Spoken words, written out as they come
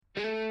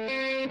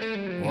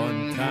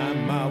One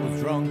time I was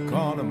drunk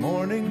on a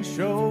morning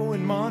show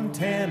in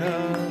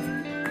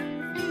Montana.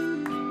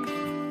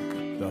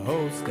 The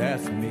host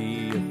asked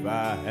me if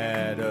I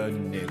had a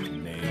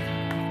nickname.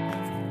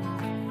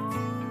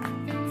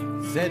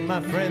 Said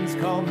my friends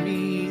call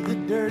me the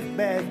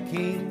Dirtbag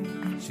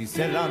King. She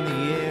said it on the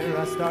air,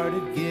 I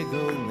started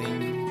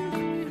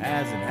giggling.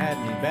 Hasn't had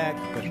me back,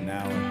 but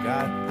now I've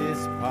got this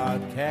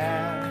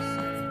podcast.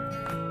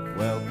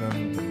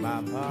 Welcome to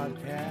my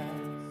podcast.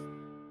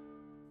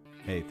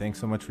 Hey, thanks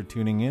so much for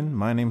tuning in.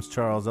 My name's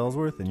Charles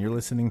Ellsworth, and you're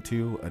listening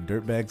to A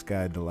Dirtbag's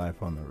Guide to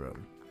Life on the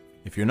Road.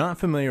 If you're not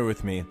familiar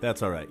with me,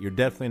 that's alright. You're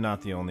definitely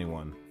not the only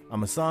one.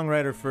 I'm a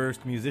songwriter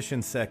first,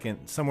 musician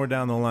second, somewhere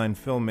down the line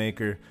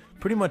filmmaker.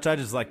 Pretty much I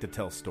just like to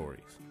tell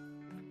stories.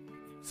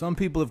 Some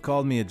people have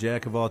called me a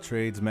jack of all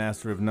trades,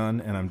 master of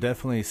none, and I'm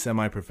definitely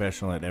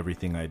semi-professional at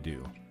everything I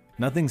do.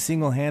 Nothing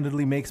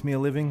single-handedly makes me a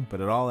living,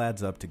 but it all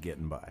adds up to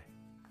getting by.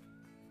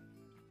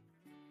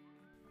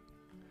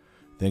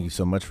 Thank you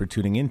so much for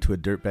tuning in to A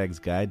Dirtbag's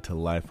Guide to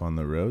Life on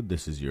the Road.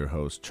 This is your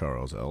host,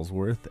 Charles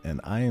Ellsworth, and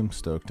I am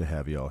stoked to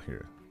have you all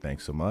here.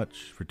 Thanks so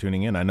much for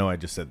tuning in. I know I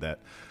just said that.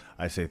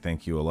 I say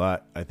thank you a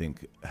lot. I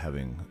think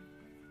having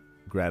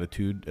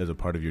gratitude as a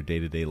part of your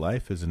day-to-day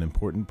life is an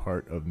important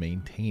part of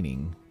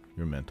maintaining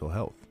your mental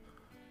health.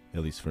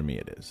 At least for me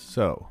it is.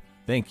 So,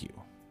 thank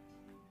you.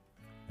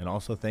 And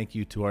also thank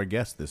you to our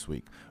guest this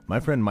week.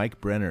 My friend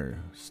Mike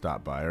Brenner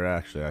stopped by, or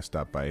actually I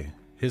stopped by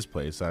his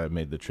place. I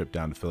made the trip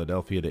down to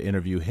Philadelphia to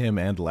interview him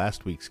and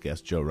last week's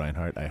guest, Joe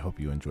Reinhardt. I hope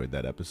you enjoyed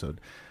that episode.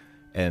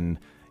 And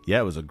yeah,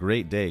 it was a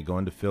great day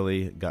going to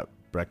Philly. Got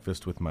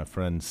breakfast with my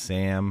friend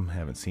Sam.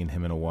 Haven't seen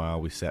him in a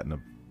while. We sat in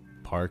a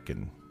park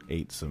and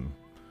ate some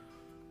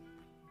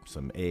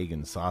egg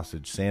and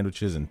sausage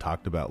sandwiches and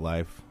talked about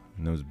life.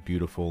 And it was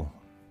beautiful.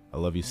 I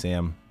love you,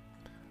 Sam.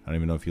 I don't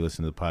even know if you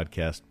listen to the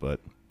podcast, but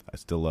I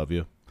still love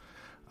you.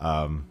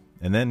 And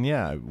then,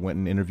 yeah, I went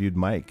and interviewed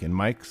Mike. And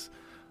Mike's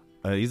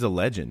he's a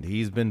legend.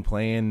 He's been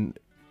playing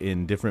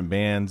in different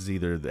bands,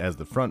 either as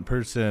the front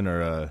person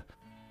or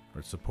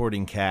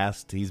supporting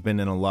cast. He's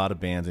been in a lot of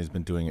bands, and he's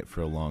been doing it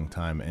for a long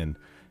time. And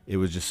it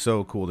was just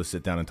so cool to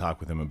sit down and talk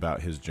with him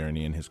about his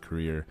journey and his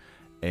career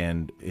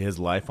and his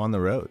life on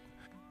the road.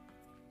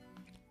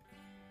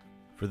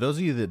 For those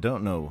of you that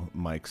don't know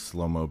Mike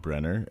Slow-Mo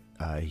Brenner,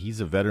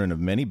 he's a veteran of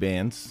many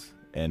bands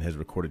and has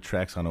recorded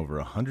tracks on over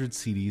 100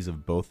 CDs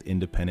of both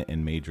independent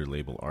and major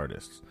label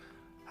artists.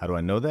 How do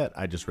I know that?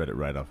 I just read it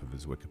right off of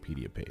his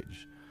Wikipedia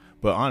page.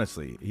 But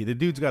honestly, the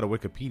dude's got a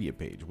Wikipedia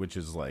page, which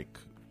is like,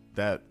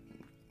 that's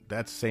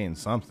saying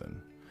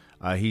something.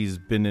 He's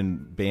been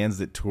in bands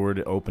that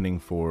toured opening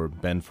for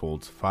Ben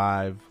Folds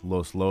 5,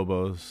 Los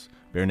Lobos,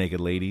 Bare Naked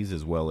Ladies,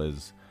 as well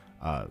as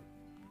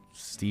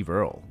Steve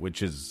Earle,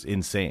 which is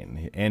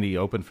insane. And he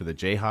opened for the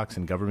Jayhawks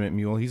and Government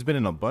Mule. He's been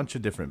in a bunch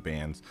of different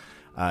bands.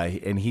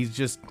 And he's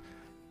just,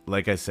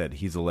 like I said,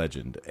 he's a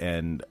legend.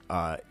 And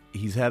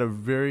he's had a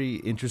very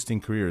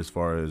interesting career as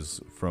far as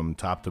from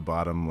top to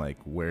bottom, like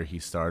where he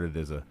started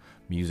as a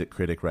music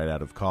critic right out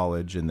of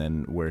college and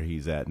then where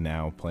he's at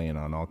now playing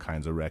on all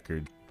kinds of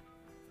records.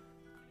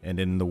 And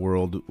in the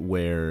world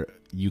where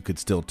you could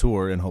still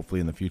tour, and hopefully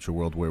in the future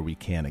world where we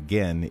can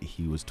again,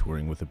 he was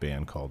touring with a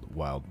band called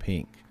Wild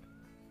Pink,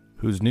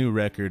 whose new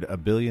record, A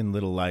Billion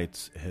Little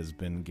Lights, has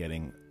been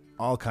getting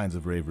all kinds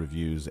of rave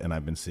reviews, and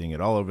I've been seeing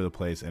it all over the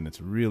place, and it's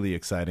really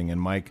exciting.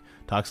 And Mike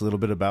talks a little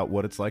bit about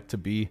what it's like to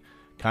be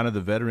kind of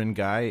the veteran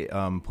guy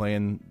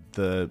playing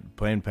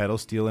pedal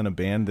steel in a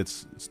band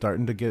that's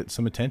starting to get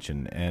some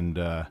attention. And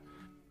it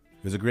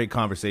was a great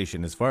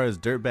conversation. As far as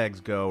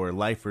dirtbags go, or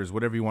lifers,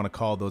 whatever you want to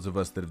call those of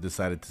us that have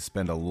decided to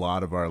spend a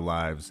lot of our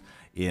lives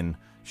in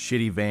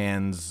shitty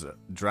vans,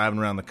 driving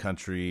around the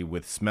country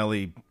with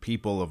smelly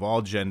people of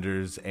all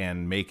genders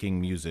and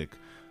making music.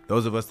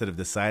 Those of us that have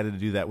decided to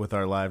do that with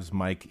our lives,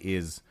 Mike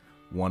is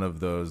one of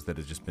those that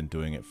has just been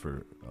doing it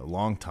for a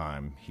long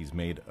time. He's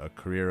made a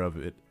career of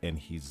it, and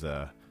he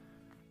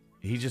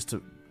just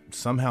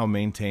somehow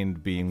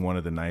maintained being one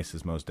of the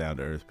nicest, most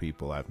down-to-earth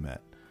people I've met.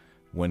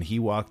 When he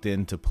walked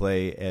in to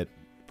play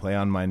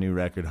on my new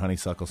record,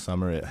 Honeysuckle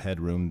Summer, at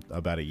Headroom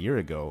about a year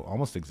ago,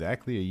 almost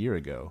exactly a year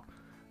ago,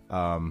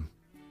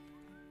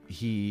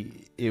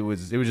 it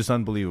was just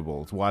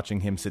unbelievable. It's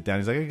watching him sit down.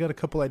 He's like, I got a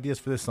couple ideas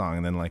for this song,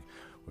 and then like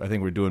I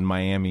think we're doing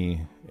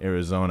Miami,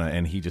 Arizona,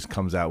 and he just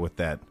comes out with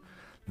that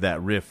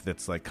riff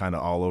that's like kind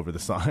of all over the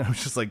song. I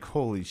was just like,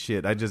 holy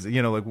shit. I just,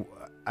 like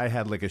I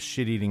had like a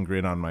shit-eating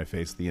grin on my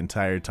face the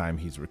entire time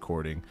he's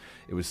recording.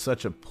 It was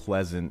such a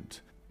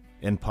pleasant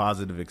and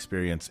positive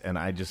experience, and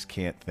I just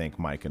can't thank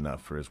Mike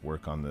enough for his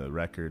work on the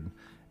record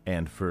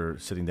and for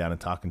sitting down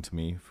and talking to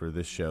me for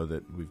this show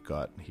that we've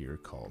got here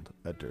called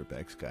A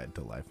Dirtbag's Guide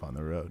to Life on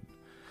the Road.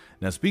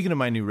 Now, speaking of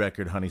my new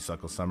record,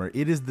 Honeysuckle Summer,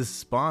 it is the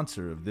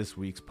sponsor of this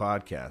week's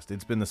podcast.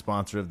 It's been the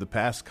sponsor of the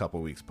past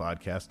couple weeks'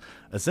 podcast.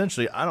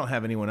 Essentially, I don't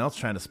have anyone else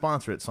trying to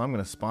sponsor it, so I'm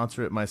going to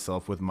sponsor it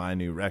myself with my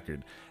new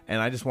record.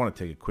 And I just want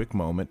to take a quick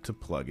moment to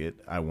plug it.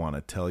 I want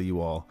to tell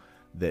you all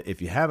that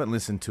if you haven't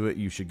listened to it,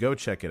 you should go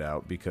check it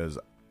out, because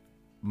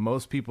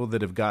most people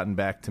that have gotten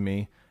back to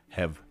me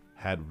have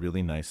had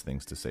really nice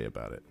things to say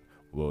about it.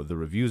 Well, the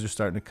reviews are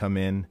starting to come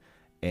in,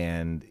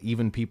 and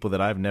even people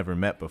that I've never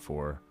met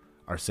before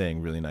are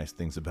saying really nice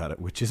things about it,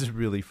 which is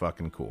really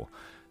fucking cool.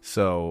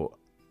 So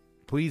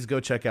please go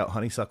check out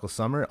Honeysuckle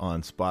Summer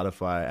on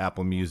Spotify,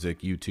 Apple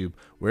Music, YouTube,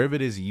 wherever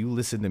it is you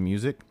listen to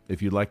music.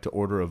 If you'd like to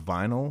order a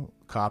vinyl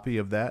copy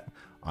of that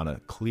on a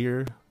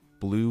clear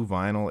blue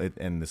vinyl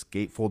and this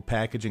gatefold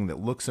packaging that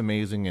looks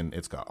amazing, and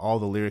it's got all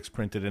the lyrics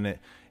printed in it.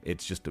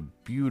 It's just a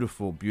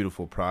beautiful,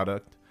 beautiful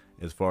product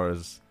as far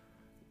as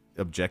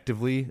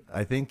objectively.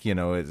 I think,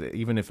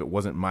 even if it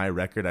wasn't my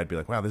record, I'd be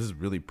like, wow, this is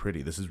really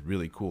pretty. This is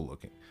really cool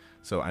looking.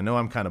 So I know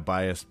I'm kind of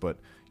biased, but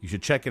you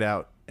should check it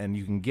out, and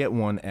you can get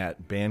one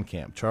at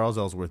Bandcamp,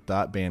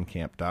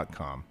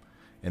 charlesellsworth.bandcamp.com,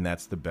 and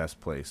that's the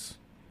best place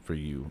for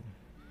you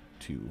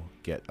to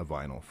get a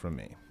vinyl from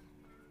me.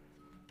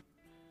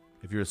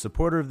 If you're a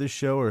supporter of this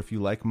show, or if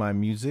you like my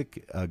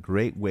music, a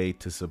great way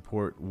to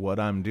support what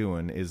I'm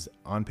doing is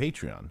on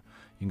Patreon. You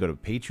can go to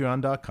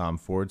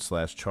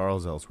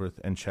patreon.com/Charles Ellsworth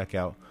and check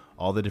out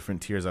all the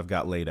different tiers I've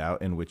got laid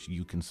out in which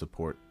you can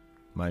support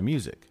my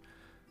music.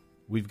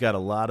 We've got a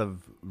lot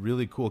of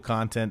really cool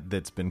content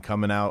that's been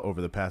coming out over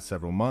the past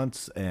several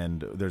months,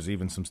 and there's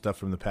even some stuff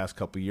from the past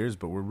couple years,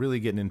 but we're really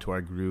getting into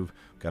our groove.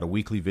 We've got a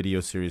weekly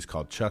video series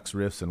called Chuck's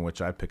Riffs, in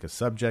which I pick a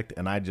subject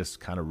and I just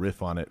kind of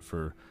riff on it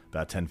for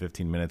about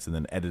 10-15 minutes and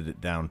then edit it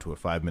down to a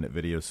 5-minute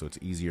video so it's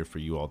easier for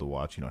you all to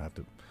watch. You don't have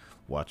to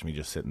watch me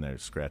just sitting there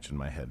scratching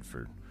my head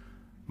for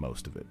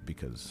most of it,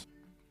 because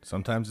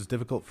sometimes it's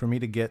difficult for me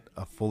to get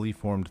a fully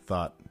formed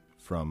thought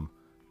from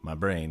my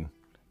brain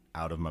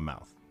out of my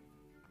mouth.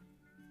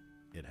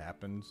 It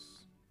happens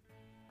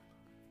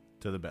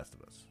to the best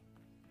of us.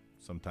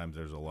 Sometimes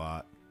there's a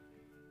lot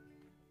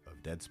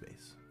of dead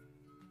space.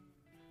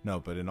 No,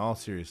 but in all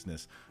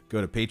seriousness,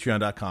 go to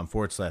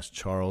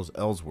patreon.com/Charles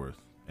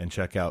Ellsworth and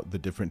check out the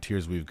different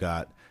tiers we've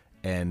got.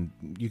 And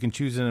you can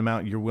choose an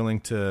amount you're willing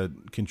to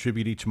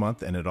contribute each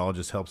month, and it all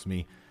just helps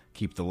me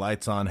keep the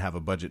lights on, have a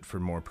budget for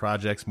more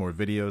projects, more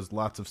videos,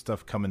 lots of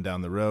stuff coming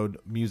down the road,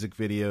 music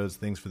videos,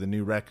 things for the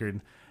new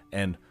record,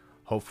 and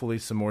hopefully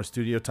some more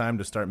studio time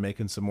to start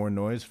making some more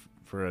noise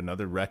for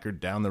another record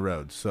down the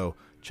road. So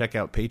check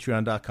out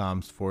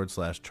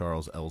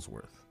patreon.com/Charles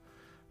Ellsworth.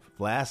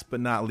 Last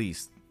but not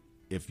least,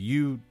 if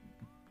you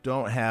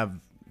don't have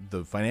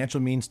the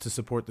financial means to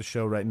support the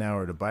show right now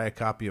or to buy a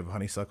copy of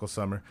Honeysuckle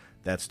Summer,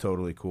 that's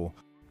totally cool.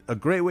 A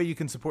great way you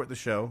can support the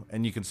show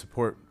and you can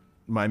support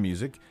my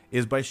music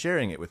is by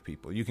sharing it with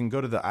people. You can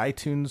go to the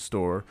iTunes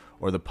store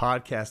or the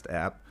podcast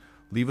app,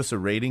 leave us a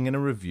rating and a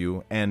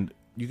review, and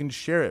you can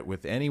share it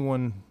with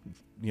anyone.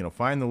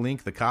 Find the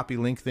link, the copy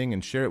link thing,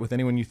 and share it with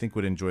anyone you think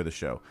would enjoy the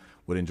show,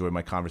 would enjoy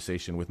my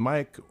conversation with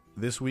Mike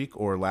this week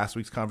or last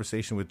week's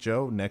conversation with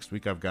Joe. Next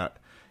week I've got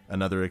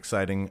another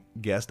exciting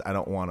guest. I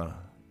don't want to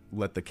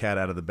let the cat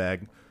out of the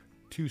bag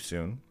too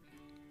soon,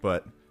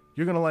 but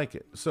you're going to like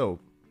it. So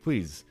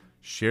please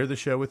share the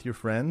show with your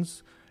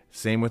friends.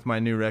 Same with my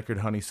new record,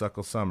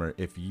 Honeysuckle Summer.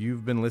 If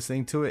you've been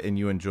listening to it and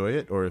you enjoy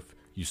it, or if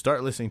you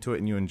start listening to it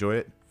and you enjoy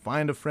it,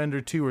 find a friend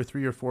or two or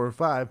three or four or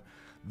five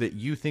that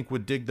you think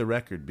would dig the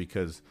record,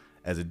 because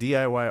as a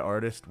DIY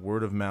artist,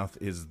 word of mouth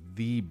is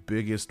the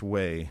biggest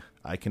way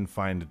I can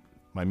find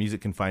my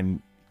music can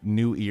find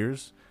new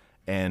ears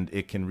and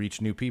it can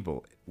reach new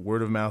people.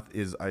 Word of mouth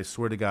is, I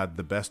swear to God,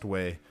 the best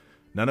way.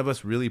 None of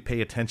us really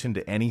pay attention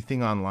to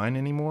anything online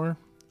anymore.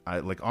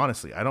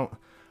 Honestly,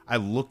 I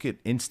look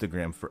at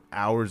Instagram for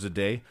hours a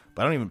day,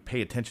 but I don't even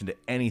pay attention to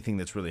anything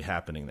that's really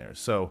happening there.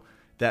 So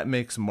that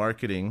makes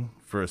marketing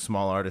for a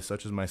small artist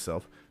such as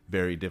myself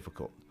very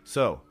difficult.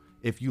 So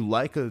if you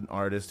like an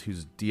artist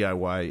who's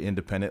DIY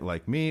independent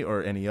like me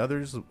or any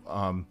others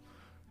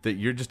that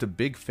you're just a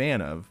big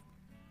fan of,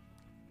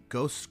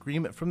 go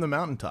scream it from the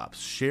mountaintops.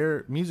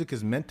 Share. Music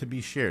is meant to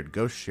be shared.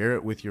 Go share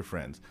it with your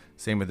friends.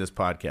 Same with this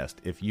podcast.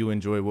 If you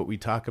enjoy what we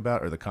talk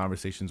about or the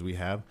conversations we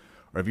have,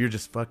 or if you're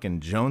just fucking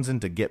jonesing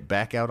to get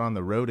back out on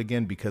the road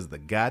again because the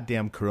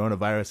goddamn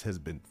coronavirus has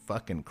been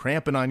fucking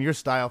cramping on your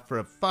style for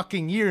a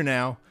fucking year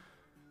now,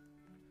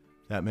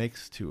 that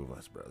makes two of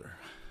us, brother.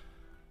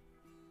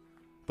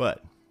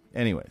 But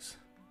anyways,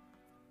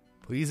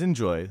 please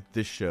enjoy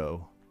this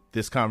show,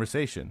 this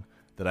conversation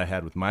that I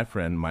had with my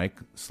friend Mike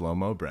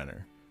Slow-Mo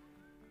Brenner.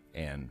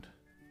 And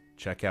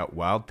check out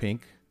Wild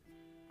Pink,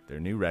 their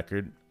new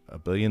record, A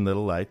Billion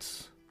Little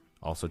Lights.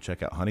 Also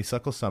check out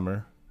Honeysuckle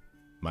Summer,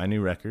 my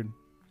new record,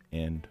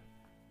 and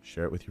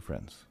share it with your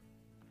friends.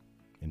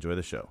 Enjoy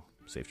the show.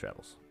 Safe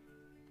travels.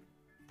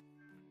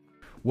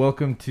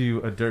 Welcome to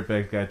A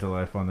Dirtbag's Guide to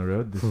Life on the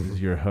Road. This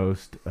is your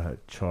host,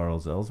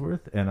 Charles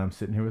Ellsworth, and I'm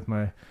sitting here with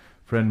my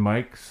friend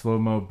Mike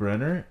Slow-Mo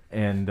Brenner,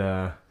 and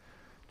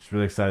just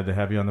really excited to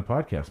have you on the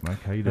podcast,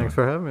 Mike. How you doing? Thanks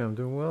for having me. I'm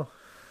doing well.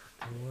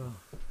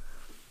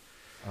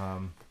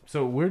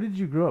 So where did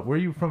you grow up? Where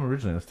are you from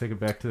originally? Let's take it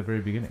back to the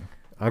very beginning.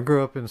 I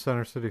grew up in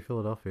Center City,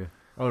 Philadelphia.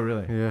 Oh,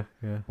 really? Yeah.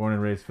 Born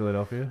and raised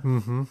Philadelphia?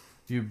 Mm-hmm.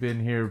 You've been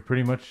here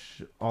pretty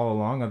much all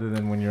along, other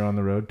than when you're on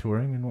the road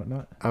touring and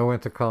whatnot? I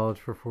went to college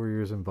for 4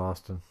 years in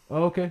Boston.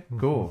 Oh, okay.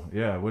 Cool.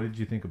 Yeah. What did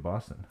you think of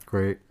Boston?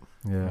 Great.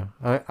 Yeah.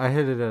 I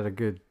hit it at a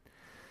good.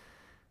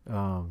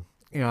 I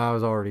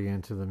was already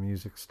into the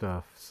music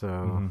stuff, so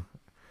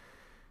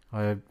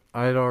Mm-hmm.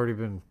 I had already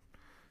been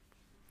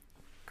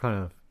kind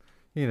of,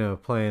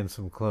 playing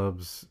some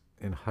clubs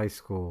in high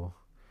school,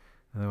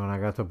 and then when I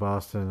got to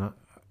Boston,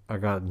 I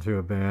got into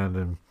a band,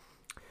 and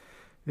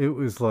it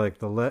was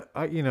like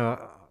I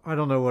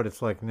don't know what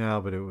it's like now,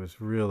 but it was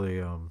really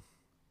a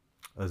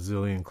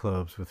zillion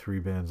clubs with 3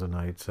 bands a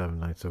night, 7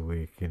 nights a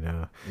week,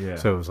 Yeah.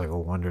 So it was like a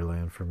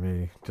wonderland for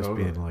me, just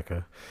Totally. being like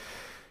a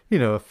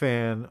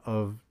fan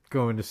of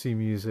going to see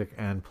music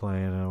and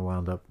playing. And I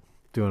wound up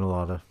doing a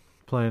lot of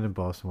playing in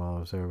Boston while I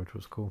was there, which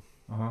was cool.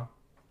 Uh-huh.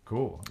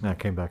 Cool. And I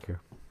came back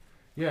here.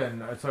 Yeah,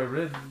 and so I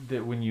read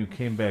that when you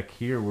came back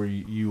here, where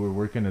you were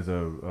working as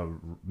a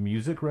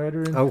music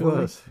writer in I Philly?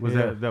 was. Was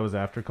that was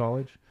after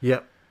college?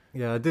 Yep.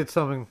 Yeah, I did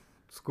some in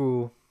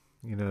school,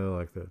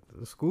 like the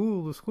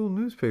school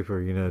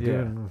newspaper,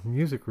 doing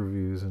music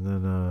reviews. And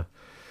then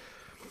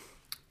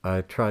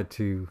I tried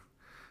to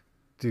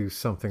do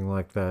something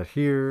like that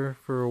here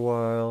for a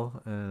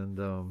while, and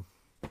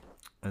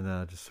then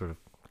I just sort of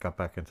got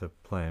back into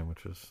playing,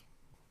 which was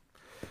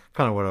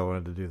kind of what I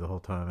wanted to do the whole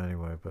time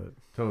anyway. But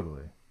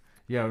Totally.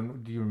 Yeah,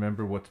 and do you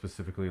remember what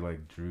specifically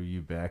like drew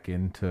you back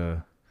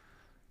into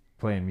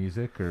playing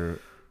music, or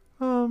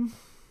I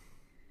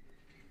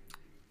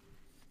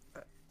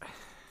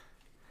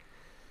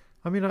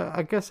mean,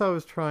 I guess I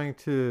was trying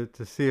to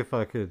see if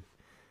I could,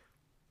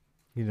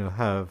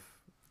 have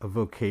a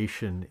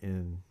vocation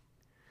in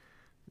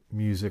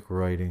music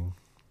writing,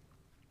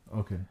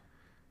 okay.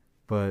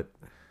 but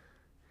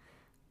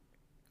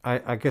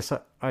I guess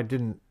I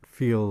didn't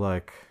feel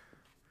like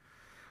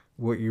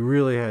what you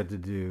really had to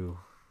do,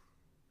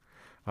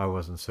 I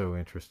wasn't so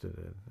interested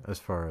in, as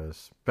far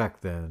as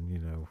back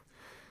then,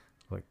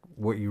 like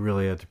what you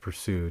really had to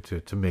pursue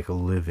to make a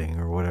living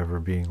or whatever,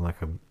 being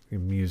like a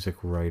music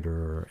writer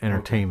or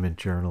entertainment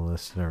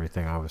journalist and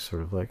everything. I was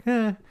sort of like,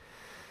 eh.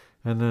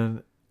 And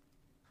then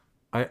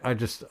I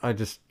just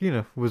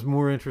was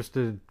more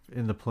interested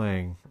in the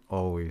playing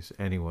always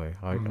anyway.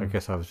 I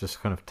guess I was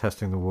just kind of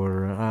testing the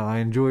water. I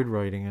enjoyed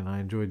writing and I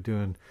enjoyed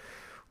doing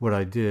what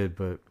I did,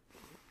 but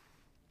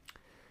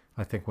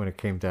I think when it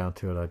came down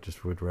to it, I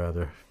just would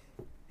rather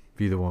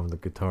be the one with the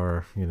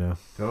guitar,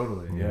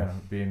 Totally, yeah.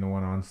 Being the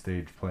one on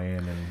stage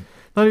playing, and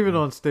not even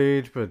on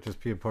stage, but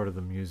just be a part of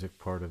the music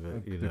part of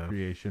it, the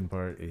creation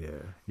part.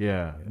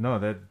 Yeah. No,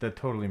 that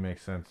totally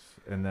makes sense,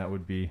 and that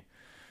would be.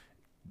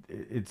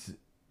 It's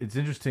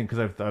interesting because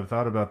I've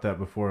thought about that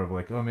before, of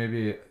like, oh,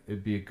 maybe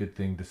it'd be a good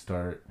thing to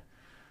start,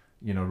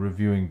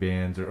 reviewing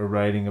bands or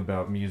writing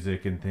about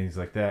music and things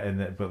like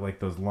that, but like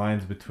those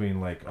lines between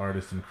like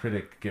artist and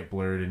critic get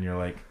blurred, and you're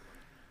like,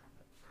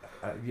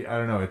 I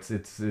don't know.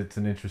 It's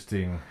an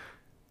interesting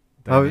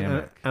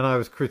dynamic. And I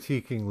was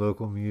critiquing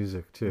local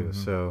music too.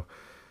 Mm-hmm. So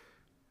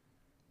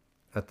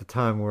at the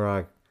time where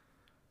I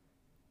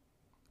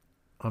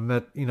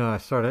met, I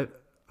started.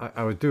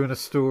 I was doing a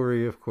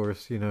story, of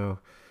course.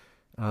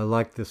 I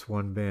liked this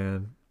one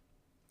band,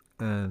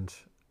 and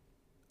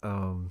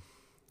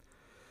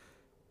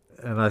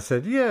I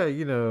said,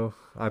 yeah,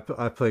 I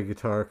play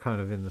guitar kind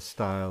of in the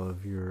style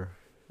of your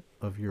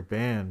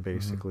band,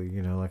 basically.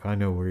 Like I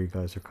know where you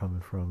guys are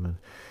coming from. And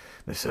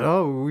they said,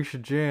 oh, we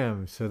should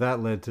jam. So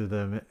that led to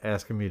them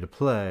asking me to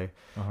play.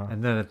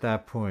 And then at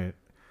that point,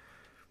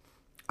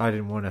 I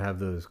didn't want to have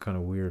those kind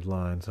of weird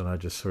lines, and I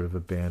just sort of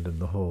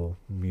abandoned the whole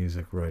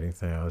music writing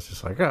thing. I was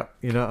just like,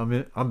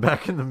 I'm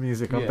back in the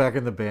music, I'm back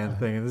in the band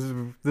thing,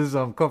 and this is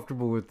I'm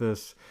comfortable with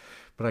this,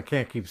 but I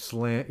can't keep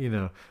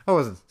I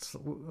wasn't.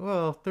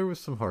 Well, there was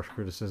some harsh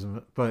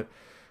criticism, but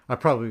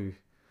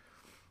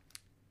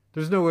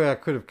there's no way I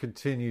could have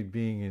continued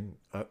being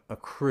a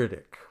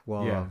critic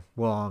while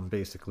I'm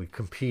basically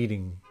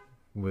competing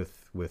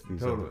with these.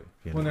 Totally.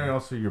 Other, When they're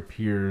also your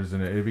peers,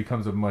 and it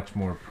becomes a much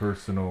more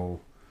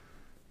personal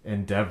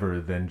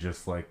endeavor than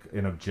just like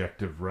an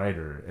objective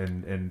writer,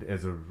 and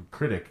as a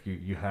critic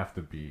you have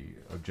to be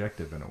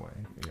objective in a way.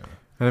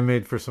 And it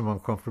made for some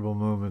uncomfortable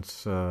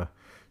moments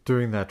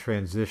during that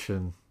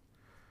transition.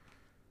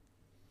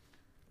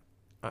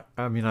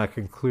 I mean, I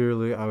can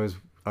clearly, I was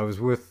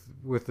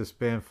with this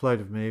band, Flight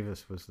of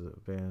Mavis was the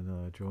band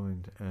that I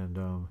joined,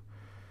 and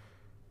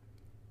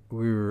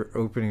we were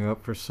opening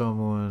up for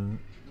someone,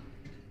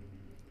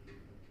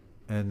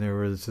 and there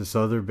was this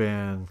other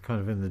band kind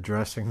of in the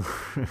dressing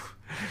room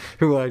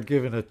who I'd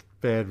given a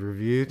bad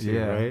review to,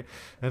 right?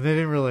 And they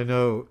didn't really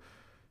know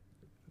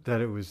that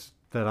I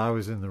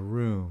was in the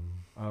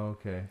room. Oh,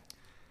 okay.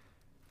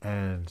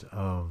 And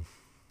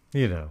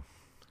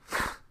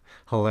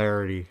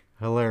hilarity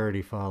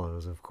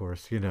follows, of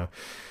course.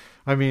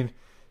 I mean,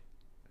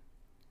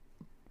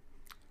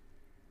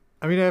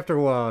 after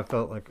a while, I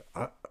felt like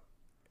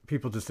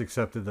people just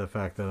accepted the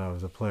fact that I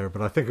was a player,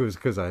 but I think it was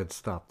because I had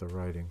stopped the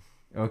writing.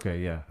 Okay,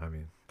 yeah. I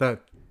mean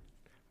that,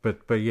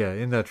 but yeah,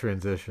 in that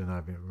transition, I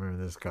remember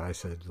this guy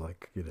said,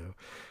 like,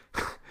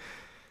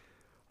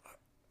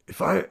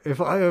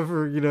 if I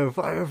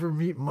ever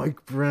meet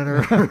Mike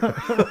Brenner,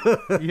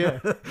 Yeah.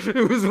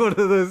 it was one of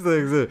those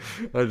things that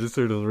I just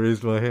sort of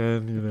raised my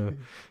hand,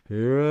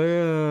 here I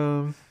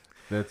am.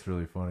 That's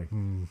really funny.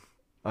 Hmm.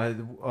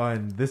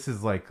 And this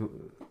is like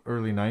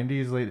early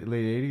 90s, late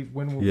 80s.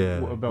 When Yeah,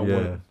 about yeah,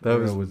 what that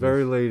era was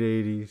very this? late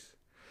 '80s.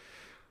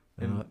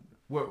 And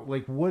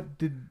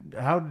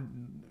how did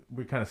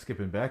we're kind of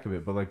skipping back a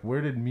bit, but like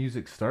where did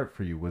music start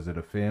for you? Was it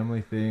a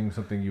family thing,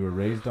 something you were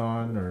raised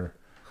on, or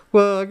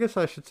Well, I guess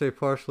I should say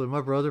partially.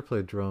 My brother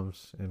played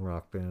drums in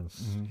rock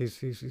bands. Mhm.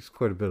 He's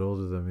quite a bit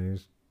older than me.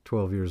 He's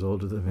 12 years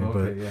older than me,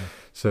 but yeah,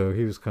 so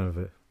he was kind of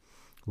a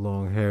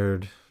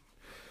long-haired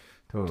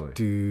totally.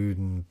 dude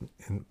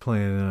and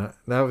playing.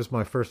 That was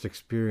my first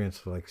experience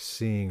of like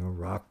seeing a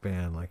rock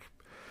band, like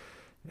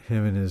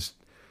him and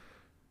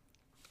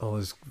all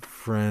his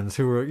friends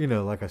who were,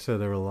 like I said,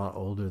 they were a lot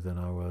older than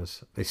I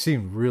was. They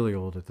seemed really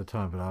old at the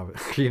time, but I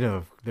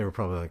was, they were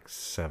probably like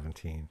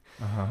 17.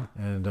 Uh-huh.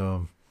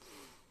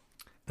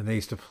 And they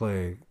used to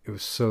play. It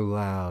was so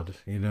loud,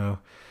 and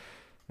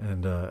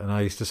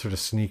I used to sort of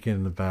sneak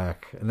in the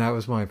back, and that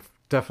was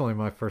definitely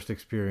my first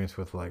experience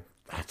with like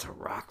that's a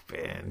rock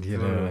band,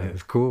 Totally.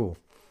 It's cool.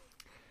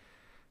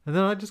 And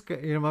then I just got,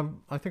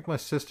 I think my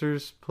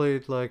sisters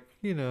played like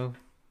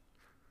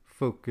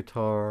folk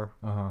guitar,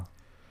 Uh-huh.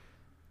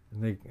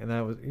 and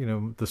that was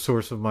the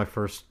source of my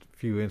first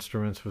few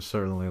instruments was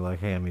certainly like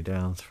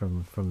hand-me-downs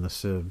from the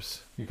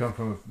Sibs. You come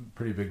from a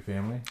pretty big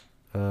family?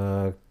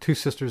 2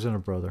 sisters and a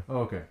brother.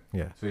 Oh, okay.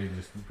 Yeah. So you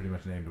just pretty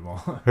much named them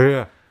all.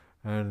 Yeah.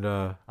 And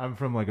I'm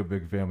from like a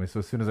big family, so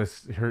as soon as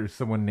I heard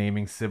someone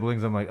naming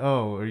siblings, I'm like,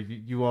 oh, are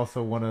you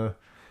also one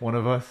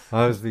of us?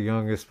 I was the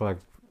youngest, and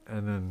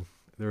then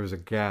there was a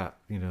gap,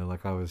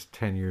 like I was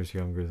 10 years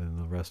younger than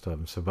the rest of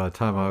them. So by the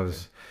time I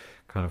was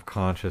kind of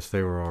conscious,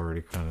 they were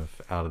already kind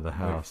of out of the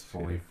house.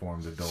 Like fully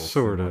formed adults.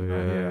 Sort and of,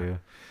 whatnot, yeah.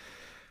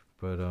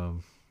 But,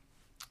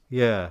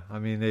 yeah, I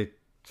mean,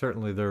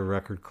 certainly their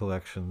record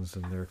collections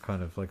and their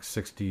kind of like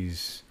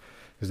 60s,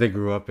 because they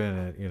grew up in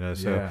it,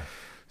 so Yeah.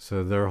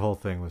 so their whole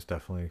thing was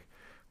definitely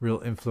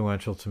real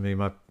influential to me.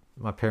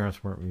 My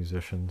parents weren't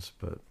musicians,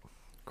 but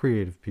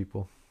creative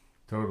people.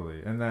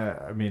 Totally. And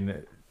that, I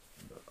mean,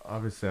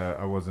 obviously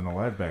I wasn't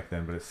alive back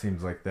then, but it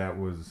seems like that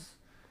was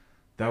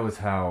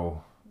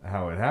how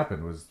it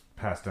happened, was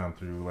passed down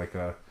through like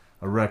a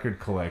record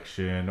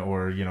collection,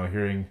 or Yeah,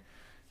 hearing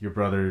your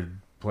brother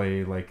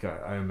play, like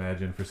I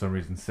imagine for some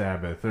reason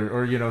Sabbath,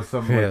 or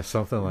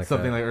something like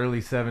something that. like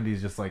early 70s,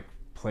 just like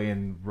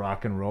playing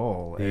rock and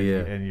roll, and,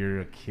 Yeah. and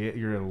you're a kid,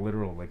 you're a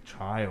literal like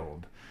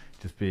child,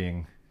 just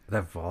being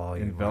That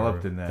volume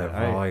enveloped in that.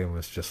 That volume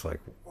was just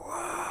like,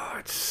 wow,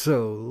 it's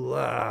so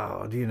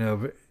loud,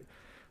 but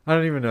I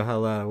don't even know how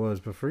loud it was,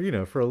 but for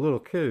a little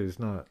kid who's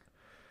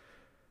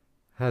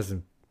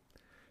hasn't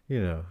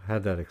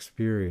had that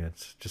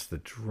experience, just the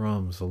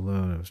drums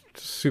alone, it was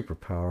just super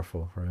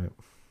powerful, right?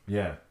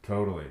 Yeah,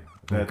 totally.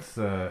 That's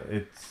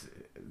it's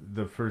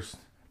the first,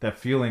 that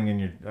feeling in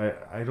your,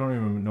 I don't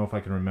even know if I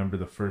can remember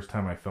the first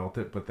time I felt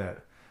it, but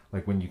that,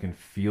 like when you can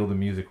feel the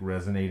music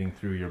resonating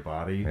through your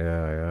body,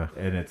 Yeah.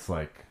 and it's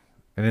like,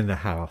 And in the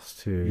house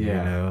too,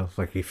 Yeah. It's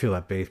like you feel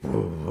that bass,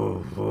 whoa, whoa,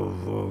 whoa,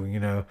 whoa,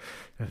 and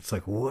it's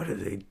like, what are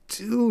they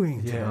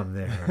doing down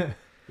there?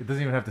 it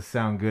doesn't even have to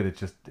sound good. It's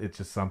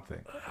just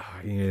something.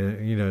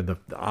 The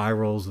eye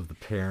rolls of the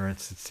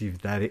parents.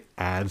 It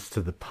adds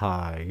to the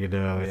pie.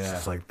 It's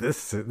just like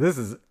this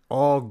is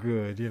all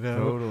good.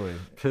 Totally.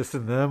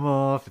 Pissing them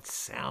off. It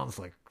sounds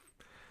like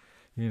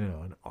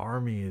an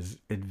army is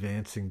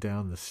advancing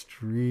down the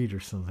street or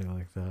something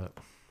like that.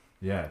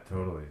 Yeah,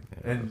 totally.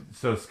 Yeah. And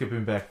so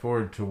skipping back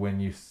forward to when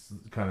you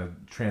kind of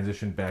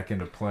transitioned back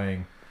into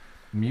playing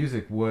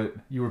music, what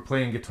you were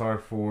playing guitar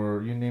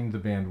for, you named the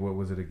band, what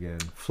was it again?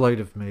 Flight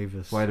of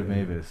Mavis. Flight of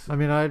Mavis. I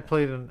mean, I had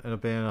played in a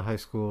band in high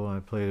school. I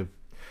played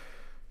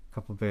a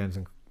couple bands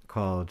in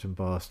college in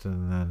Boston.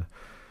 And then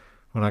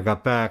when I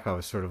got back, I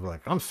was sort of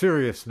like, I'm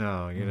serious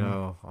now.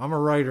 I'm a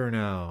writer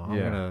now. I'm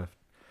gonna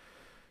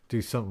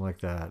do something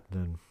like that.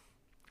 And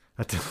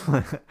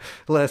that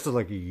lasted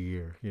like a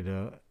year.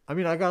 I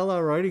mean, I got a lot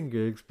of writing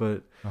gigs,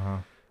 but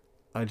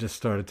I just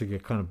started to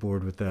get kind of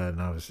bored with that,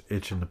 and I was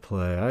itching to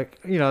play.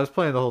 I was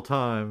playing the whole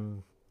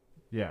time.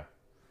 Yeah.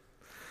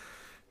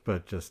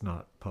 But just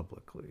not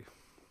publicly.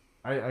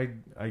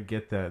 I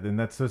get that, and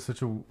that's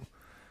can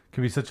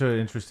be such an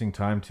interesting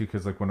time too,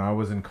 because like when I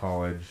was in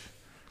college,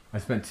 I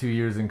spent 2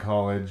 years in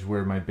college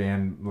where my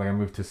band, like I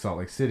moved to Salt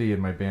Lake City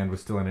and my band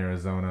was still in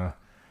Arizona,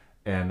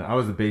 and I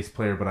was the bass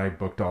player, but I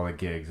booked all the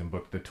gigs and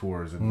booked the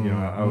tours, and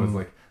I was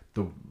like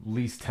the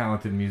least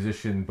talented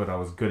musician, but I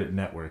was good at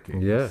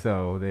networking. Yeah.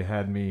 So they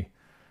had me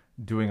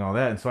doing all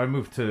that, and so I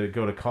moved to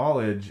go to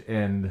college,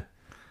 and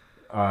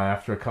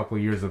after a couple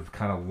of years of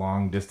kind of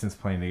long distance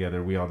playing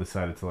together, we all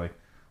decided to like,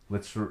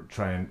 let's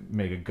try and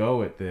make a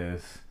go at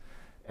this.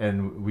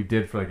 And we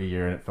did for like a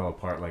year, and it fell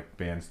apart like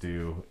bands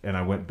do. And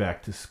I went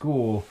back to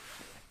school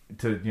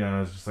to, I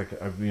was just like,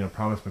 I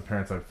promised my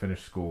parents I'd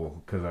finish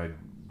school, because I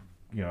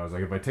was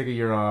like, if I take a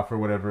year off or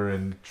whatever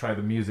and try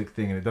the music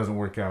thing and it doesn't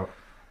work out,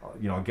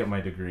 I'll get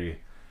my degree.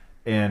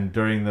 And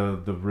during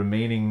the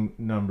remaining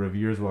number of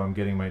years while I'm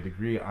getting my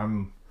degree,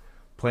 I'm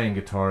playing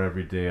guitar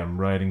every day. I'm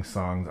writing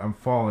songs. I'm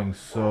falling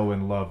so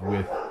in love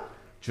with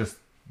just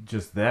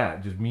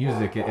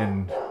music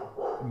and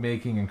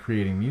making and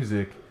creating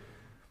music.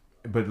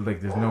 But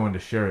like, there's no one to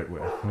share it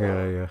with.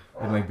 Yeah.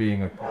 And like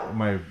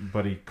my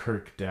buddy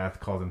Kirk Dath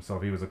called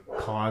himself. He was a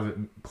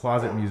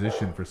closet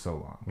musician for so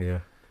long. Yeah.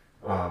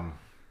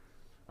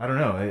 I don't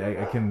know.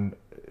 I can.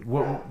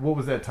 What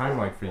was that time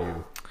like for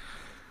you?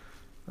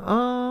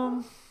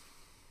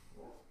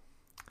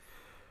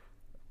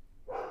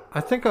 I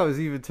think I was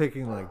even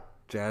taking like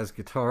jazz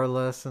guitar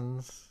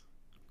lessons,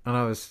 and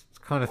I was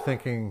kind of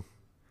thinking,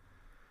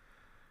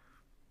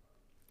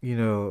 I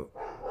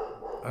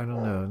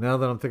don't know. Now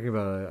that I'm thinking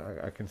about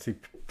it, I can see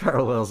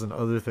parallels in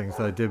other things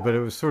that I did, but it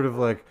was sort of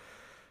like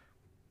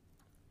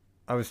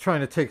I was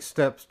trying to take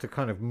steps to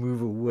kind of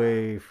move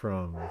away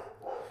from,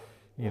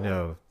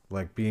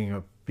 like being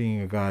a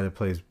guy that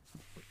plays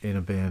in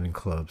a band and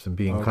clubs and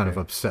being kind of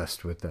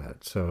obsessed with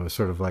that. So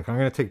sort of like, I'm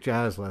going to take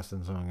jazz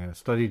lessons. I'm going to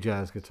study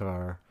jazz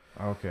guitar.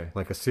 Okay.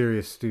 Like a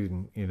serious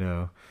student,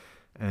 and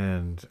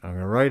I'm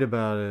going to write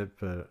about it,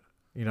 but,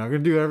 I'm going to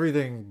do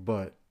everything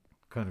but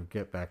kind of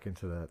get back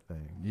into that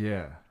thing.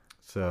 Yeah.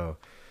 So,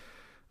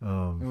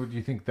 do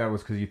you think that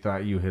was because you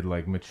thought you had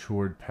like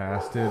matured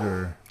past it,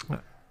 or?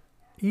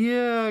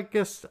 Yeah, I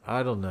guess,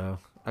 I don't know.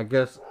 I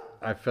guess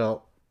I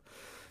felt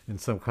in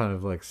some kind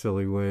of like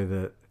silly way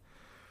that,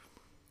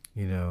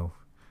 now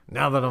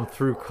that I'm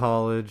through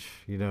college,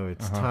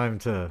 it's time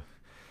to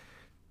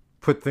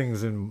put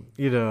things in,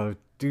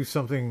 do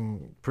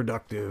something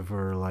productive,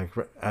 or like,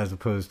 as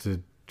opposed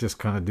to just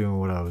kind of doing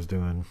what I was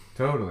doing.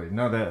 Totally.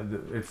 No, that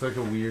it's like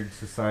a weird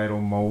societal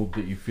mold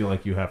that you feel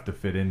like you have to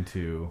fit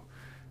into.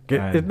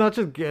 It's not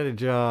just get a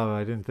job.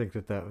 I didn't think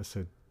that was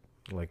so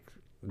like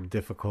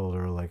difficult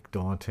or like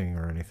daunting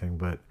or anything,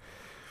 but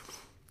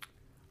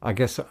I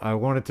guess I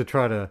wanted to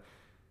try to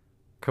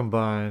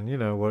combine,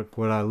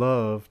 what I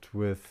loved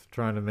with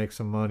trying to make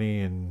some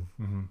money, and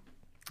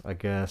I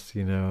guess,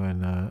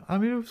 and I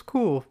mean, it was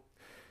cool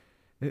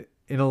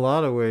in a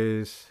lot of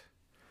ways,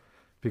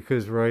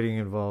 because writing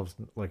involves,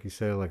 like you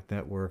say, like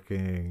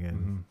networking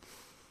and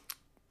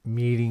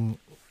meeting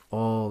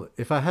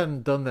if I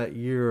hadn't done that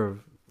year of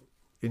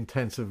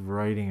intensive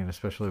writing, and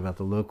especially about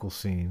the local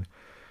scene,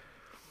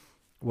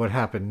 what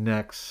happened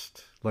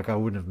next, like I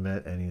wouldn't have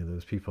met any of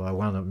those people. I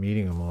wound up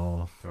meeting them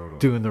all,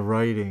 doing the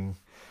writing.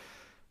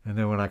 And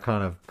then when I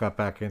kind of got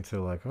back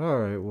into like, all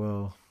right,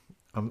 well,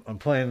 I'm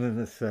playing in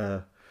this,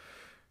 I'm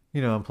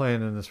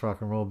playing in this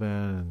rock and roll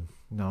band, and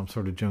now I'm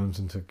sort of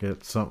jonesing to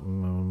get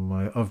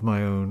something of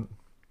my own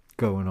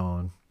going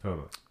on.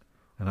 Totally.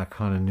 And I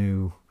kind of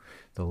knew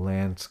the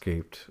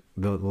landscape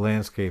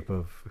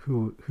of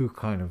who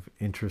kind of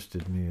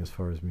interested me as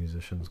far as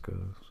musicians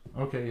goes.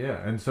 Okay,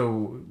 yeah. And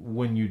so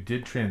when you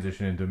did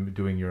transition into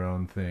doing your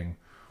own thing,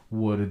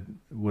 what did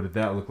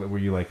that look like? Were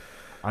you like,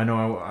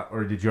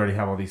 or did you already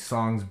have all these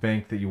songs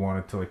banked that you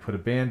wanted to like put a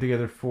band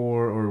together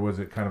for, or was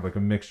it kind of like a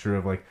mixture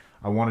of like,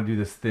 I want to do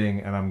this thing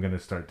and I'm going to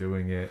start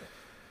doing it,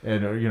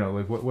 and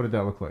like what did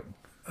that look like?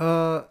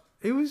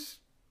 It was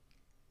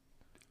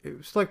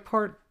like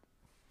part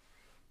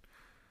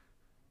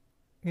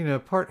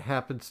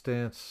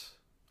happenstance.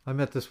 I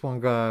met this one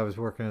guy. I was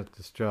working at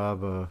this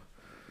job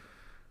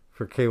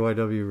for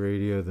KYW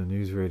Radio, the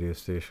news radio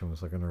station.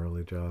 Was like an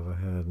early job I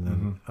had,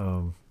 and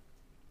then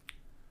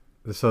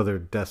this other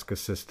desk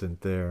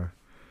assistant there,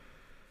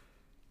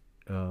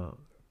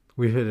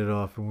 we hit it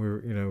off, and we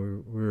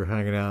were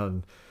hanging out,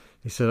 and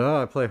he said,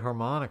 "Oh, I play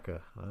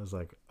harmonica." I was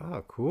like,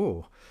 "Oh,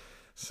 cool."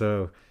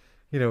 So,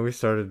 we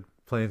started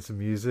playing some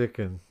music,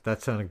 and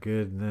that sounded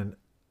good. And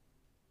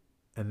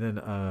then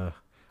I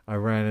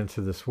ran into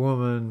this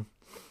woman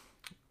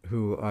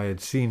who I had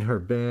seen her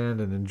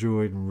band and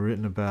enjoyed and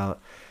written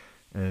about,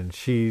 and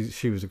she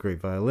was a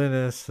great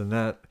violinist, and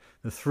that.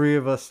 The three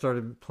of us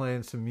started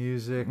playing some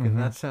music, and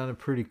that sounded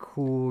pretty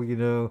cool,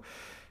 and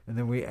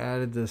then we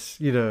added this,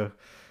 and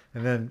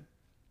then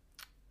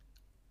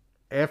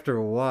after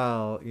a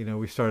while,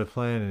 we started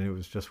playing, and it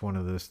was just one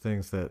of those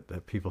things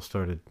that people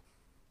started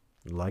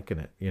liking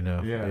it,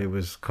 Yeah. It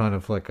was kind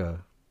of like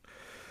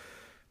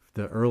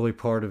the early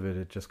part of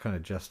it just kind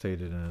of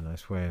gestated in a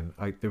nice way, and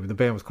the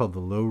band was called The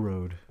Low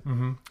Road,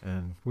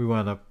 and we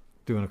wound up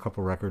doing a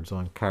couple records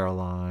on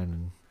Caroline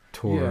and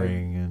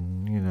touring, and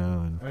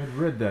I had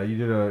read that you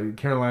did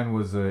Caroline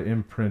was an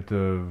imprint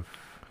of,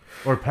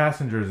 or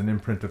Passenger is an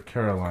imprint of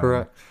Caroline.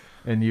 Correct.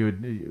 And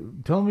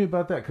you tell me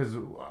about that, because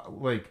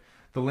like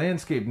the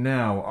landscape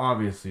now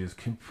obviously is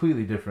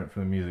completely different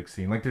from the music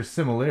scene. Like there's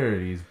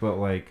similarities, but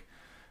like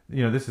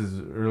this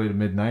is early to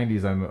mid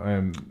 90s. I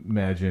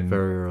imagine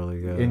very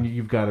early, yeah. And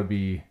you've got to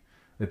be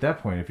at that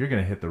point, if you're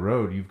going to hit the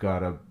road, you got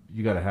to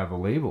have a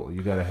label.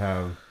 You got to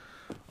have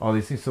all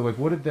these things. So like,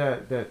 what did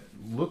that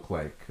look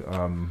like?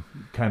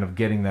 Kind of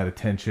getting that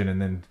attention,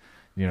 and then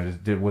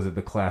was it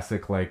the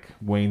classic like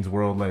Wayne's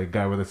World, like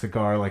guy with a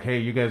cigar, like, hey,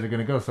 you guys are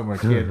gonna go somewhere,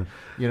 kid?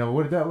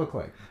 What did that look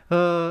like?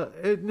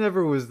 It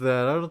never was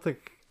that. I don't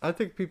think I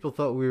think people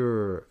thought we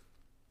were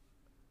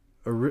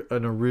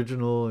an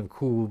original and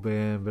cool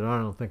band, but I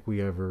don't think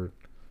we ever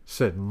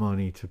said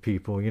money to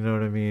people. You know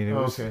what I mean? It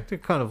was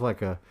kind of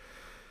like a,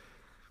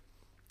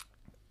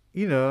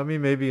 I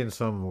mean, maybe in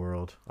some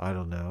world, I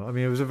don't know. I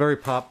mean, it was a very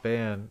pop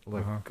band,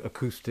 like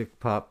acoustic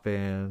pop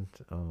band.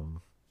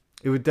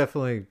 It would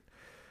definitely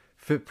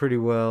fit pretty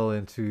well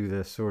into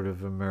this sort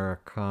of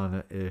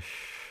Americana-ish,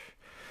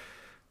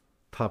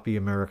 poppy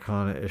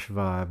Americana-ish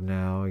vibe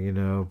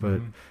now,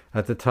 but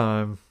at the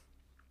time,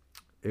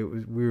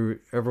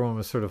 everyone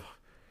was sort of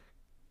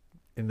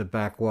in the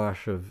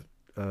backwash of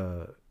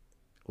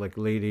like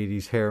late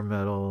 80s hair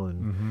metal,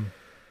 and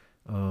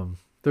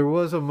there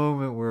was a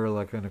moment where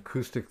like an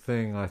acoustic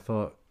thing I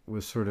thought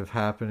was sort of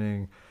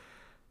happening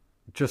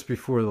just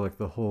before like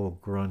the whole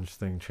grunge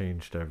thing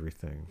changed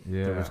everything.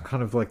 Yeah. There was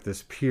kind of like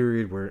this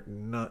period where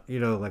not,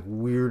 like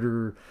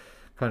weirder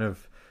kind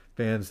of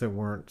bands that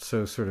weren't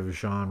so sort of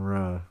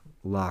genre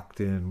locked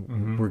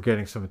in were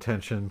getting some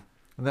attention.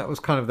 And that was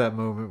kind of that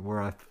moment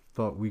where I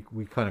thought we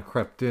kind of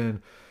crept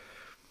in.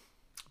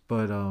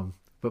 But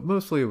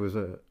mostly it was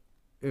a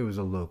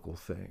local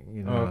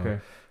thing, Oh, okay.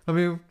 I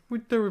mean,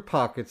 there were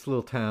pockets,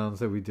 little towns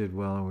that we did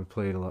well, and we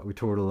played a lot, we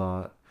toured a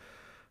lot.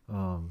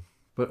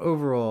 But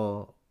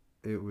overall,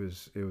 it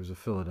was a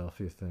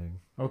Philadelphia thing.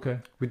 Okay.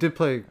 We did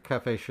play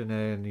Cafe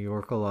Chenet in New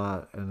York a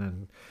lot, and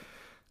then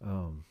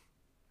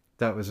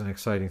that was an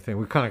exciting thing.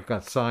 We kind of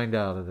got signed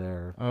out of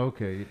there.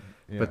 Okay.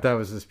 Yeah. But that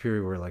was this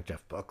period where like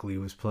Jeff Buckley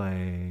was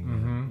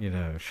playing, and,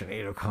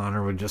 Sinead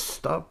O'Connor would just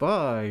stop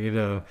by,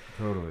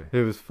 Totally.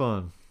 It was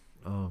fun.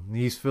 The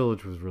East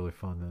Village was really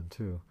fun then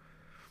too.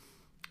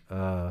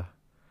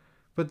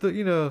 But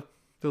the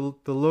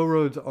Low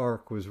Roads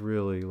arc was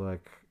really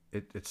like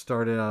it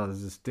started out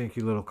as this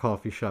dinky little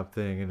coffee shop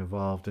thing and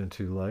evolved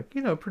into like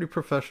a pretty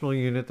professional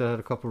unit that had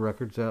a couple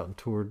records out and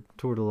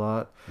toured a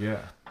lot. Yeah.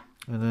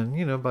 And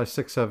then by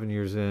 6-7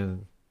 years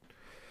in,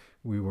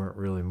 we weren't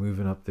really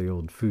moving up the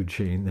old food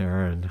chain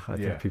there, and I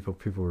think people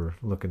were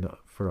looking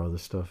for other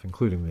stuff,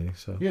 including me.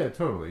 So yeah,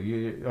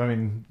 totally. I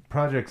mean,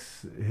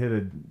 projects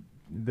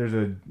there's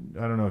a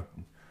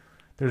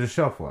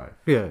shelf life.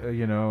 Yeah.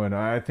 And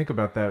I think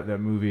about that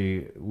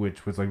movie,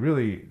 which was like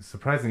really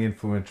surprisingly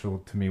influential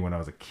to me when I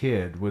was a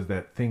kid, was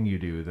that Thing You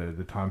Do,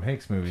 the Tom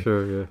Hanks movie.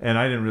 Sure, yeah. And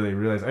I didn't really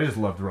realize, I just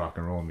loved rock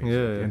and roll music.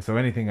 Yeah. And so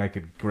anything I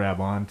could grab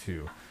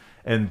onto.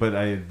 But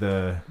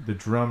the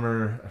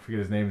drummer, I forget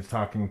his name, is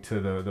talking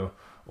to the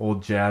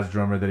old jazz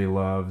drummer that he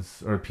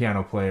loves, or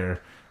piano player.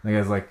 And the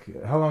guy's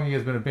like, how long have you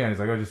guys been in a band? He's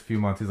like, oh, just a few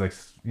months. He's like,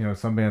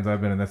 some bands I've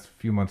been in, that's a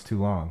few months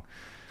too long.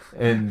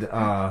 And,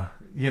 and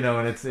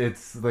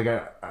it's like,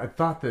 I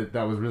thought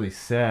that was really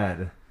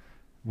sad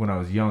when I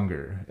was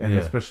younger. And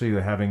especially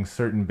having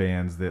certain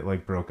bands that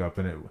like broke up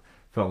and it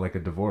felt like a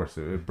divorce.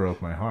 It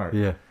broke my heart.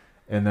 Yeah.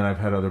 And then I've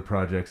had other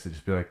projects that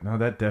just be like, no,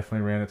 that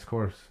definitely ran its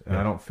course. And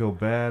I don't feel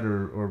bad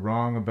or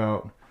wrong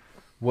about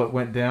what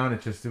went down.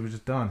 It was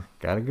just done.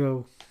 Gotta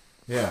go.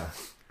 Yeah.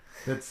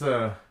 That's,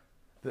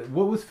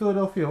 what was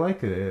Philadelphia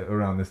like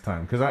around this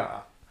time? Because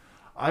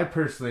I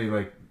personally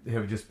like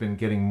have just been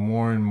getting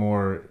more and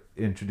more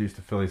introduced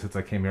to Philly since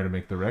I came here to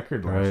make the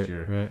record last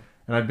year. Right.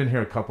 And I've been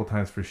here a couple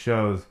times for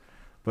shows,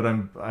 but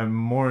I'm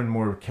more and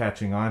more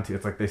catching on to it.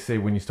 It's like they say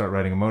when you start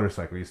riding a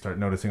motorcycle, you start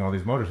noticing all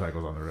these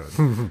motorcycles on the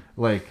road.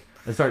 Like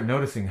I start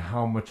noticing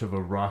how much of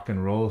a rock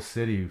and roll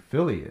city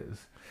Philly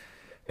is.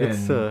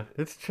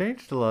 It's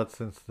changed a lot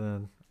since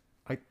then.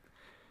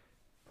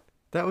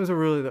 That was the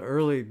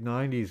early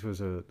 90s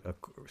was a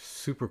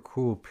super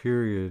cool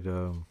period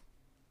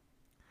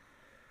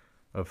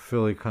of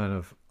Philly kind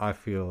of, I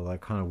feel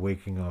like kind of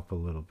waking up a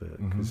little bit.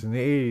 Because in the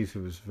 80s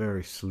it was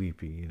very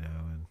sleepy,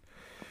 and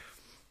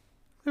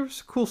there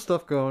was cool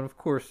stuff going. Of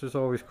course, there's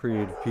always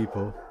creative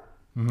people.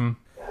 And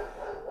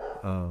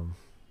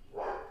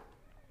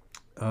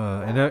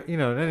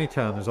in any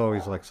town there's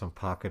always like some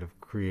pocket of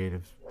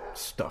creative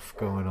stuff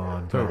going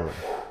on. Totally.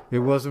 It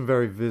wasn't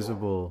very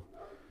visible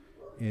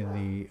in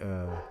the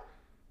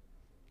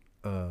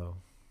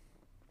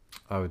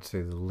I would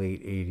say the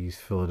late 80s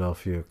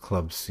Philadelphia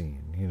club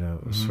scene.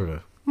 It was sort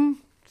of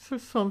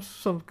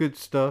some good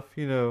stuff,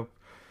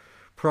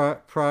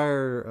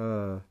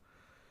 prior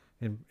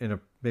in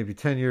maybe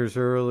 10 years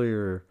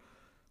earlier,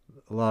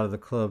 a lot of the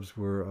clubs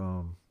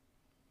were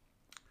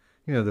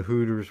the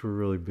Hooters were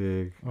really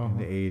big in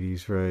the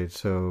 80s, right?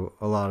 So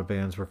a lot of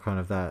bands were kind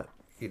of that,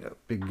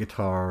 big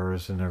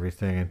guitars and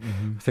everything, and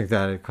I think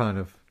that had kind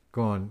of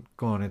gone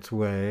its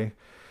way.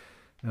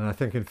 And I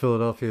think in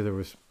Philadelphia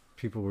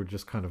people were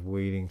just kind of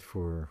waiting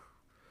for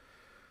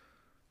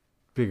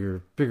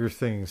bigger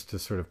things to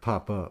sort of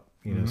pop up,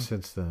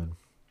 since then.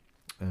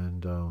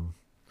 And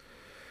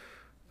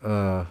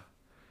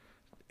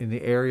in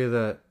the area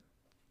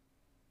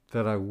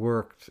that I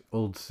worked,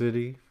 Old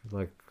City,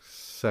 like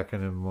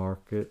Second and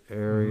Market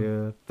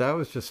area, that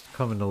was just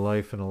coming to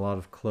life, and a lot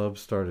of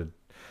clubs started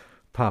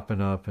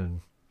popping up, and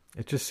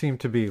it just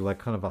seemed to be like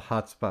kind of a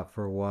hot spot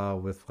for a while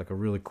with like a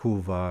really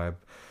cool vibe.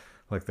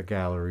 like the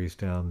galleries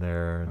down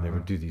there, and they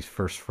would do these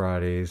First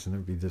Fridays, and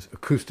there'd be this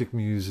acoustic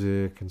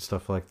music and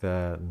stuff like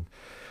that. And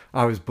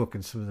I was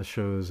booking some of the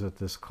shows at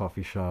this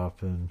coffee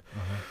shop, and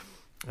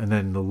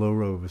then the Low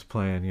Road was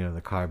playing, you know,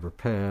 the Khyber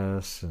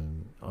Pass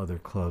and other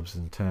clubs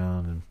in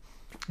town, and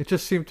it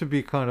just seemed to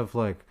be kind of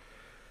like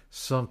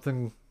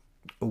something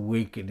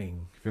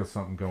awakening. Feel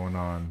something going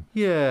on.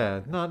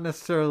 Yeah, not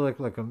necessarily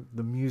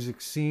the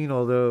music scene,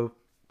 although,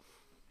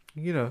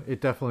 you know,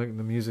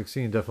 the music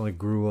scene definitely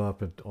grew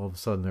up, and all of a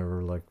sudden there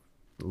were like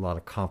a lot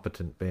of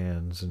competent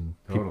bands and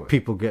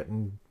people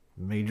getting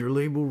major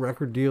label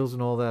record deals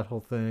and all that whole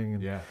thing.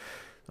 And, yeah.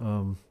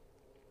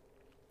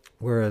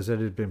 Whereas it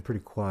had been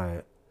pretty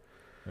quiet.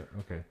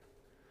 Okay.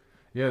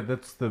 Yeah,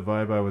 that's the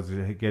vibe I was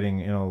getting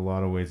in a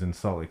lot of ways in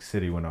Salt Lake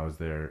City when I was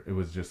there. It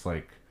was just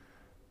like,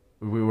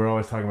 we were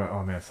always talking about,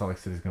 oh man, Salt Lake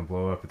City's going to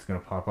blow up, it's going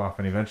to pop off.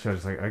 And eventually I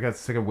was like, I got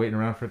sick of waiting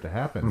around for it to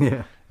happen.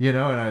 Yeah. You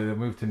know, and I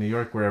moved to New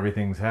York where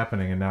everything's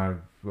happening. And now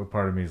a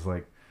part of me is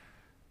like,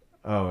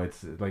 oh,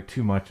 it's like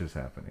too much is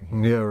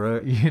happening. Yeah,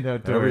 right. You know,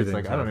 it's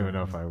like, I don't even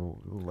know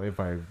if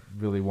I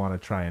really want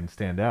to try and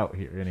stand out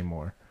here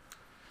anymore.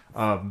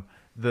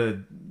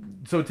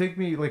 So take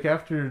me, like,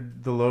 after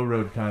the Low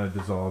Road kind of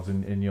dissolves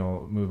and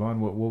you'll move on,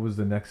 what was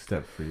the next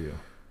step for you?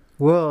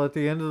 Well, at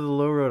the end of the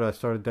Low Road, I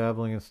started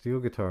dabbling in steel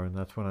guitar, and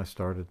that's when I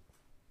started.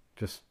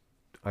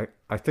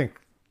 I think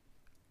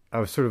I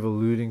was sort of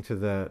alluding to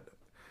that,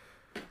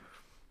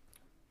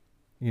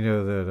 you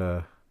know,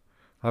 that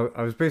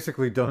I was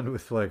basically done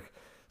with like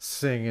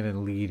singing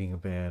and leading a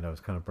band. I was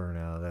kind of burnt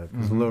out of that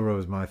because Low Road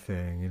was my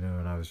thing, you know,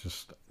 and I was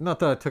just, not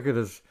that I took it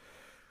as,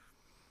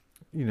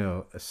 you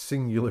know, a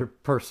singular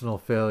personal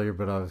failure,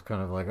 but I was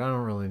kind of like,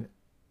 I'm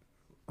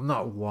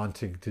not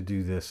wanting to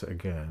do this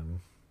again.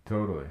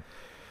 Totally.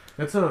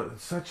 That's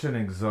such an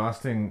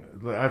exhausting,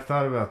 I've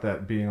thought about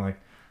that being like,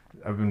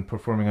 I've been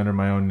performing under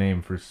my own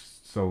name for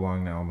so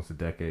long now, almost a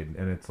decade,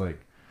 and it's like,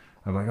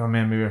 I'm like, oh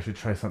man, maybe I should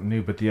try something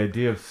new, but the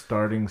idea of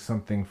starting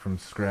something from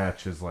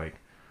scratch is like,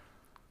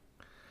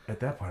 at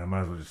that point I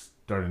might as well just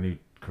start a new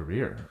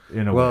career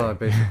in a way. Well, I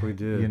basically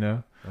did. You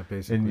know?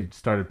 And you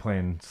started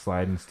playing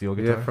slide and steel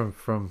guitar? Yeah,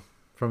 from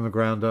the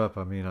ground up.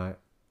 I mean, I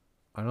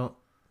don't,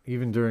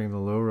 even during the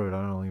Low Road,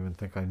 I don't even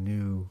think I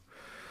knew,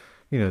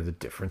 you know, the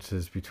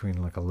differences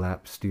between like a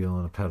lap steel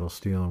and a pedal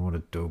steel and what a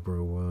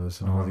dobro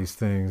was and all these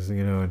things,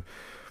 you know.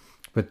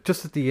 But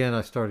just at the end,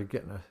 I started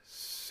getting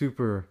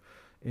super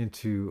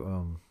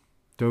into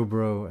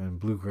dobro and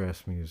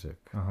bluegrass music.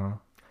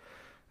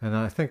 And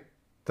I think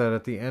that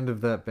at the end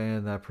of that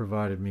band, that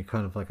provided me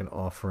kind of like an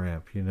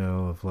off-ramp, you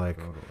know, of like,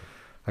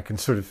 I can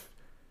sort of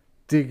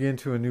dig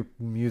into a new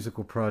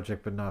musical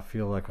project but not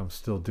feel like I'm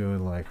still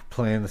doing like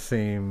playing the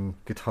same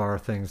guitar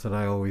things that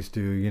I always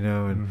do, you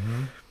know. And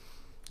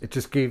it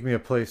just gave me a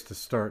place to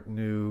start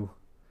new,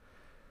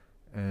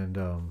 and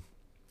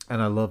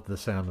I loved the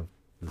sound of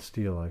the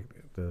steel, like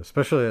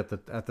especially at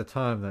the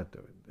time that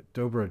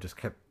dobro just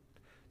kept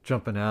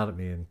jumping out at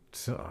me, and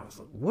so I was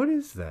like, "What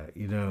is that?"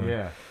 You know?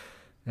 Yeah.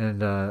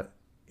 And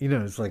you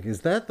know, it's like,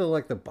 is that the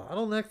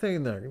bottleneck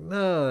thing? There,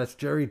 no, that's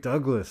Jerry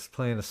Douglas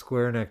playing a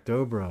square neck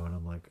dobro, and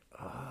I'm like,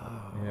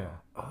 oh, yeah,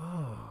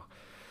 oh,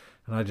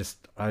 and I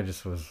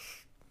just was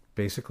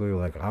basically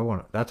like,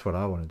 that's what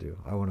I want to do.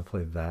 I want to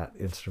play that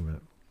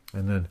instrument.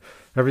 And then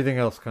everything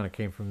else kind of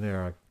came from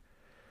there.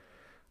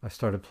 I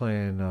started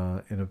playing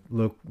in a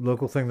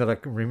local thing that I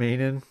can remain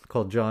in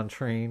called John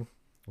Train.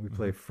 We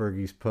played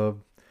Fergie's Pub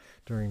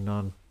during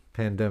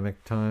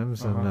non-pandemic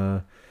times.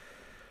 And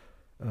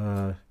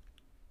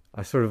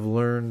I sort of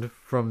learned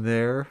from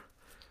there.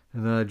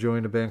 And then I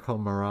joined a band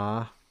called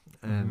Marat.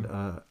 And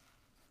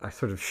I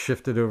sort of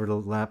shifted over to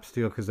lap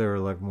steel because they were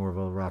like more of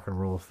a rock and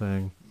roll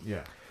thing.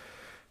 Yeah.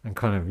 And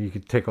kind of, you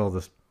could take all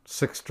the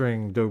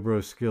 6-string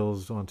dobro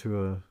skills onto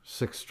a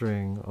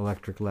 6-string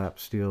electric lap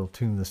steel,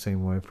 tuned the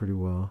same way pretty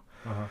well.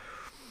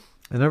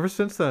 And ever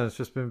since then, it's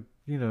just been,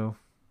 you know,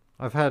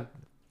 I've had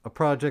a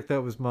project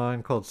that was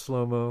mine called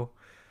Slow Mo,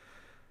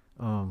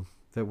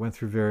 that went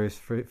through various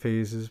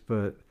phases,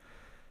 but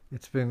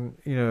it's been,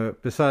 you know,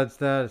 besides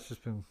that, it's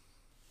just been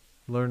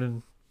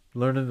learning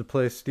to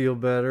play steel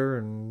better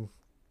and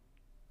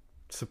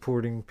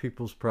supporting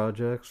people's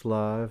projects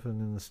live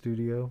and in the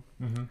studio.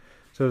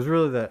 So it was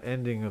really that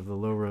ending of the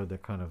Low Road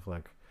that kind of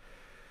like,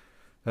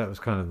 that was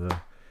kind of the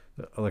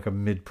like a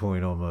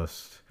midpoint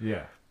almost.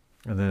 Yeah.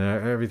 And then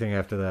everything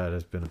after that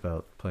has been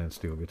about playing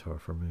steel guitar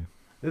for me.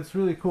 It's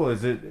really cool.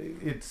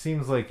 It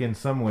seems like in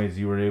some ways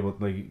you were able,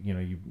 like, you know,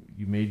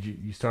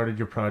 you started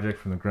your project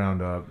from the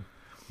ground up.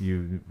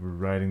 You were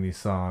writing these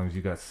songs.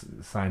 You got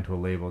signed to a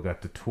label.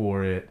 Got to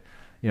tour it.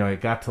 You know,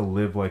 it got to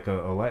live like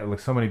like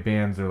so many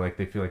bands are like,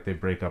 they feel like they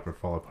break up or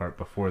fall apart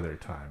before their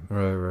time.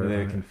 Right. And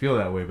it can feel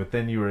that way. But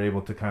then you were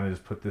able to kind of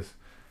just put this,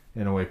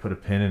 in a way, put a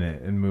pin in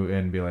it and move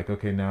and be like,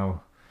 okay,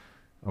 now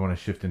I want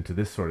to shift into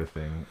this sort of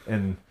thing.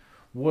 And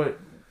what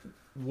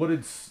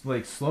it's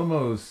like, Slow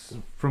Mo's,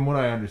 from what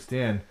I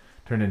understand,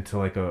 turned into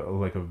like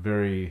a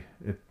very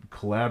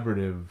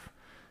collaborative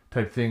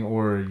type thing,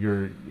 or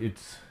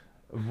it's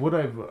What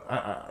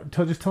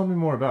just tell me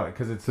more about it,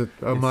 because it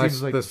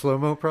seems like the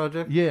slow-mo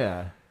project.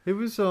 Yeah, It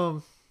was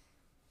I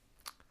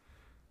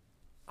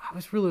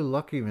was really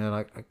lucky,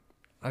 man.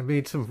 I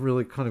made some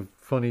really kind of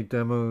funny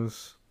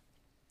demos.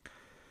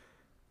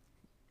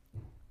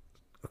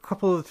 A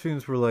couple of the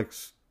tunes were like,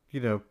 you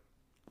know,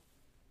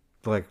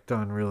 like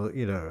done real,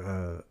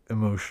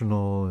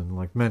 emotional and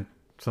like meant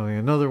something.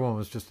 Another one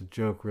was just a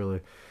joke, really,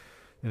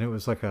 and it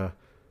was like a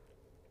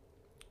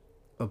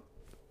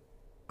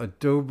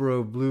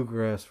dobro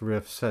bluegrass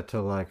riff set to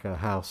like a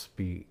house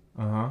beat.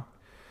 uh-huh,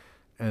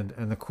 And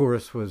the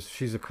chorus was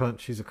she's a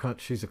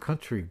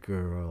country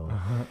girl.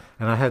 uh-huh.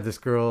 And I had this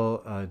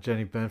girl,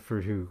 Jenny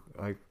Benford, who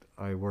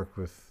I worked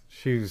with.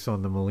 She was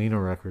on the Molina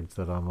records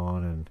that I'm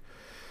on, and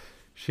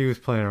she was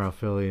playing around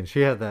Philly, and she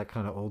had that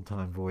kind of old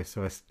time voice.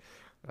 So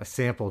I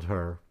sampled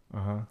her,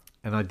 Uh-huh.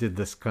 and I did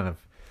this kind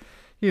of,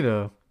 it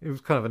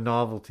was kind of a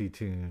novelty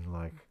tune,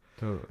 like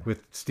Totally.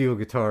 with steel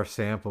guitar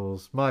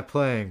samples, my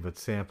playing, but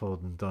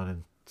sampled and done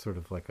in sort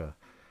of like a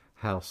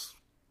house,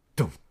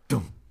 dum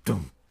dum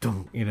dum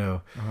dum,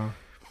 Uh-huh.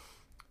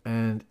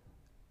 and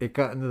it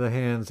got into the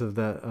hands of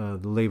that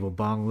the label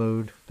Bong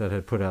Load that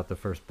had put out the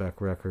first Beck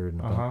record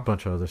and a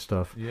bunch of other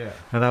stuff. Yeah.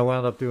 And I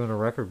wound up doing a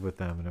record with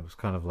them, and it was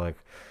kind of like,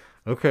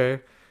 okay,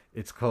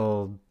 it's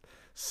called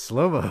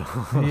Slow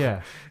Mo.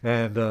 Yeah.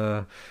 And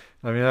I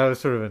mean, that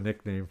was sort of a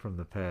nickname from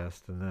the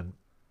past. And then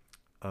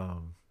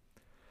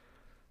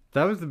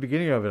that was the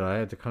beginning of it. I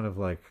had to kind of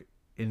like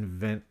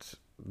invent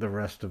the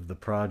rest of the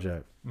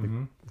project,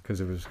 Mm-hmm.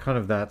 because it was kind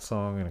of that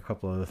song and a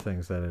couple other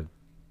things that had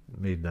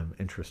made them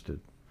interested.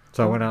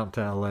 So I went out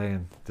to LA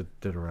and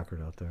did a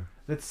record out there.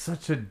 That's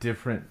such a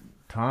different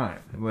time,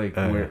 like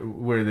Yeah.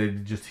 where they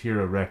just hear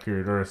a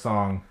record or a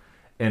song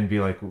and be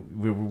like,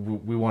 we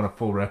want a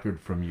full record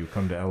from you.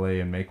 Come to LA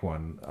and make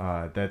one.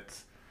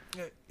 That's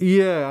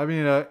Yeah, I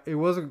mean, it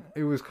wasn't.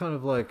 It was kind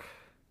of like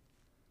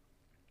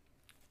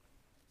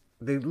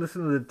they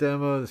listened to the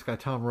demo. This guy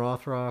Tom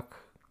Rothrock,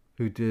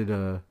 who did,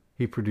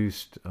 he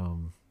produced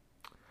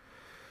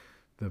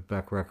the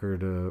Beck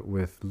record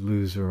with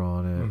Loser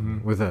on it,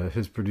 Mhm. with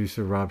his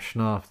producer Rob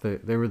Schnoff.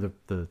 They were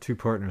the two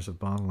partners of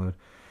Bongload,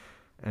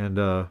 and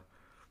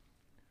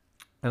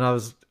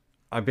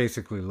I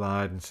basically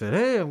lied and said,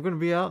 "Hey, I'm going to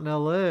be out in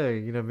L.A.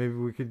 Maybe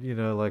we could,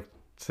 like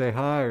say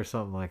hi or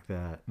something like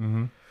that."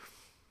 mm-hmm.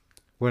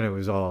 When it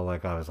was all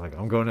like, I was like,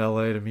 I'm going to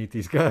LA to meet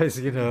these guys,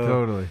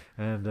 Totally.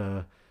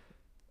 and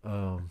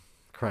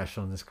crashed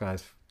on this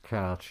guy's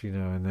couch,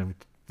 and then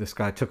this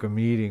guy took a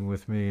meeting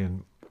with me,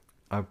 and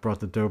I brought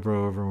the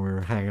dobro over, and we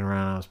were hanging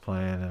around. I was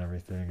playing and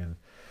everything, and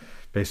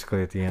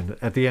basically at the end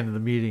of the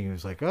meeting, it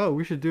was like, oh,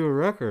 we should do a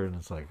record, and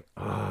it's like,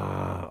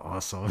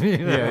 awesome,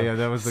 Yeah,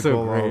 that was the So goal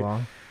all great.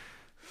 along.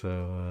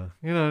 So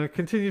and it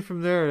continued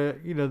from there.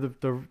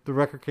 The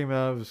record came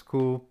out, it was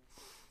cool.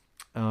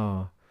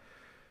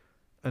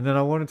 And then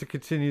I wanted to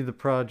continue the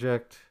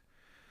project,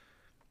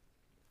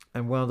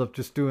 and wound up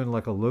just doing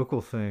like a local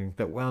thing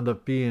that wound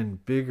up being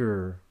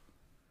bigger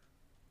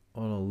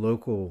on a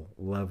local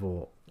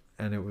level.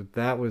 And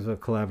that was a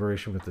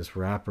collaboration with this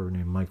rapper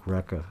named Mike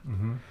Recca.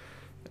 Mm-hmm.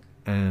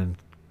 And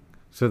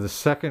so the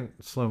second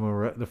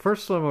the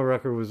first slow-mo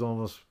record was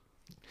almost,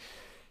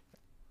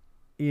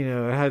 it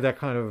had that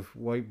kind of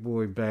white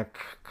boy Beck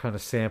kind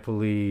of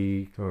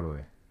sampley,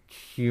 Totally.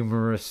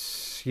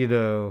 humorous,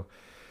 And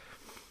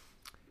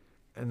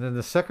then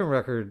the second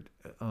record,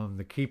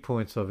 the key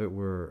points of it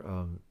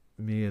were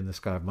me and this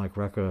guy Mike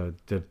Recca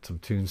did some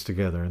tunes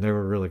together, and they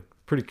were really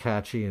pretty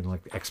catchy. And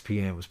like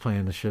XPM was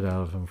playing the shit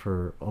out of them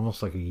for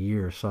almost like a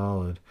year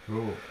solid.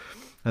 Cool.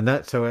 And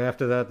so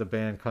after that, the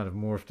band kind of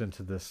morphed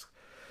into this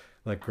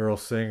like girl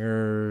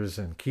singers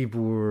and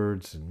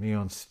keyboards and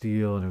neon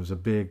steel, and it was a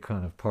big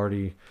kind of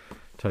party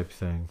type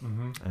thing.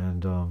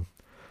 Mm-hmm.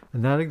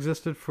 And that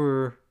existed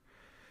for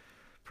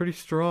pretty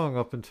strong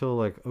up until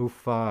like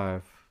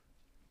 2005.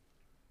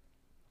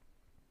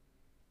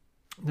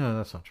 No,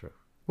 that's not true.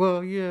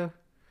 Well, yeah.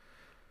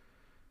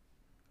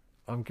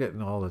 I'm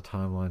getting all the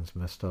timelines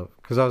messed up,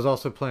 because I was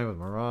also playing with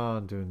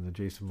Moran, doing the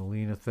Jason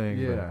Molina thing.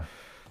 Yeah.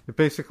 But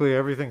basically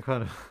everything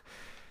kind of...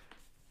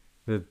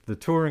 The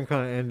touring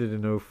kind of ended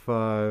in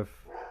 2005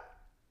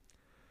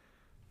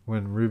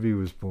 when Ruby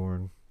was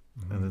born.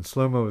 Mm-hmm. And then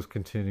Slow-Mo was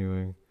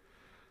continuing.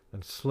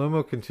 And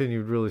Slow-Mo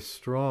continued really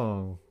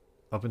strong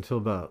up until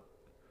about,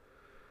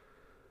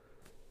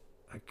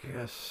 I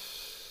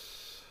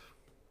guess,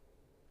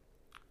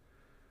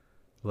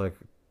 like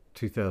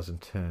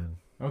 2010.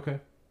 Okay.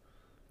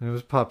 And it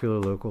was a popular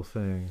local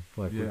thing.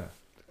 Like, Yeah.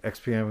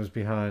 XPM was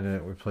behind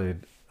it. We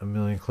played a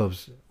million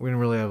clubs. We didn't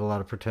really have a lot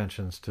of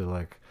pretensions to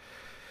like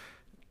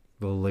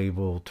the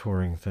label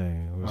touring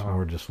thing. It was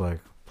more just like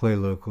play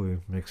locally,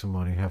 make some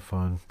money, have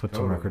fun, put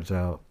some Totally. records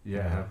out.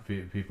 Yeah. Have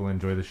people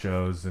enjoy the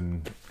shows,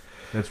 and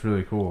that's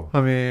really cool.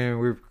 I mean,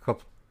 we were a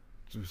couple.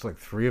 It was like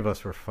 3 of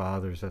us were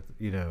fathers at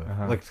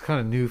like kind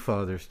of new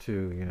fathers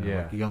too.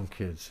 Yeah. Like young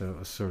kids. So it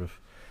was sort of.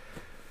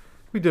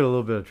 We did a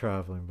little bit of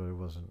traveling, but it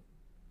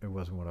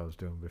wasn't what I was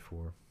doing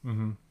before.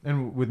 Mm-hmm.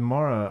 And with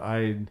Mara,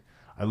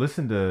 I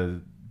listened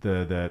to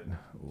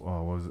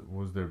what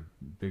was their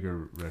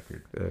bigger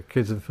record?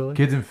 Kids in Philly.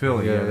 Kids in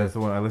Philly. Yeah, Yeah, yeah. that's the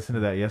one. I listened to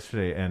that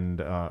yesterday and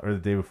or the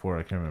day before.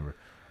 I can't remember.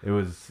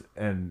 It's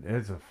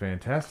a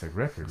fantastic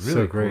record. Really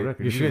So great. cool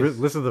record. You should guys-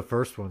 listen to the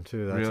first one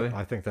too. Really?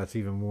 I think that's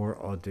even more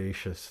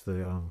audacious.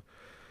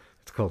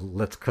 It's called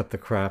 "Let's Cut the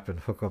Crap and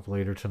Hook Up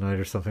Later Tonight"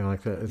 or something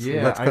like that.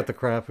 Let's Cut the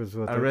Crap is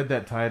what I read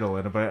that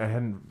title, but I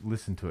hadn't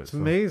listened to it. It's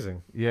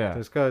amazing. Yeah,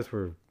 Those guys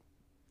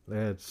they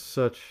had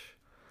such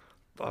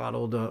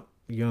bottled up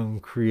young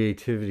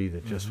creativity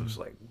that just was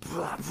like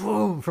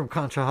boom from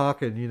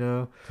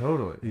Conshohocken,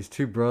 totally. These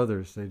two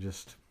brothers, they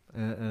just,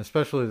 and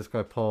especially this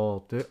guy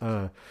Paul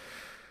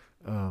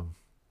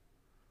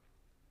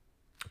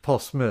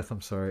Smith.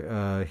 I'm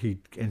sorry. He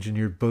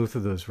engineered both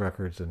of those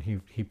records, and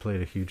he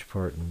played a huge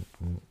part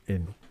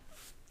in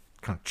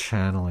kind of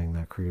channeling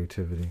that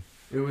creativity.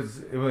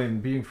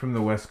 Being from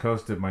the West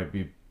Coast, it might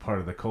be part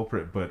of the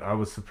culprit, but I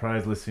was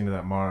surprised listening to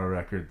that Mara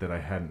record that I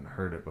hadn't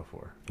heard it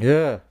before.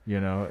 Yeah,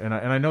 and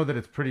I know that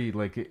it's pretty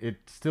like it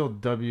still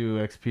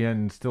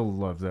WXPN still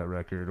loves that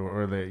record,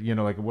 or they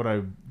like what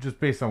I just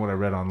based on what I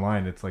read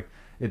online, it's like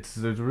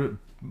there's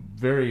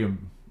very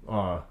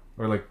or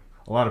like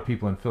a lot of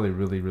people in Philly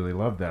really really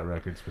love that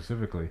record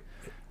specifically.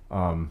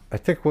 I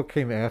think what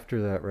came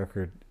after that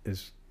record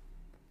is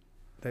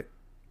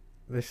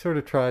they sort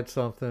of tried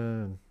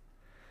something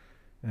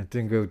and it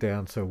didn't go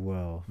down so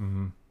well.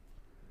 Mm-hmm.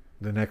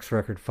 The next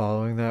record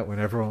following that, when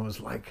everyone was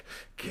like,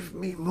 "Give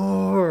me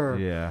more,"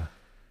 yeah,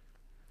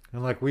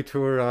 and like we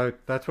toured,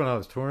 that's when I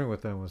was touring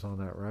with them, was on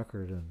that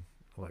record, and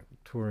like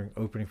touring,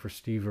 opening for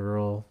Steve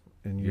Earle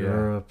in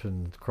Europe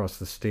and across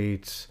the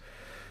States,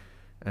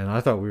 and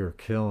I thought we were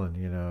killing,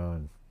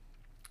 and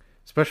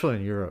especially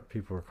in Europe,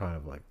 people were kind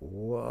of like,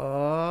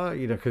 "What?"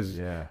 Because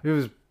it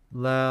was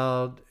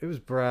loud, it was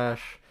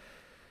brash,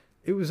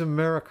 it was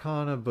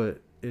Americana,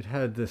 but it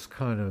had this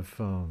kind of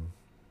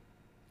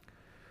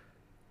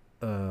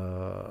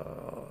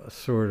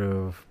sort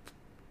of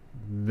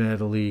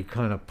metally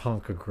kind of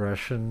punk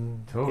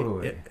aggression,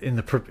 totally in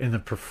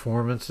the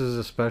performances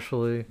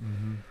especially.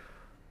 Mm-hmm.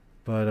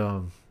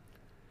 But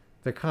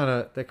they kind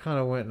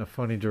of went in a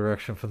funny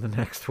direction for the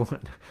next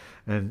one,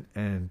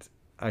 and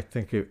I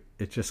think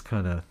it just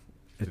kind of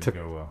took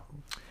go well.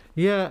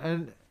 Yeah,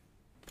 and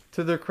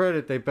to their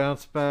credit, they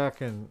bounced back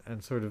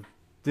and sort of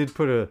did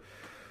put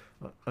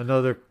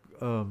another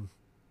and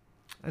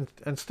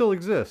still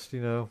exist,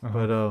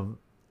 but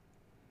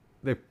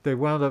they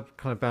wound up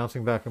kind of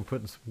bouncing back and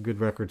putting some good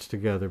records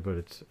together,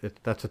 but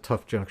that's a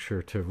tough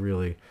juncture to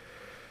really,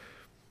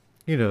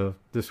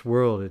 this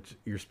world,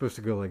 you're supposed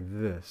to go like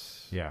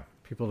this. Yeah.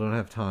 People don't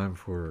have time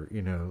for,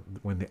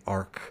 when the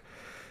arc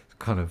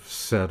kind of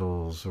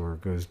settles or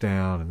goes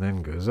down and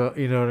then goes up,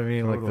 you know what I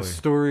mean? Totally. Like the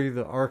story,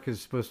 the arc is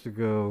supposed to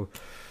go,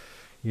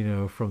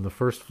 from the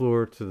first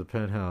floor to the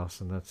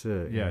penthouse, and that's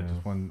it. Yeah,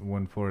 just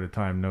one floor at a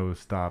time, no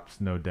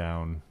stops, no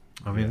down.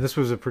 I mean, this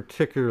was a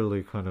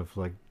particularly kind of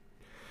like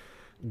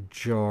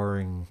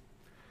jarring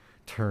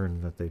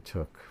turn that they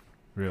took.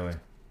 Really?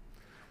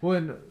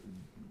 Well,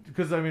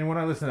 because I mean, when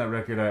I listen to that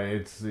record,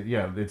 it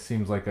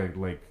seems like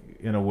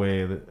in a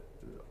way that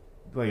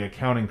like a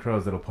Counting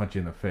Crows that'll punch you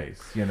in the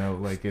face,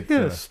 like it's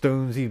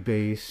Stonesy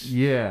bass.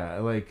 Yeah,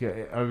 like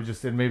I would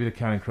just, and maybe the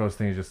Counting Crows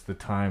thing is just the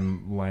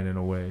timeline in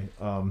a way.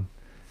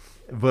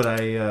 But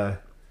I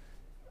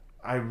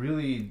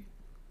really,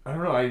 I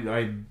don't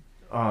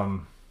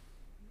know.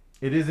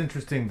 It is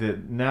interesting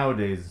that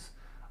nowadays.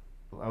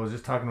 I was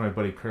just talking to my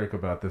buddy Kirk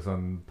about this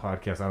on the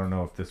podcast. I don't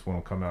know if this one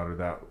will come out or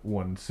that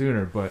one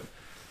sooner, but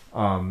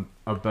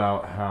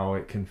about how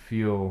it can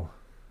feel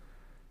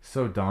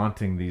so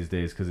daunting these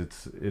days because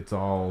it's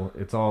all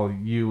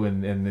you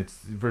and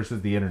it's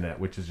versus the internet,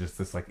 which is just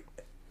this like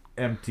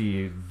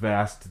empty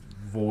vast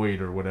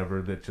void or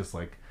whatever that just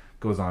like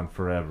goes on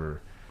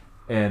forever,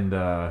 and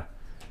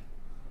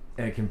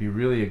it can be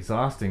really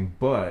exhausting.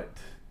 But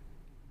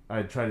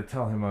I tried to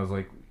tell him, I was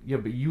like, yeah,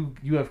 but you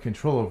have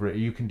control over it.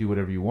 You can do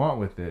whatever you want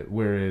with it.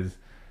 Whereas,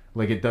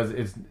 like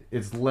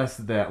it's less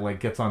that like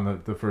gets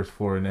on the first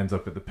floor and ends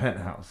up at the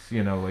penthouse.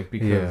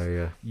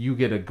 Because you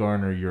get to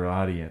garner your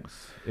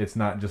audience. It's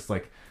not just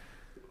like,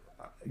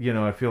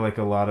 I feel like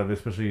a lot of,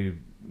 especially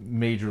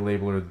major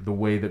label or the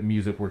way that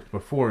music worked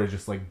before, is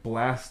just like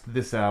blast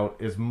this out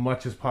as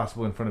much as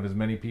possible in front of as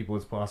many people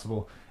as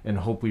possible and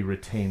hope we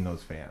retain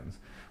those fans.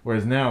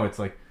 Whereas now it's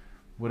like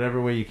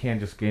whatever way you can,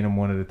 just gain them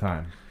one at a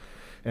time.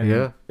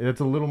 And it's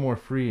a little more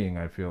freeing,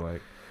 I feel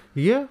like.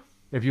 Yeah.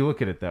 If you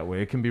look at it that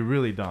way, it can be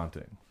really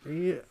daunting.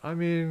 Yeah, I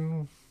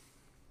mean,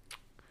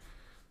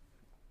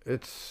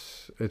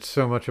 it's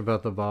so much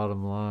about the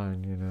bottom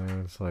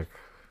line, It's like,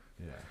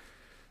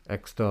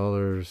 X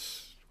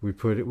dollars. We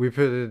put it,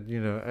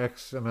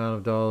 X amount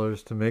of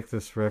dollars to make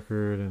this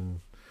record,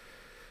 and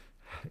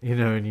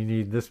and you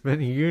need this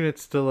many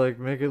units to like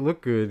make it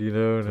look good, and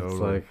totally. It's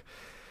like.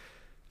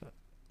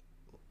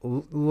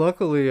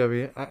 Luckily, I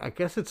mean, I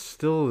guess it's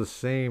still the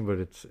same, but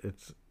it's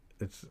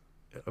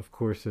of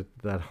course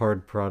that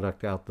hard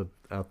product out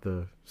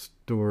the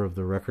store of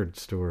the record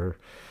store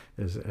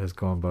has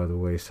gone by the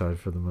wayside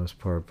for the most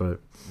part.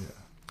 But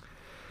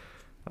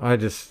I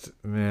just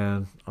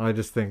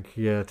think,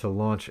 yeah, to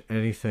launch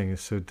anything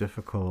is so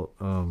difficult.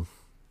 And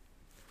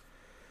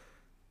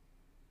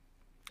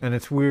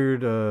it's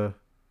weird. Uh,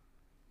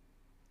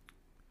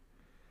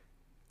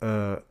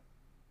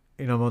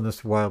 I'm on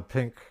this Wild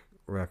Pink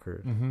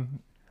record. Mm-hmm.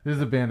 This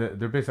is a band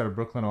they're based out of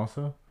Brooklyn,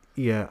 also.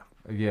 Yeah.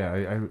 Yeah,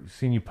 I've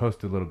seen you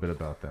post a little bit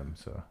about them.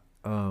 So,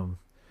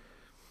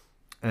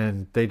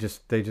 and they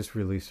just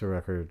released a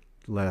record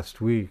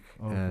last week,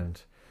 okay.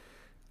 And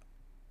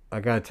I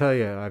gotta tell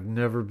you, I've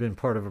never been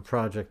part of a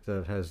project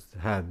that has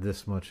had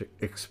this much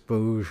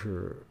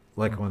exposure,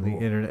 like on the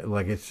internet.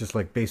 Like it's just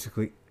like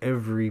basically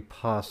every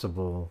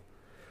possible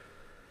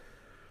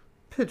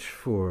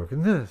pitchfork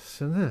and this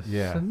and this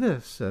and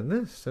this and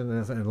this and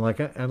this and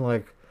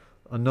like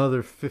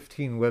another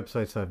 15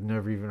 websites I've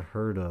never even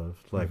heard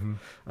of. Like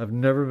I've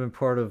never been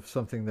part of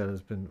something that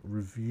has been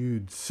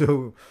reviewed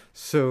so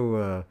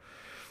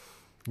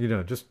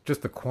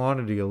just the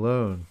quantity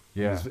alone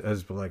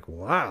is like,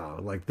 wow,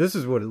 like this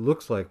is what it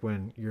looks like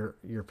when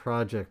your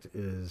project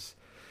is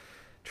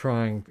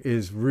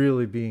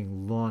really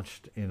being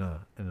launched in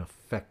an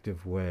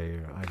effective way.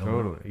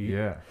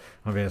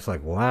 I mean, it's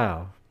like,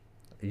 wow,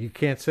 you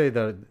can't say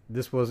that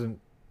this wasn't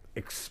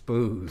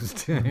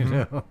exposed.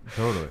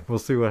 Totally. We'll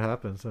see what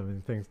happens. I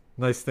mean,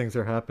 nice things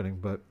are happening,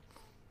 but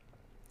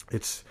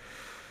it's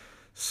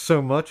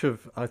so much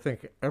of, I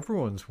think,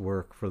 everyone's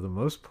work for the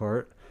most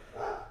part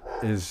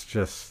is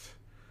just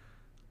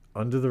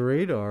under the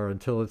radar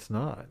until it's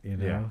not,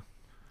 and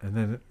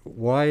then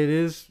why it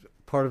is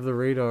part of the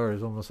radar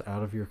is almost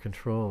out of your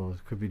control.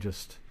 It could be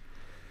just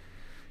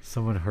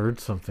someone heard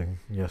something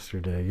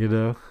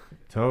yesterday,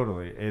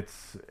 Totally.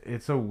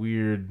 It's a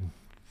weird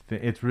thing.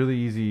 It's really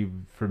easy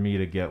for me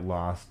to get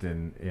lost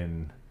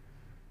in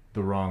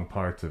the wrong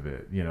parts of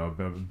it,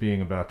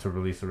 being about to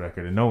release a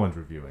record and no one's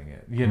reviewing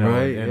it,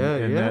 right?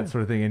 And that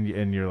sort of thing.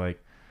 And you're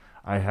like,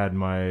 I had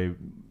my,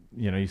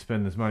 you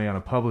spend this money on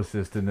a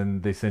publicist and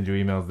then they send you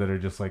emails that are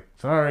just like,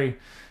 sorry,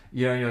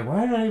 you're like,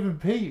 why did I even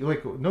pay you?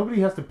 Like,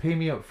 nobody has to pay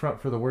me up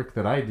front for the work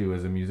that I do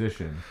as a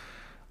musician.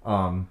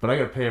 But I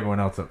got to pay everyone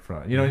else up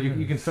front.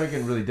 You can start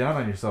getting really down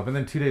on yourself. And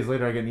then 2 days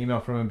later, I get an email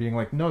from him being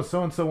like, no,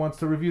 so-and-so wants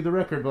to review the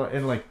record.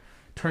 And like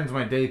turns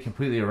my day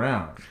completely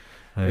around.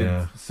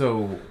 Yeah.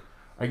 So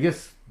I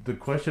guess the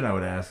question I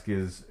would ask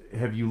is,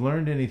 have you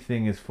learned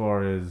anything as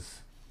far as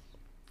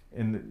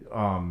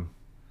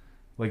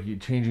like you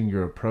changing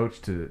your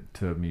approach to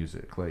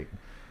music? Like,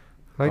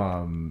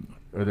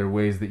 are there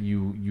ways that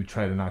you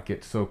try to not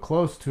get so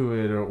close to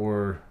it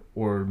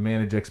or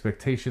manage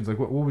expectations? Like,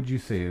 what would you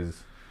say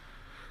is...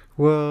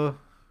 Well,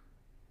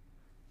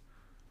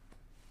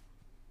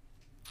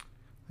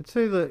 I'd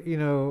say that,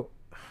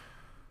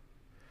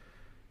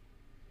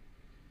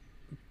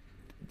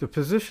 the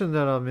position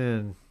that I'm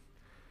in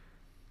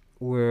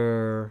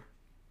where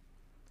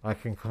I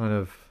can kind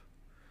of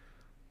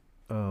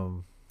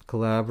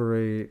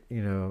collaborate,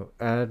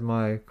 add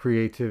my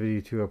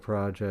creativity to a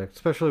project,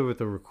 especially with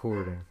the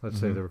recording, let's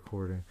say the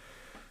recording.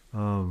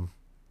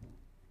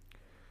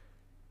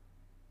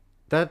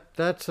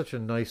 That's such a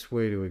nice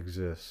way to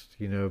exist,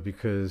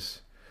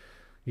 because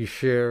you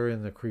share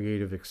in the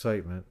creative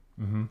excitement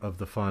of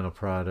the final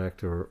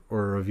product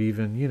or of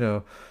even,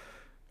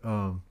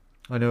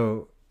 I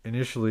know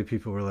initially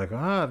people were like,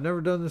 I've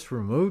never done this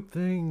remote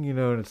thing,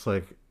 and it's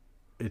like,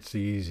 it's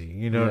easy,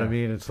 you know what I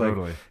mean? It's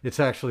totally. Like,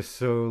 it's actually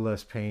so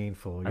less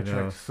painful, I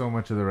tracked so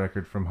much of the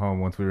record from home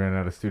once we ran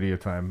out of studio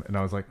time, and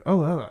I was like,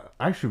 I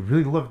actually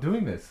really love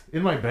doing this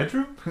in my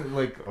bedroom.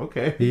 Like,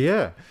 okay.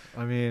 Yeah.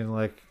 I mean,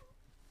 like,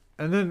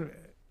 and then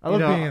I love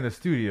being in the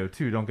studio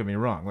too, don't get me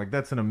wrong. Like,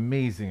 that's an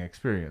amazing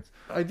experience.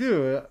 I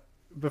do.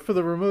 But for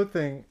the remote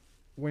thing,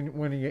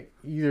 when you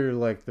either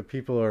like the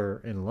people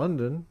are in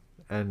London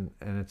and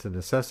it's a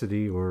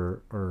necessity,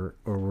 or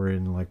we're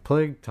in like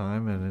plague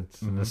time and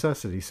it's a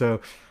necessity.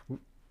 So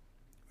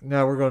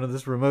now we're going to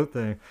this remote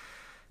thing,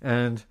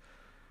 and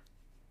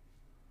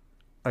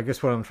I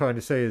guess what I'm trying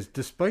to say is,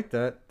 despite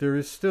that, there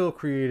is still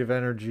creative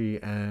energy,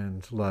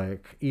 and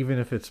like, even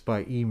if it's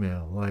by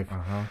email, like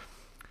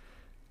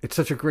it's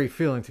such a great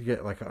feeling to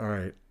get like, all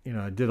right,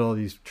 I did all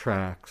these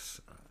tracks,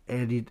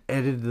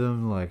 edited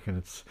them, like,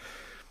 and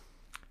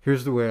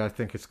here's the way I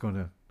think it's going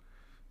to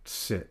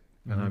sit.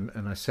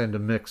 And I send a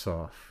mix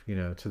off,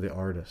 to the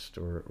artist,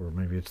 or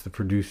maybe it's the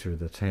producer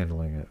that's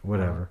handling it,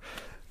 whatever.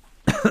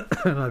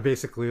 And I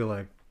basically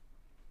like,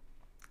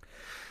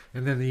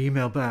 and then the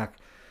email back,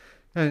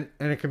 and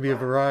it can be a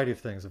variety of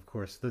things, of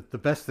course. The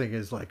best thing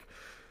is like,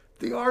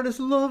 the artist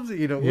loves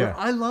it, Well,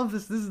 I love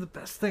this. This is the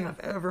best thing I've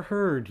ever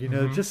heard.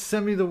 Just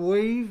send me the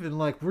wave, and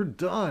like, we're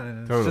done.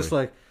 And it's just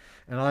like,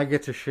 and I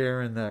get to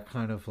share in that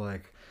kind of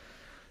like,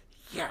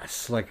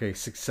 yes, like a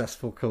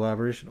successful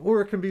collaboration.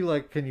 Or it can be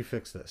like, can you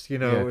fix this? It's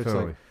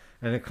totally. Like,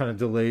 and it kind of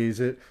delays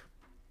it.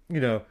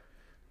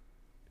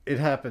 It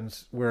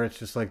happens where it's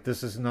just like,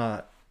 this is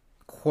not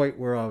quite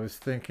where I was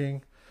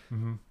thinking.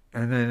 And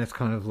then it's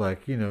kind of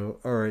like, all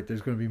right,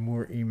 there's going to be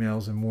more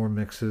emails and more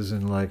mixes,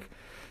 and like,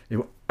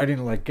 I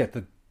didn't like get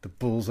the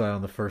bullseye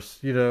on the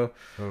first,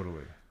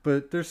 Totally.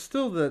 but there's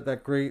still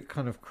that great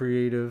kind of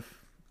creative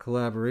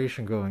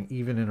collaboration going,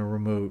 even in a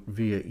remote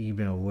via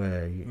email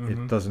way.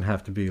 It doesn't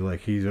have to be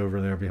like he's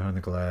over there behind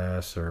the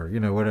glass or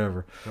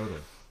whatever. Totally.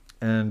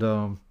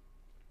 And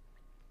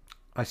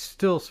I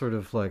still sort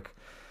of like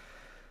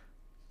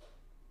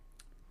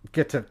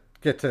get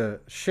to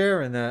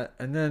share in that,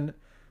 and then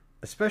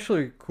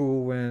especially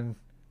cool when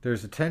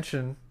there's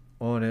attention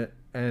on it,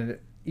 and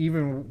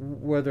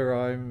even whether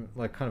I'm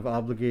like kind of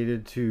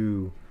obligated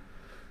to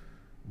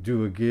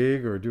do a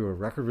gig or do a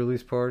record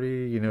release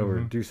party, or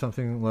do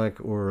something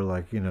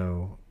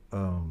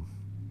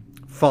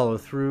follow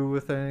through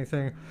with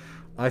anything,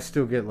 I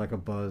still get like a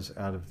buzz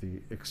out of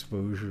the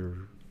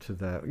exposure to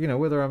that,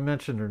 whether I'm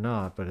mentioned or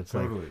not, but it's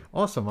Totally. like,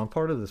 awesome, I'm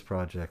part of this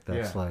project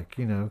that's like,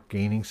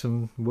 gaining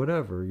some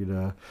whatever,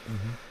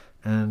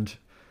 and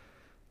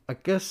I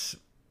guess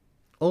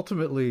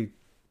ultimately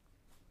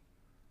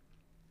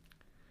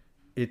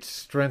it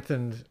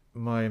strengthened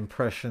my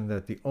impression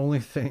that the only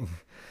thing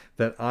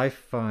that I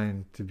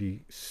find to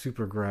be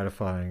super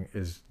gratifying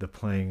is the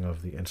playing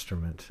of the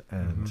instrument,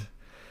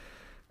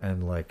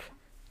 and like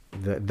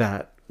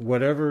that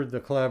whatever the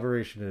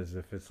collaboration is,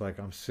 if it's like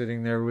I'm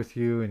sitting there with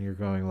you and you're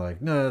going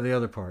like, no, the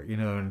other part,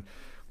 and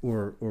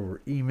or we're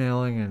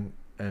emailing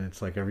and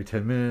it's like every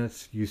 10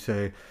 minutes you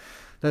say,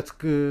 that's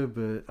good,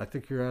 but I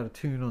think you're out of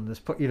tune on this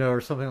part,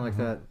 or something like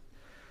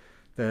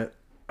that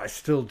I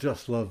still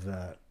just love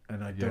that,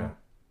 and I don't,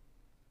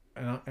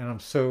 and I'm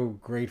so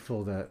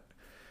grateful that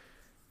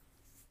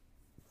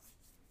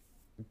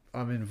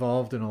I'm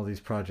involved in all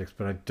these projects,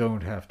 but I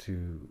don't have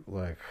to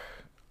like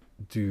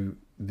do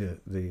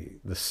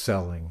the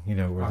selling,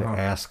 or the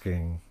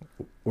asking,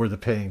 or the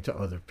paying to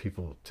other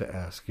people to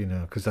ask,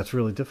 because that's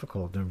really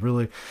difficult, and it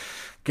really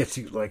gets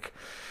you like,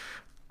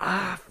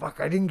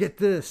 fuck, I didn't get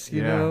this,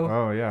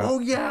 Oh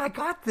yeah, I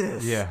got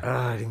this,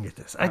 I didn't get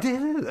this, I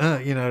did it,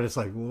 it's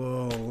like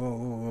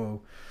whoa.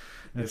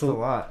 It's a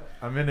lot.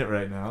 I'm in it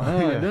right now.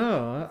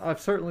 No, I've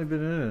certainly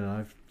been in it.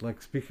 I've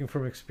like, speaking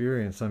from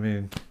experience, I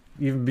mean,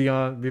 even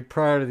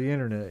prior to the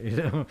internet,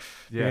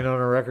 being on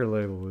a record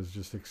label was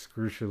just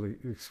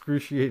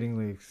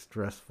excruciatingly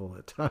stressful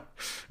at times.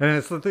 And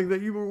it's the thing that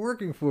you were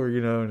working for,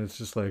 and it's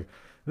just like,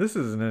 this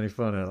isn't any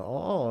fun at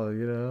all,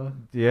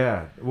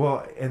 Yeah.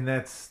 Well, and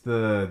that's I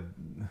don't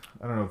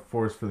know if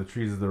forest for the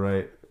trees is the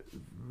right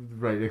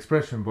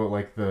expression, but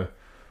like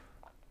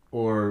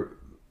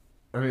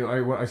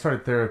I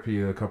started therapy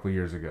a couple of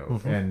years ago,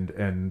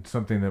 and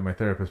something that my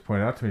therapist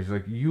pointed out to me, she's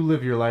like, you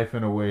live your life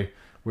in a way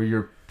where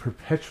you're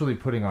perpetually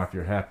putting off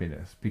your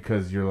happiness,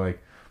 because you're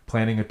like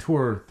planning a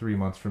tour 3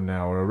 months from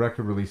now or a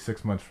record release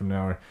 6 months from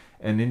now,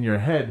 and in your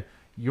head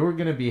you're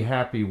going to be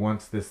happy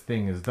once this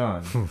thing is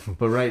done.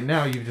 But right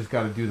now you've just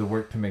got to do the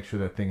work to make sure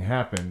that thing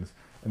happens,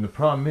 and the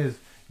problem is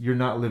you're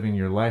not living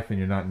your life and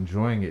you're not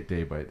enjoying it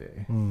day by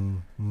day.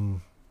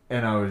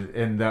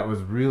 And that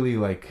was really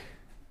like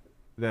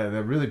that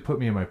really put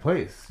me in my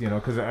place,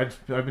 because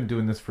I've been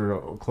doing this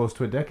for close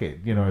to a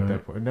decade, at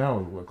that point,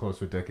 now close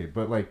to a decade,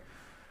 but like,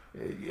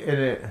 and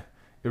it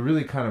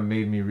really kind of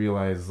made me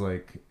realize,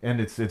 like,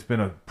 and it's been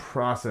a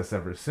process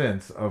ever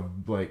since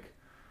of like,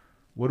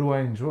 what do I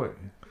enjoy?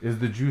 Is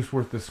the juice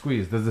worth the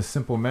squeeze? Does the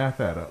simple math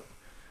add up?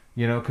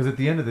 Because at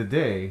the end of the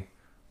day,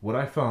 what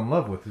I fell in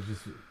love with is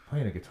just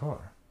playing a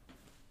guitar,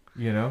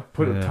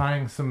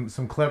 tying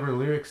some clever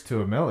lyrics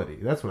to a melody.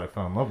 That's what I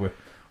fell in love with.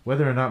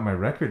 Whether or not my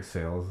record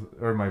sales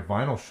or my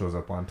vinyl shows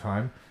up on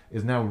time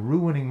is now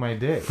ruining my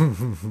day.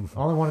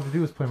 All I wanted to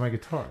do was play my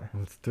guitar.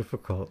 It's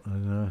difficult.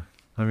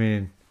 I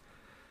mean,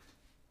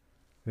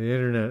 the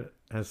internet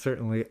has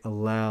certainly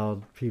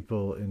allowed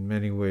people in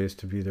many ways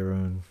to be their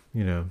own,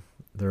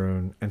 their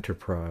own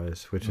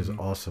enterprise, which is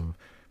awesome.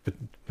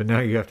 But now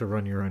you have to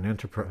run your own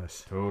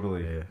enterprise.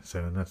 Totally. Yeah.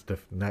 So, and that's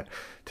different.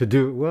 To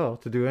do it well,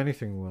 to do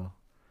anything well,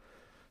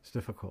 it's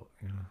difficult.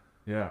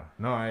 Yeah.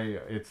 No,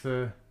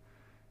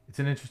 it's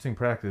an interesting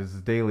practice,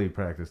 a daily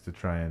practice, to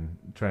try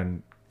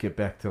and get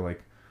back to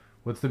like,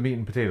 what's the meat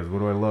and potatoes? What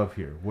do I love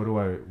here?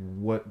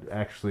 What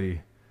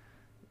actually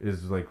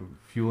is like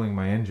fueling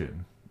my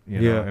engine?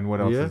 And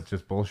what else is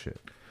just bullshit?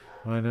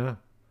 I know.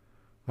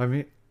 I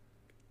mean,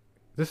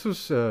 this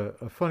was a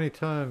funny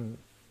time.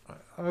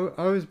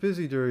 I was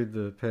busy during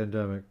the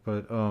pandemic,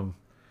 but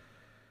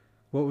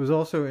what was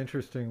also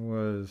interesting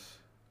was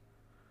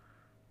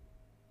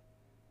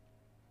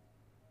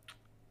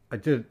I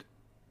did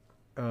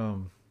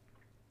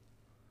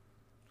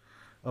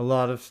a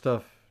lot of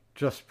stuff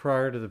just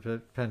prior to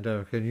the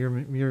pandemic, and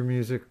your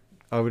music,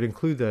 I would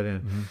include that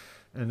in.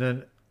 And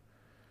then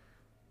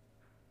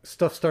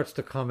stuff starts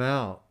to come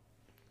out,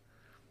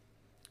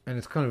 and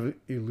it's kind of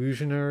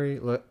illusionary.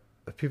 Like,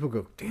 people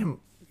go, damn,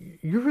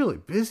 you're really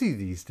busy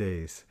these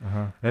days.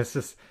 That's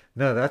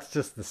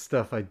just the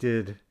stuff I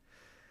did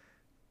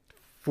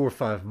 4 or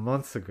 5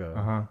 months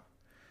ago.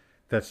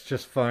 That's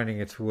just finding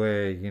its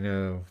way,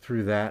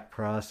 through that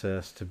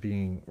process to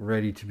being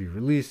ready to be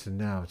released, and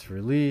now it's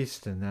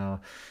released, and now,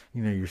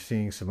 you're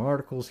seeing some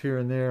articles here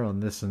and there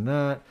on this and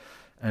that,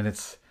 and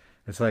it's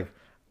like,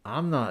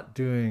 I'm not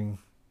doing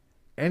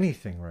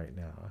anything right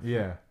now.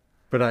 Yeah.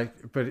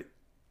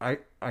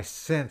 I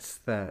sense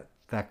that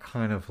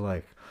kind of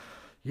like,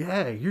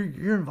 yeah,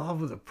 you're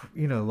involved with a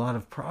lot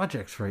of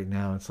projects right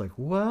now. It's like,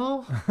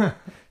 well,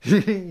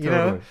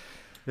 know,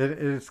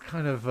 it's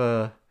kind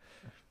of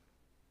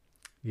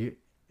you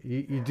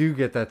do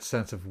get that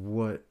sense of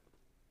what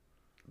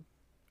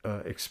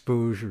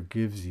exposure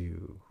gives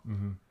you.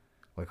 Mm-hmm.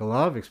 Like a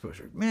lot of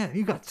exposure. Man,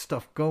 you got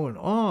stuff going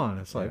on.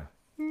 It's like,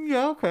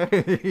 yeah,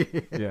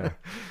 okay. Yeah.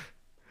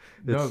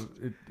 No,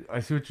 I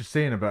see what you're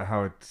saying about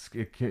how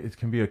it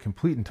can be a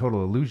complete and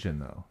total illusion,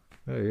 though.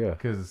 Oh, yeah.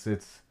 Because it's,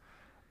 it's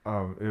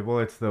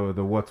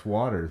the what's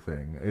water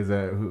thing. Is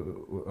that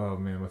who? Oh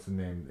man, what's the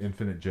name?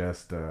 Infinite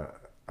Jest.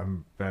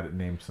 I'm bad at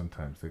names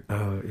sometimes.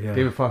 Oh yeah.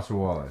 David Foster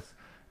Wallace.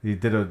 He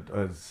did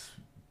a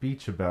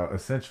speech about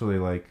essentially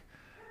like,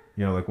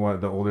 like what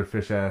the older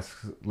fish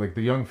asks, like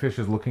the young fish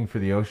is looking for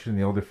the ocean.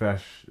 The older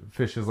fish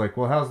is like,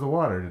 well, how's the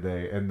water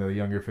today? And the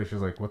younger fish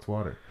is like, what's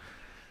water?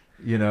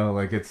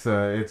 Like it's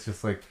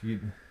just like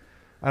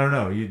I don't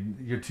know.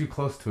 You're too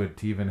close to it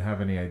to even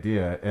have any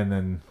idea. And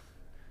then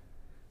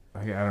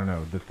I don't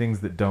know, the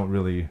things that don't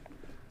really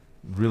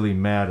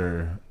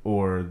matter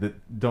or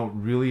that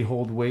don't really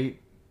hold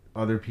weight,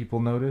 other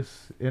people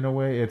notice in a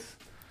way. I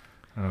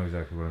don't know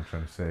exactly what I'm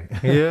trying to say.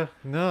 Yeah,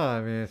 no,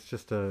 I mean it's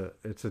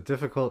a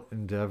difficult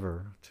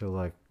endeavor to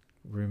like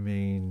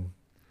remain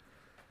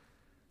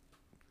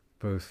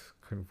both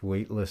kind of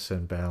weightless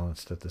and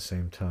balanced at the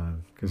same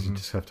time, because you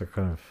just have to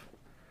kind of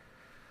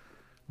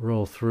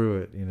roll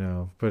through it,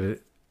 But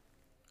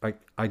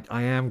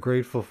I am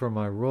grateful for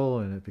my role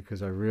in it,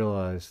 because I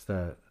realize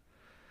that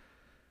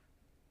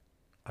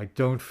I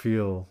don't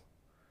feel,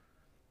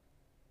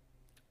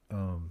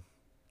 I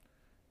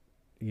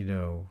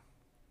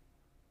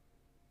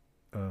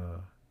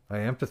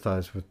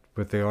empathize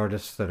with the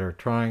artists that are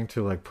trying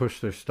to like push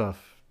their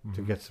stuff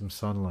to get some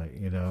sunlight,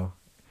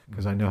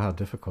 because I know how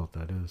difficult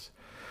that is.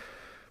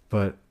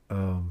 But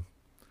I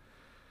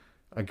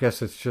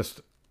guess it's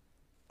just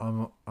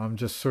I'm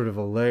just sort of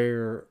a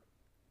layer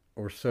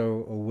or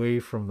so away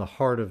from the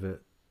heart of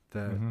it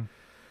that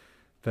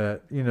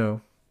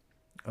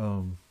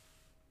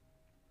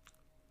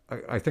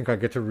I think I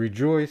get to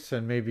rejoice,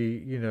 and maybe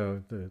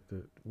the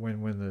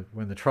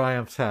when the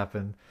triumphs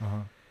happen,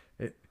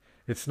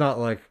 it's not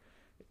like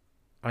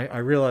I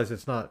realize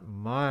it's not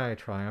my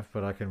triumph,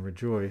 but I can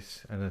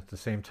rejoice. And at the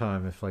same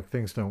time, if like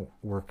things don't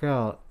work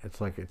out,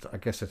 it's like I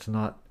guess it's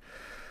not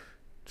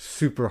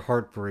super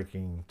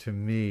heartbreaking to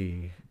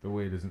me. The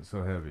weight isn't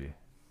so heavy.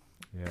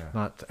 Yeah.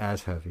 Not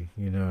as heavy,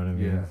 you know what I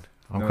mean? Yeah.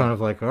 I'm kind of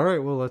like, all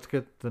right, well, let's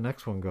get the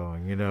next one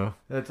going,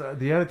 That's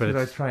the attitude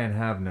I try and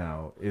have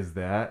now, is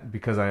that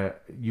because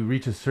you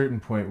reach a certain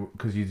point,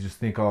 because you just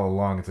think all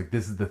along, it's like,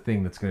 this is the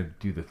thing that's going to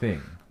do the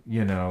thing,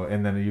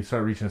 and then you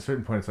start reaching a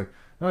certain point, it's like,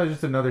 no, it's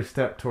just another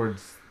step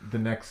towards the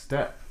next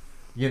step,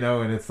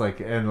 and it's like,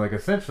 and like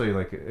essentially,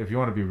 like if you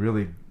want to be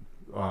really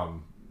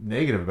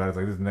negative about it, it's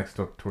like, this is the next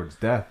step towards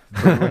death.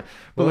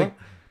 But like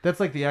that's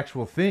like the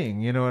actual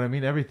thing, you know what I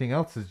mean? Everything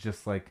else is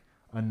just like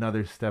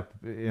another step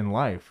in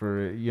life,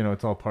 or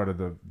it's all part of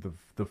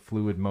the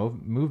fluid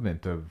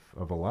movement of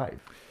a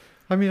life.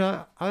 I mean,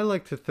 I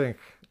like to think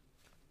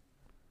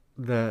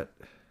that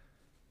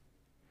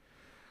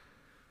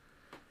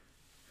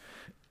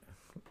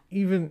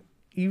even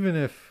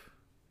if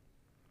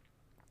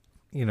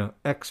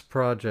X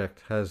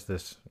project has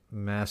this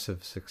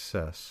massive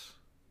success,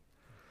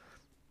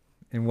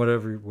 in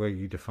whatever way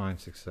you define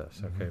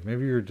success, okay,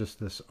 maybe you're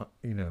just this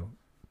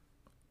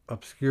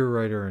obscure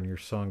writer, and your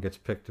song gets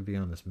picked to be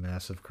on this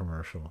massive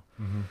commercial,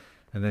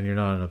 and then you're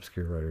not an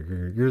obscure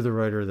writer. You're the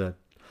writer that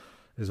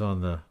is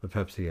on the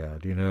Pepsi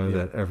ad,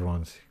 that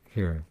everyone's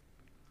hearing,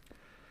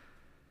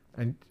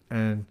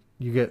 and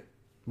you get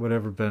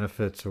whatever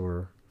benefits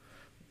or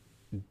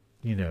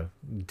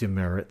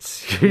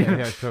demerits,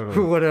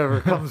 totally.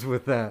 whatever comes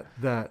with that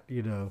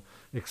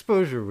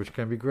exposure, which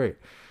can be great.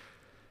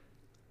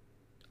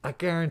 I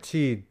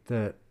guaranteed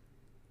that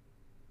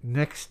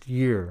next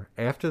year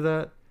after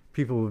that,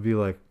 people would be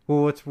like,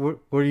 well, what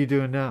are you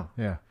doing now?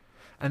 Yeah.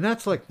 And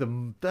that's like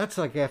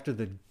after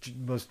the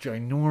most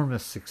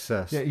ginormous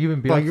success,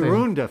 even by your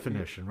own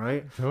definition,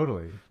 right?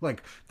 Totally.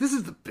 Like, this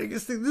is the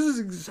biggest thing. This is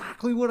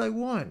exactly what I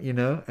want, And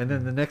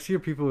then the next year,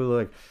 people were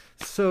like,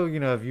 so,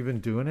 have you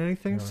been doing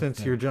anything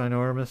since your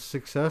ginormous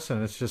success?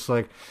 And it's just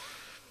like,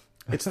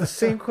 it's the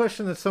same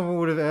question that someone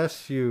would have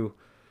asked you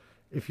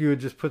if you had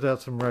just put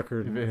out some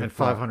record and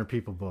 500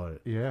 people bought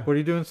it. Yeah. What are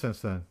you doing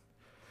since then?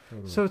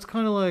 Totally. So it's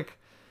kind of like,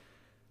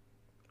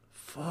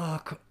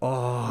 fuck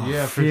off.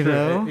 Yeah, for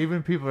sure.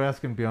 Even people are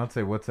asking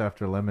Beyonce, what's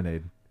after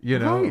Lemonade?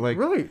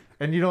 Right.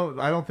 And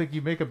I don't think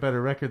you make a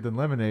better record than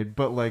Lemonade,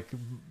 but like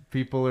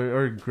people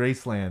or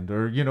Graceland,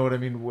 or you know what I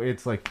mean?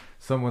 It's like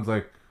someone's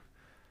like,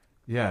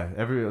 yeah,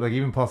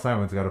 even Paul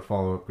Simon's got to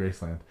follow up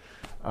Graceland.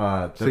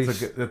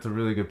 That's a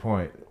really good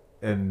point.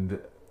 And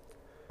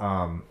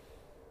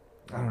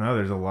I don't know,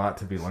 there's a lot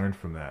to be learned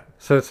from that.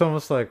 So it's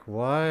almost like,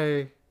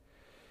 why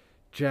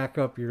jack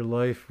up your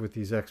life with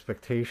these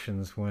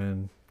expectations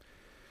when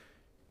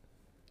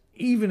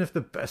even if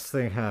the best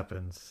thing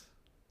happens,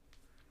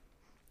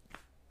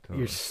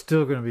 you're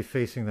still going to be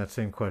facing that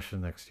same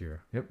question next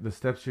year. Yep, the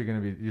steps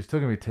you're still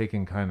gonna be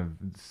taking kind of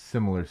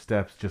similar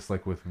steps, just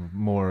like with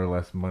more or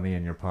less money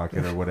in your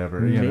pocket or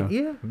whatever.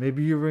 Yeah,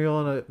 maybe you'll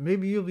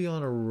be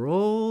on a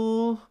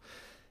roll.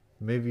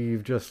 Maybe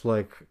you've just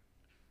like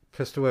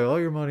pissed away all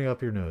your money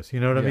up your nose. You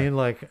know what I mean?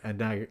 Like, and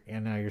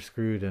now you're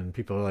screwed, and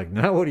people are like,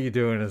 now what are you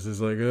doing? It's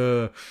just like,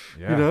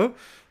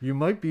 you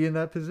might be in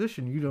that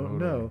position. You don't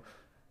know.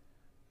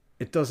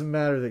 It doesn't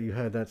matter that you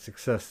had that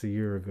success a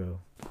year ago.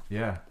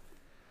 Yeah.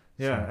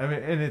 Yeah, I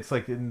mean, and it's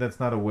like, and that's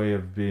not a way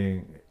of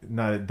being.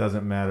 Not it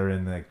doesn't matter,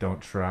 and like don't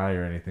try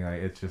or anything.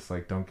 Like it's just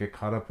like don't get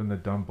caught up in the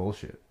dumb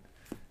bullshit.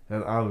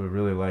 I would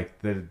really like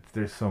that.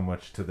 There's so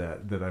much to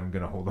that I'm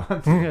gonna hold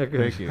on to. Yeah,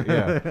 thank you.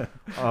 Yeah,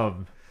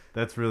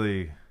 that's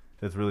really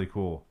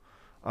cool.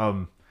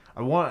 I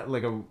want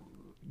like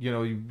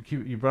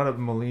you brought up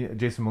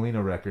Jason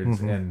Molina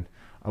records, and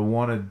I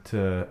want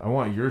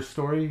your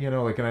story.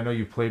 Like, and I know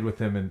you played with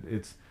him,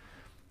 and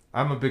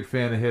I'm a big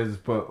fan of his,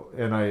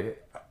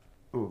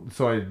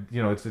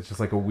 it's just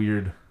like a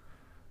weird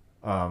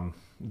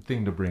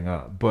thing to bring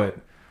up. But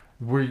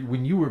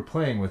when you were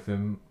playing with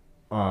him,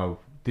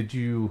 did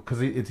you?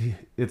 Because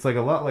it's like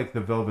a lot like the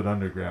Velvet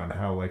Underground,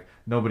 how like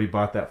nobody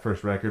bought that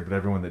first record, but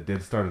everyone that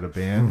did started a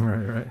band.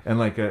 Right. And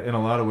like in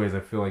a lot of ways, I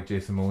feel like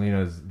Jason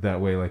Molina is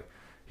that way. Like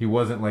he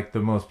wasn't like the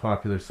most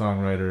popular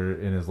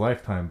songwriter in his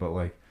lifetime, but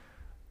like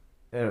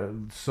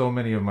so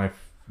many of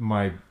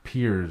my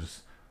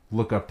peers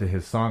look up to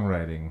his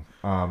songwriting.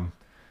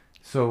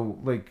 So,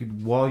 like,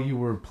 while you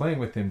were playing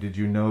with him, did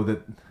you know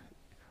that,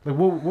 like,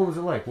 what was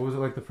it like? What was it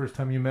like the first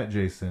time you met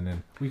Jason?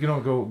 And we can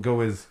all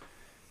go as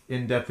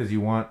in-depth as you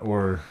want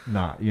or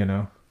not,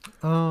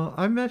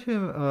 I met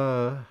him,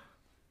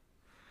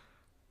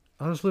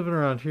 I was living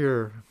around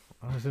here.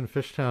 I was in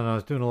Fishtown. I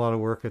was doing a lot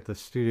of work at the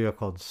studio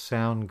called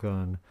Sound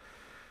Gun.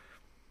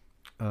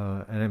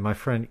 And then my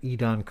friend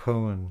Edon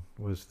Cohen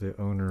was the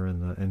owner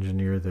and the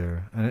engineer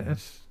there. And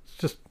it's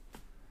just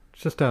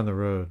down the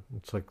road.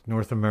 It's like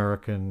North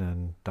American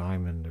and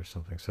Diamond or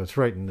something. So it's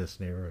right in this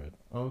neighborhood.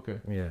 Oh,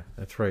 okay. Yeah,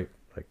 that's right,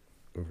 like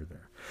over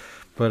there.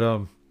 But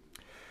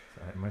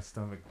Sorry, my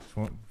stomach just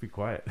won't be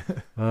quiet.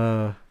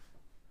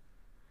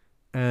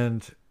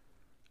 and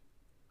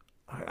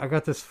I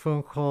got this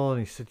phone call, and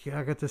he said, "Yeah,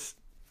 I got this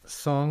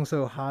Songs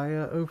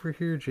Ohio over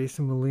here,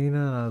 Jason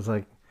Molina," and I was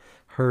like,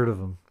 heard of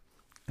him,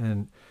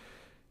 and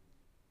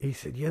he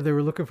said, "Yeah, they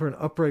were looking for an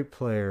upright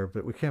player,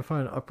 but we can't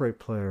find an upright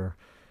player."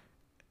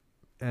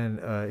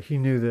 And he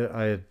knew that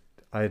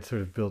I had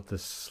sort of built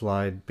this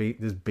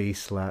this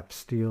bass lap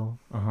steel.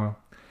 It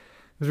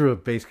was a real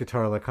bass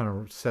guitar, like kind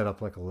of set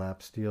up like a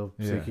lap steel,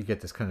 so you could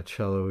get this kind of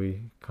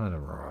cello-y kind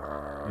of,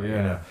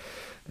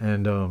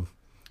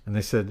 And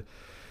they said,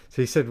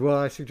 so he said, "Well,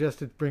 I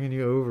suggested bringing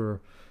you over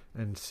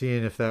and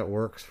seeing if that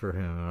works for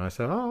him." And I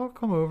said, "Oh, I'll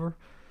come over."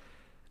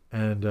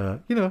 And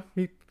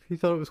he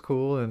thought it was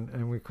cool,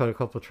 and we cut a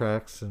couple of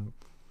tracks, and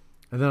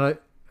then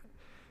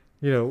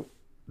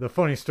the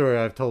funny story,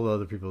 I've told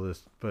other people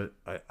this, but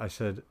I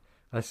said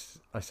to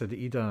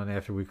Edon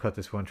after we cut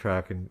this one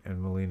track, and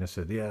Molina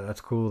said, "Yeah,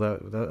 that's cool.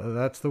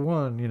 That's the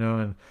one,"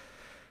 And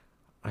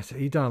I said,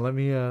 "Edon, let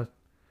me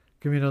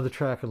give me another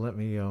track and let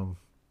me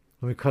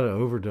cut an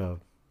overdub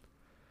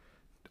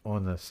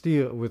on the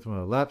steel with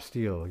my lap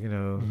steel,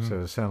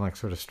 so it sound like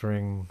sort of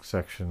string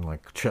section,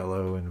 like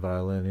cello and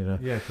violin,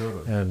 Yeah,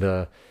 totally.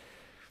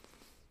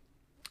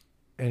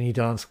 And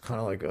Edon's kind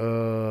of like,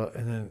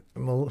 and then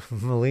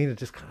Molina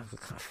just kind of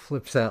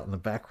flips out in the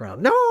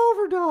background. No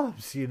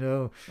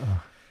overdubs,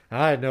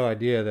 I had no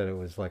idea that it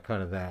was like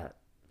kind of that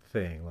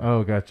thing.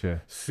 Like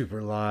gotcha.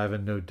 Super live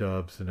and no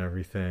dubs and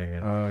everything.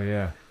 And,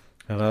 yeah.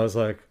 And I was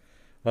like,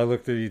 I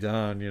looked at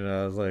Edon,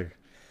 I was like,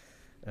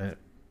 and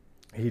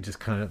he just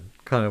kind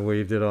of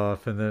waved it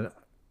off. And then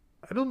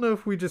I don't know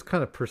if we just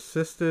kind of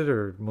persisted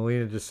or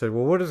Molina just said,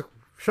 "Well,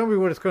 show me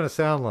what it's going to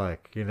sound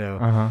like,"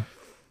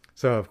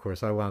 So, of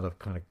course, I wound up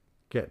kind of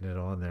getting it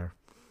on there.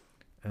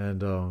 And,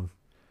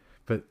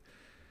 but,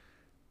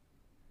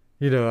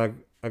 I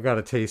got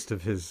a taste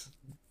of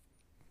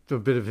a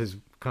bit of his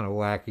kind of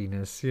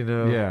wackiness,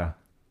 Yeah.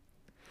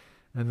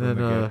 And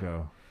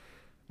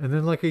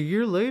then like a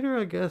year later,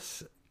 I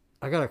guess,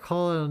 I got a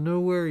call out of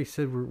nowhere. He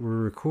said, we're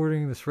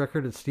recording this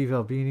record at Steve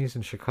Albini's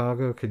in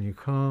Chicago. Can you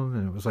come?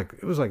 And it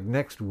was like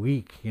next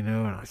week, and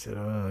I said,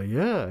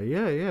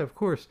 yeah, of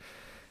course.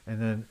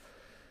 And then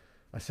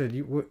I said,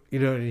 and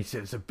he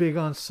said, it's a big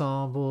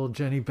ensemble.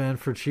 Jenny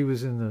Benford, she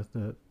was in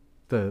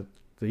the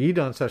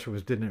Edon session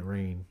was Didn't It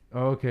Rain?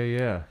 Oh, okay,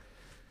 yeah.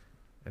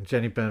 And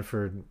Jenny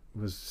Benford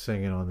was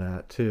singing on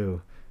that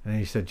too. And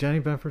he said, Jenny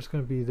Benford's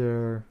going to be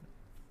there.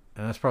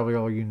 And that's probably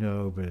all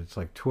but it's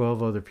like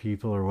 12 other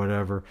people or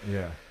whatever.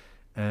 Yeah.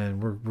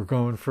 And we're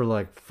going for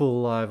like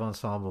full live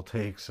ensemble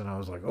takes. And I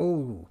was like,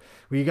 oh,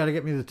 well, you got to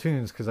get me the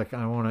tunes because I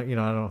want to,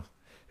 I don't,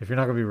 if you're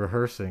not going to be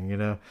rehearsing,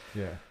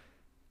 Yeah.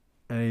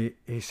 And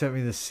he sent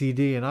me the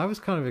CD, and I was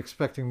kind of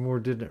expecting more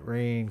Didn't It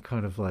Rain,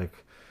 kind of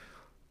like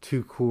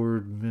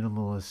 2-chord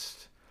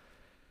minimalist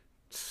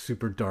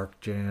super dark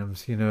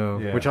jams, you know,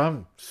 Yeah. which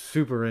I'm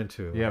super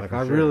into. Yeah, like for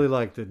I sure. really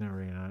liked Didn't It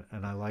Rain,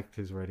 and I liked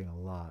his writing a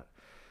lot.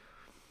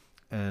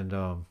 And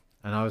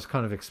I was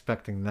kind of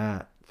expecting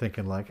that,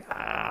 thinking like,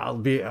 I'll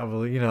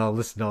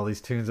listen to all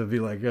these tunes and be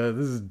like, this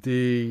is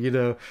D, you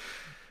know,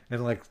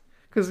 and like,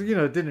 because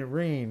Didn't It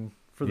Rain,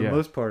 for the Yeah.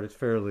 most part, it's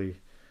fairly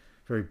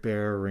very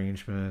bare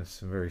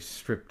arrangements and very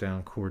stripped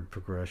down chord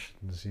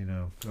progressions, you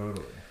know.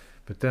 Totally.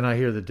 But then I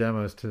hear the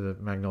demos to the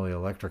Magnolia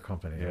Electric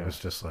Company. Yeah. It was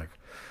just like,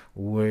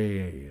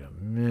 wait a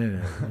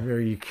minute, are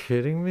you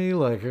kidding me?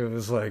 Like it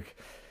was like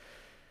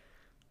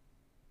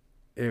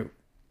it.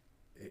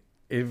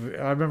 I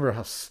remember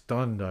how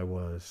stunned I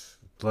was,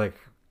 like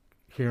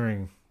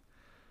hearing,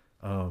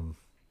 "Hold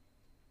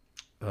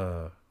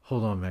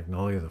On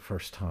Magnolia" the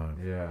first time.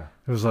 Yeah.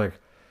 It was like,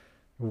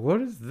 what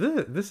is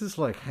this? This is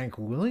like Hank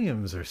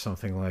Williams or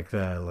something like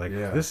that. Like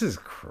this is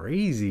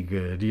crazy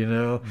good, you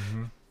know.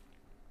 Mm-hmm.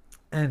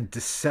 And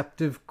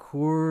deceptive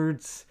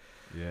chords.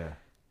 Yeah.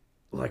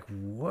 Like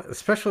what?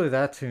 Especially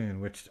that tune,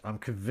 which I'm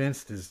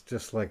convinced is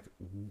just like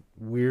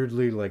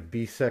weirdly like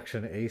B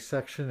section, A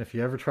section. If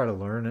you ever try to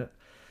learn it.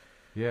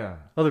 Yeah.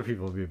 Other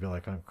people would be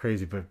like, I'm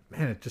crazy, but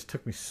man, it just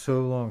took me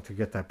so long to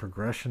get that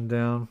progression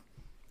down.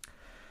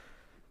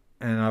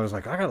 And I was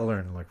like, I got to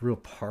learn like real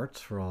parts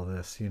for all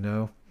this, you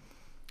know?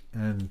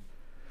 And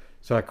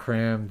so I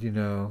crammed,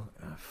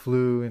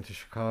 flew into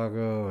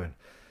Chicago, and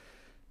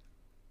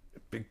a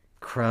big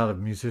crowd of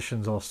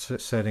musicians all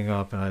setting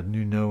up, and I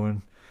knew no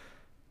one.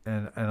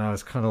 And I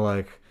was kind of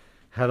like,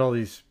 had all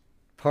these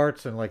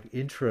parts and like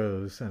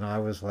intros, and I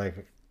was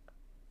like,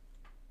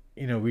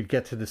 we'd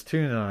get to this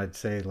tune and I'd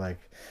say like,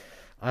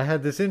 I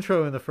had this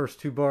intro in the first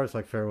two bars,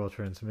 like Farewell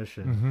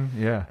Transmission.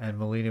 Mm-hmm. Yeah. And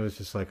Molina was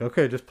just like,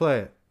 okay, just play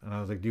it. And I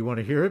was like, do you want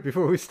to hear it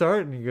before we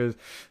start? And he goes,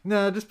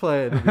 no, just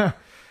play it.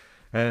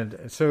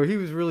 And so he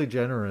was really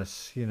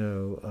generous,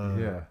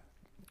 Yeah.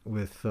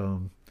 with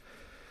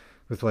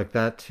like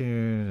that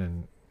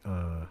tune,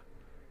 and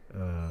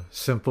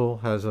Simple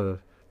has a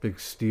big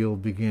steel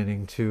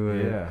beginning to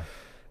it. Yeah.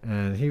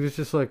 And he was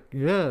just like,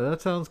 yeah,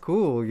 that sounds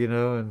cool,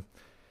 and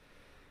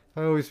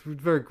I always was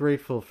very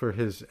grateful for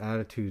his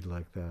attitude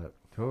like that.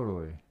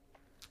 Totally.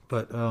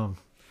 But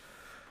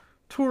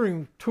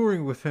touring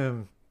with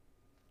him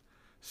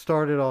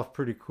started off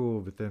pretty cool,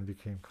 but then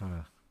became kind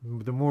of,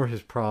 the more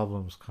his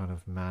problems kind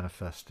of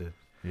manifested.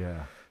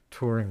 Yeah.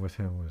 Touring with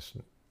him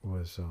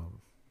was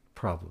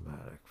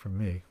problematic for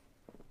me.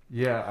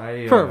 Yeah,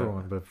 for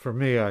everyone, but for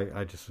me,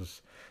 I just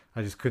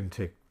couldn't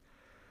take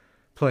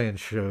playing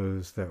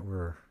shows that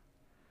were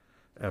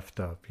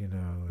effed up,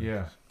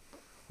 Yeah.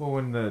 Well,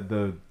 when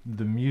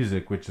the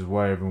music, which is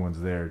why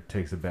everyone's there,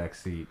 takes a back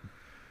seat,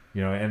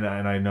 and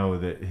I know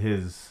that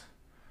his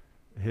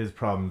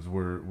problems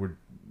were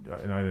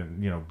and I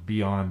didn't,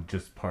 beyond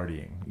just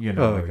partying,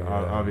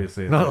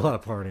 obviously not a lot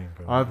of partying.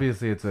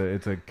 Obviously, it's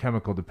a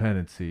chemical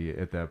dependency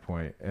at that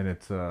point, and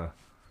it's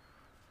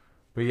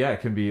but yeah,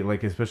 it can be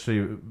like,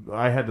 especially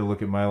I had to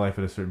look at my life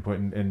at a certain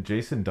point, and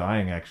Jason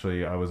dying,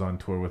 actually, I was on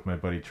tour with my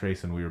buddy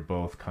Trace, and we were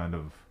both kind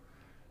of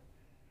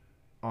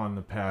on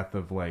the path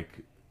of like,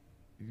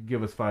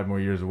 give us 5 more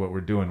years of what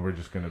we're doing, we're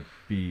just going to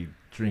be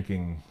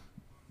drinking.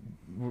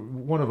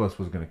 One of us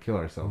was going to kill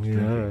ourselves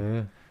drinking.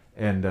 Yeah.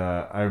 And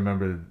I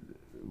remember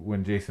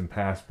when Jason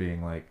passed,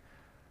 being like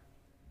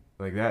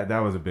that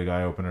was a big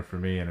eye opener for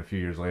me. And a few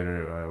years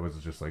later, I was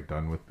just like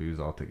done with booze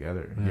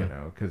altogether,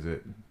 because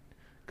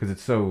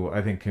it's so,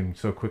 I think, can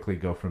so quickly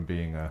go from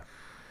being a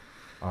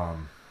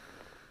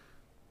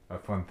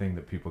fun thing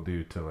that people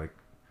do to like,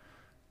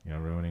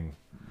 ruining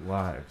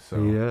lives.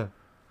 So yeah,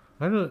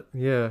 I don't.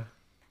 Yeah,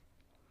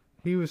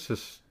 he was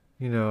just,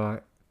 I'm a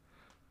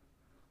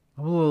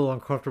little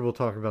uncomfortable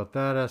talking about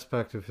that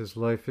aspect of his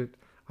life.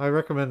 I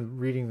recommend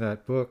reading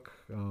that book,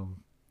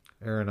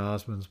 Aaron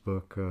Osman's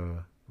book,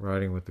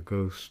 Riding with the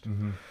Ghost.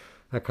 Mm-hmm.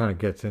 That kind of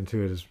gets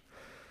into it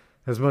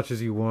as much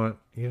as you want,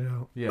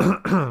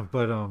 Yeah.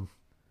 But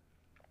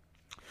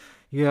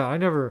yeah, I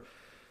never,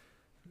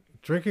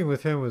 drinking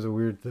with him was a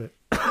weird thing.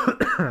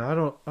 I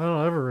don't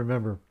ever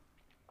remember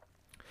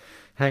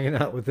hanging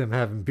out with him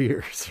having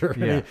beers or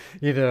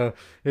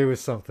it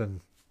was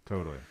something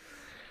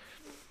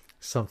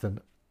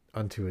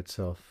unto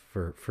itself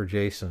for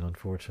Jason,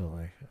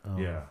 unfortunately.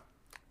 Yeah.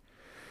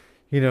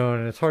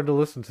 And it's hard to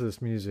listen to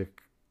this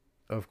music,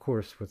 of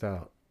course,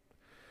 without,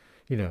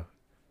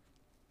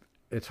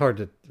 it's hard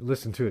to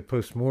listen to it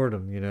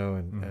post-mortem,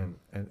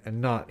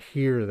 and not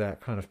hear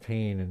that kind of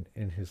pain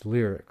in his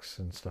lyrics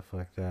and stuff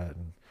like that.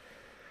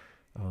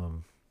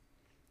 And,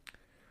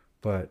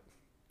 but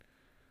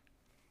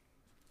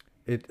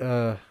it,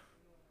 it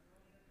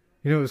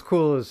was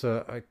cool as,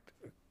 I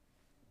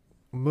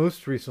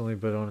most recently,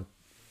 but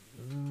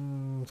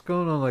it's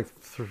going on like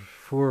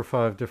 4 or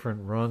 5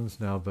 different runs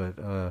now, but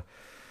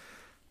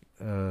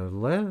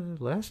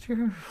last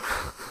year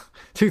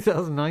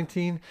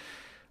 2019,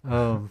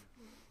 the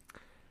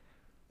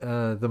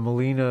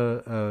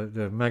Molina,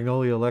 the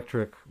Magnolia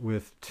Electric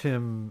with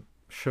Tim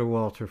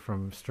Showalter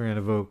from Strand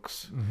of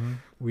Oaks, Mm-hmm.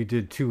 we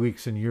did 2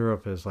 weeks in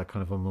Europe as like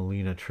kind of a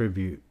Molina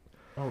tribute.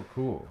 Oh,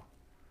 cool.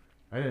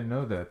 I didn't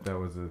know that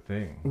was a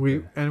thing.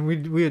 We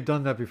had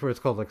done that before. It's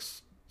called like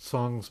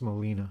Songs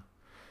Molina.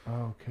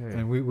 Oh, okay.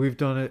 And we've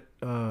done it.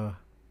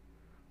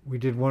 We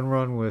did one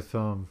run with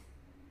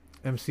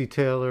MC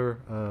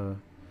Taylor.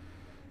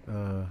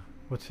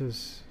 What's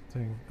his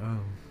thing?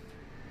 I'm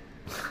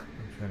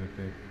trying to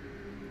think.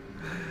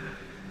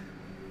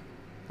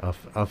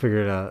 I'll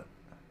figure it out.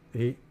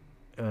 He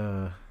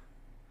what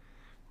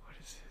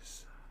is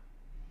his?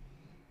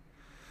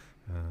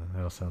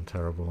 That'll sound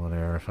terrible on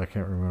air if I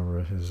can't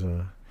remember his.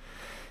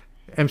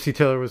 MC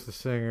Taylor was the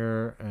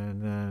singer,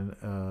 and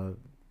then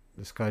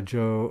this guy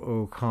Joe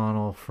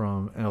O'Connell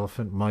from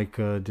Elephant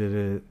Micah did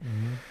it,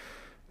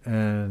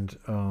 and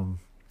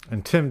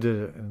Tim did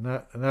it, and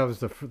that was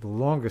the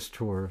longest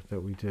tour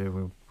that we did.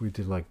 We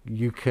did like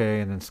UK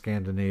and then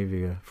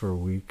Scandinavia for a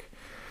week.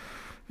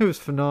 It was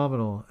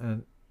phenomenal,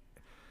 and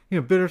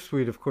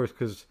bittersweet, of course,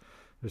 because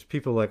there's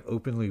people like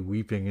openly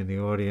weeping in the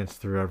audience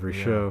through every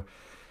show.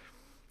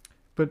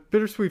 But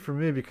bittersweet for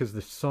me because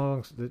the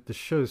songs, the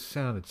shows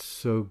sounded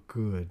so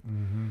good.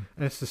 And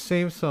it's the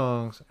same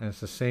songs and it's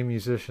the same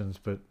musicians,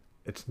 but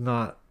it's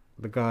not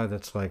the guy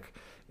that's like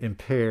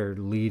impaired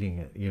leading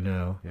it,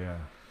 Yeah.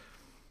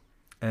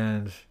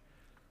 And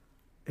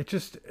it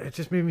just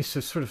made me so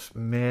sort of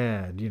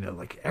mad,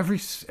 like every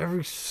show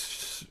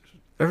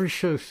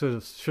should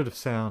have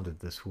sounded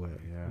this way,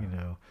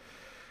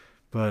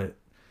 But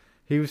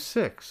he was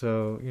sick,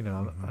 so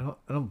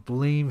I don't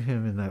blame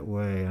him in that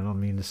way. I don't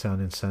mean to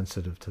sound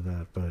insensitive to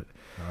that, but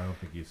No, I don't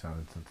think you sound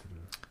insensitive.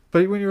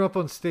 But when you're up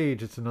on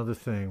stage, it's another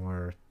thing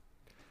where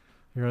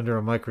you're under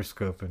a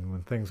microscope, and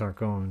when things aren't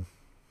going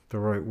the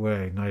right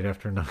way night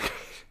after night,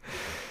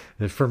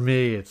 and for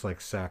me, it's like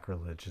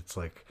sacrilege. It's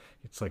like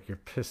you're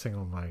pissing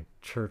on my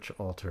church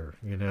altar,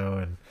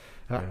 and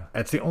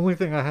that's the only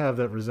thing I have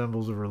that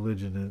resembles a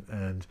religion,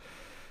 and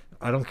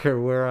I don't care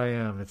where I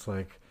am. It's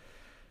like,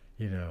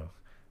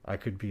 I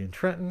could be in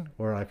Trenton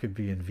or I could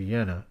be in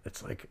Vienna.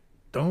 It's like,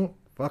 don't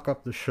fuck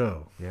up the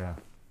show. Yeah.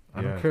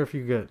 I don't care if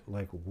you get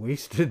like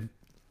wasted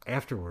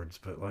afterwards,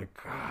 but like,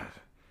 God.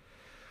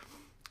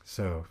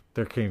 So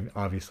there came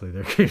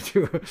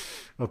to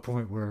a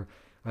point where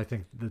I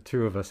think the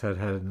two of us had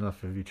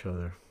enough of each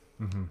other.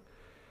 And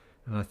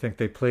I think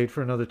they played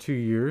for another 2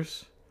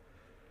 years.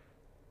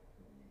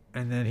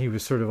 And then he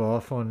was sort of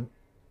off on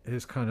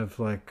his kind of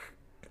like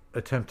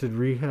attempted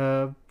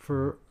rehab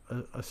for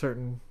a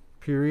certain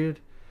period.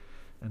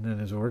 And then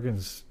his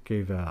organs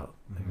gave out.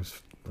 He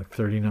was like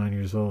 39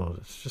 years old.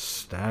 It's just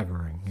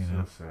staggering,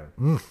 So sad.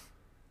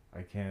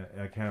 I can't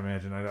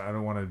imagine. I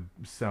don't want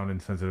to sound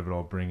insensitive at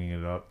all bringing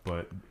it up,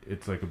 but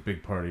it's like a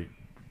big part of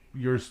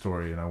your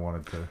story, and I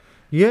wanted to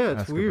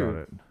it's ask weird.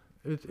 about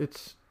it.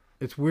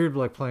 It's weird,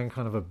 like playing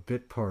kind of a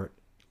bit part.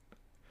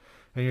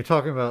 And you're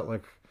talking about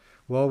like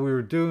while we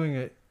were doing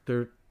it,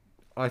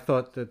 I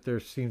thought that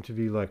there seemed to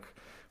be like,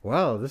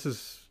 wow, this,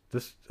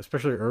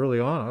 especially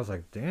early on, I was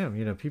like,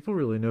 damn, people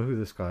really know who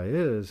this guy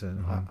is.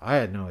 And I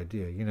had no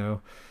idea,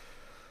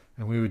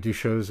 and we would do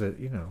shows that,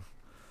 400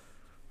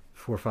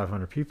 or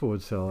 500 people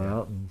would sell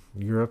out in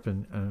Europe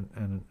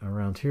and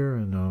around here.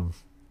 And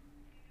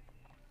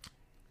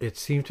it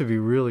seemed to be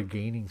really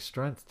gaining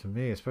strength to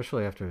me,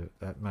 especially after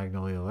that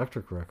Magnolia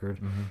Electric record.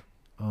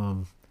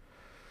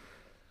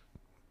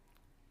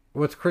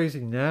 What's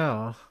crazy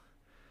now,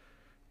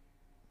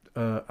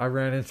 I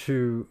ran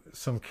into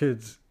some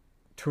kids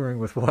touring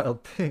with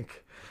Wild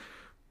Pink.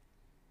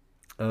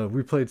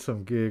 We played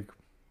some gig,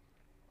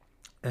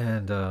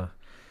 and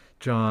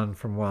John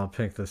from Wild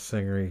Pink, the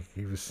singer,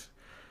 he was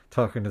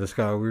talking to this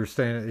guy. We were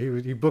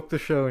staying. He booked the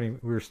show,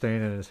 and we were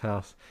staying at his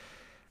house.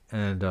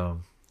 And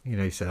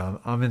he said,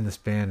 "I'm in this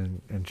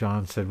band." And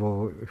John said,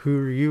 "Well, who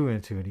are you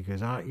into?" And he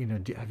goes, have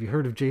you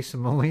heard of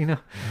Jason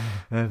Molina?"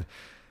 And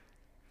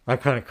I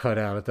kind of cut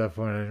out at that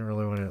point. I didn't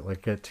really want to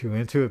like get too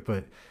into it,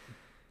 but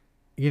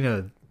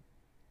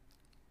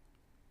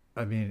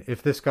I mean,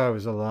 if this guy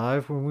was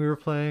alive when we were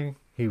playing,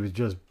 he was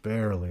just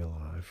barely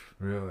alive.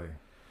 Really?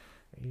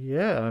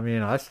 Yeah, I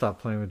mean, I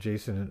stopped playing with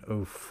Jason in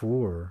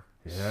 2004.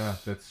 Yeah,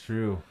 that's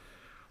true.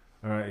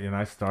 All right, and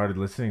I started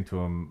listening to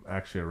him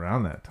actually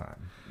around that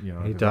time.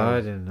 He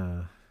died in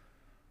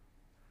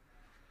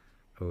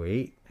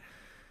 2008.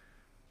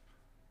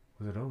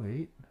 Was it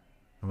 2008?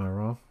 Am I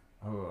wrong?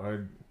 Oh,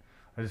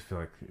 I just feel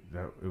like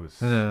that it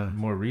was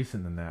more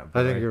recent than that.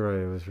 I think you're right.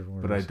 It was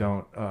more but recent. I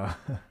don't.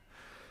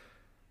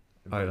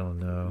 I don't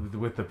know.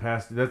 With the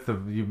past, that's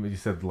you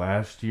said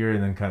last year,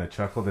 and then kind of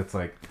chuckled. It's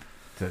like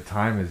the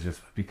time has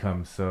just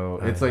become so.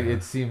 It's like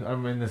it seems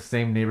I'm in the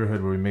same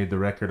neighborhood where we made the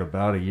record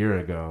about a year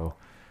ago,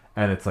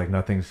 and it's like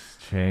nothing's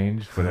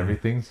changed, but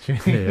everything's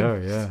changed.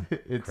 Yeah.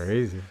 It's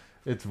crazy.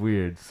 It's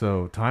weird.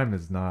 So time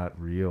is not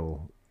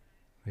real.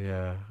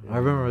 Yeah. I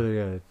remember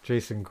the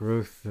Jason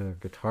Groth, the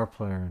guitar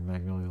player in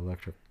Magnolia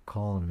Electric,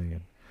 calling me,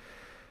 and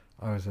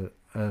I was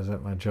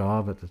at my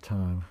job at the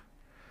time.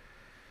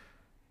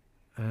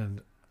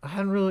 And I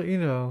hadn't really,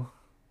 I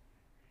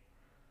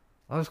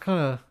was kind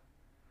of,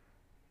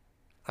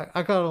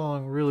 I got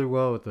along really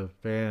well with the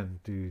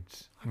band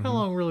dudes. I got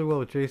along really well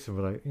with Jason,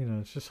 but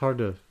it's just hard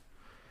to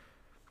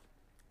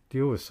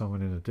deal with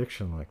someone in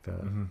addiction like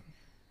that. Mm-hmm.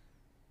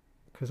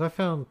 Because I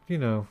found,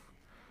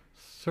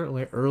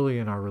 certainly early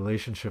in our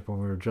relationship when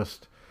we were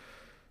just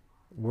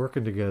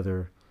working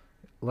together,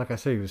 like I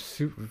say, he was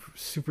super,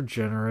 super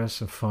generous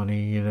and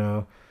funny,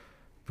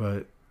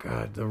 but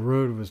God, the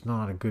road was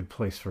not a good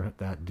place for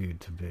that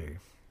dude to be.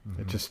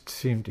 Mm-hmm. It just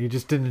seemed, he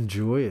just didn't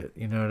enjoy it.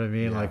 You know what I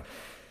mean? Yeah. Like,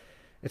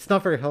 it's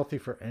not very healthy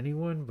for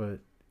anyone, but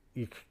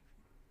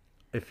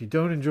if you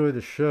don't enjoy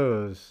the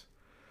shows,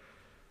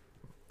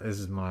 this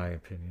is my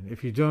opinion.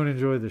 If you don't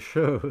enjoy the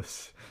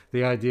shows,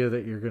 the idea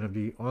that you're going to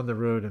be on the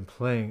road and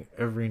playing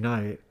every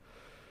night,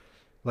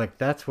 like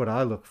that's what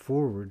I look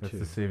forward to. That's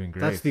the saving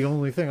grace. That's the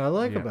only thing I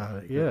like Yeah.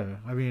 about it. Yeah.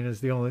 I mean, it's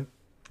the only,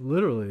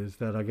 literally, is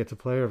that I get to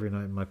play every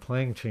night and my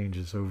playing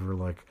changes over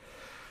like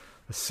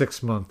a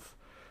 6 month,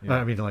 Yeah.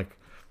 I mean, like,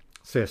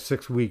 say a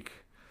 6 week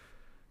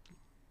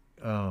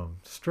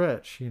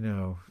stretch,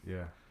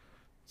 Yeah.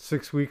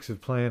 6 weeks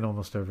of playing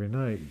almost every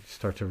night, you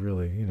start to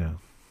really,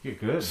 Get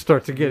good.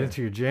 start to get Yeah.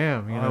 into your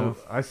jam,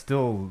 I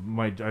still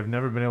I've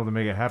never been able to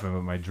make it happen,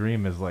 but my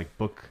dream is like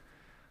book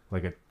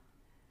like a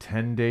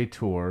 10-day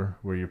tour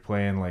where you're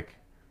playing like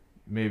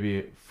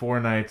maybe 4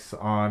 nights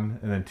on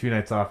and then 2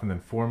 nights off and then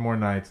 4 more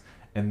nights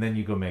and then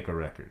you go make a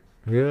record.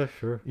 Yeah,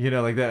 sure.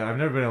 Like that. I've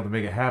never been able to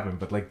make it happen,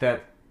 but like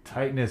that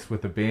tightness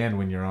with the band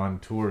when you're on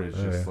tour is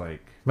just Yeah.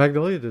 like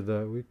Magnolia did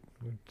that. We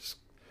just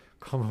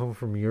come home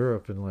from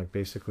Europe and like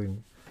basically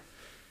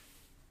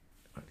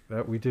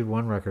that we did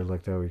one record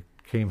like that. We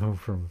came home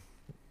from,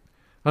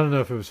 I don't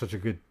know if it was such a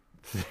good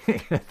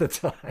thing at the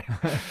time,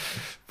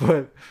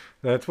 but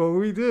that's what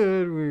we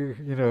did. We,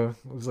 it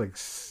was like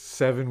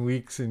 7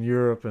 weeks in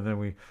Europe, and then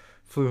we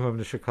flew home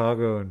to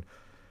Chicago and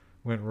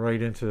went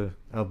right into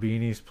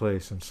Albini's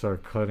place and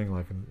started cutting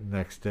like the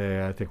next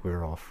day. I think we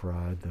were all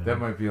fried then. that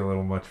might be a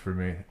little much for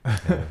me.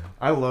 Yeah.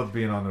 I love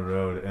being on the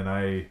road, and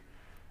I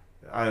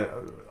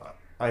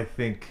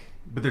think,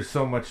 but there's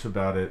so much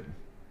about it.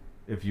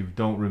 If you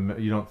don't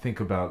you don't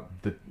think about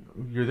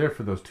you're there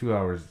for those 2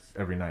 hours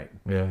every night.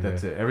 Yeah,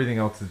 That's it. Everything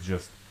else is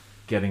just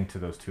getting to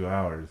those 2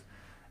 hours,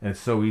 and it's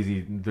so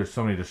easy. There's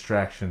so many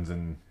distractions,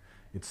 and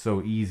it's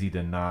so easy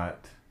to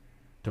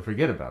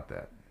forget about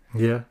that.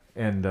 Yeah.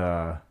 And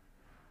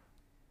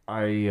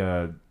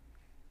I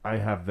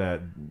have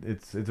that.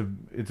 It's a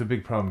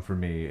big problem for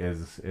me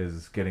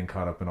is getting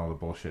caught up in all the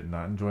bullshit and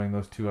not enjoying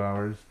those 2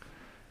 hours.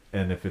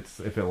 And if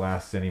it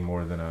lasts any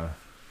more than a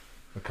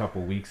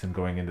couple weeks and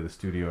going into the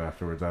studio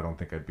afterwards, I don't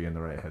think I'd be in the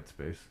right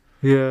headspace.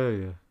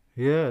 Yeah,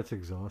 it's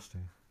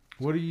exhausting.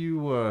 What do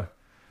you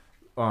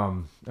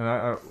and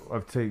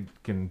I've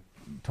taken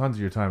tons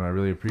of your time. I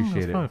really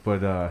appreciate it. fine.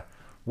 But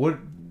what,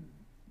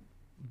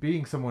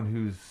 being someone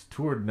who's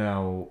toured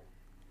now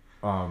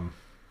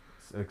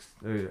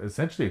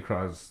essentially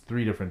across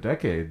 3 different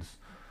decades,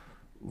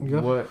 Yeah.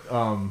 what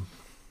I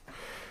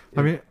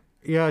mean,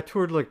 yeah, I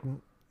toured like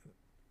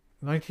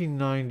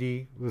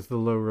 1990 was the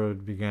Low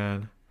Road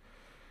began.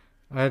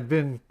 I had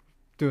been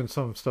doing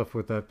some stuff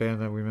with that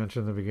band that we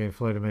mentioned in the beginning,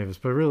 Flight of Mavis,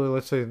 but really,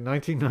 let's say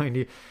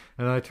 1990,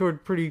 and I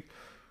toured pretty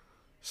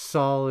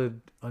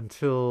solid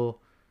until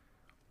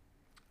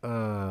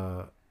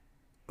 05,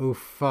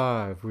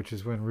 which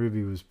is when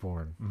Ruby was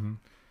born. Mm-hmm.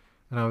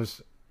 And I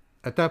was,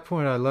 at that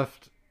point, I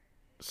left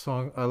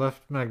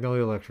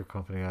Magnolia Electric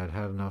Company. I had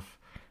had enough,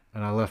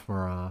 and I left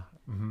Marat,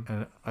 Mm-hmm.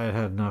 and I had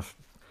had enough,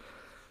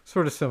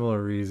 sort of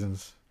similar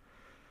reasons,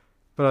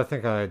 but I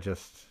think I had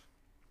just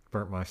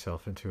burnt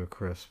myself into a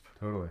crisp.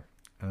 Totally.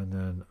 And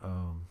then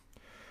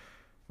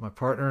my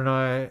partner and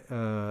I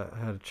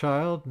had a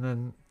child, and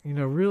then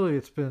really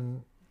it's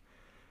been,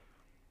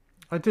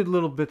 I did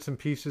little bits and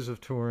pieces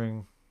of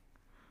touring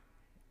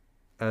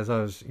as I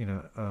was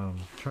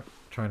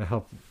trying to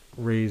help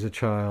raise a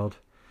child,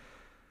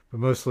 but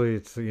mostly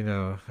it's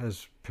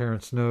as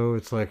parents know,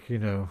 it's like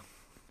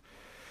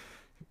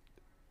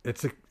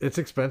it's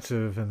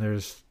expensive, and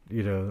there's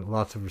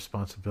lots of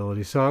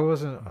responsibility. So I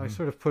Mm-hmm.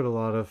 sort of put a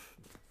lot of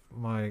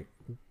my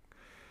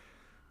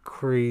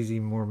crazy,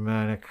 more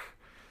manic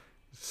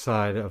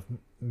side of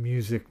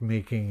music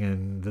making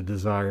and the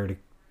desire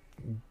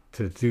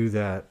to do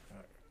that.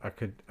 I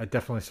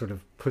definitely sort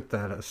of put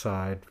that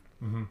aside.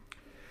 Mm-hmm.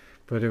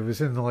 But it was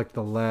in like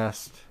the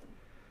last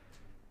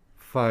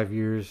 5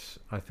 years,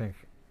 I think,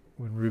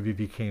 when Ruby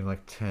became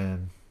like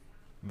 10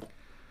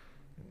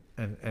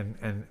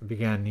 and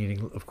began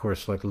needing, of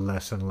course, like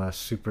less and less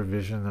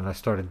supervision, and I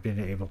started being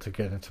able to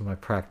get into my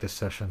practice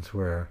sessions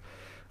where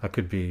I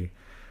could be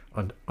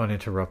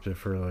uninterrupted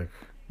for like,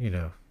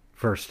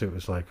 first it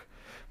was like,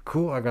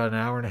 cool, I got an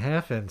hour and a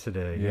half in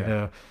today,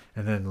 Yeah.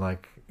 and then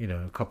like,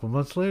 a couple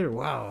months later,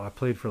 wow, I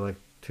played for like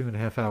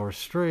 2.5 hours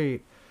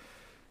straight,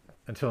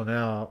 until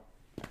now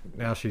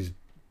she's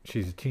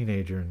a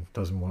teenager and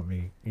doesn't want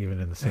me even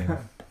in the same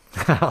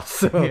house.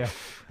 So, Yeah.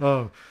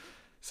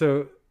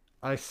 So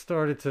I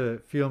started to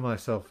feel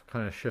myself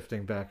kind of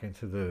shifting back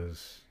into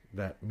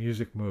that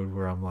music mode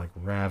where I'm like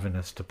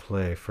ravenous to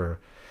play for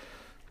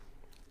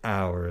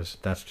hours.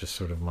 That's just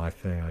sort of my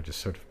thing. I just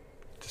sort of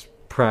just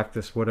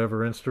practice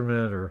whatever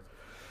instrument or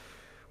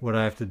what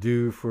I have to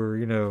do for,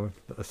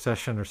 a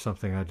session or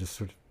something, I just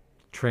sort of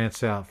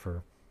trance out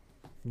for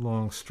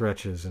long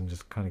stretches and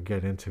just kind of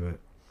get into it.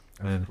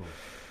 That's cool.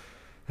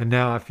 And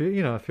now I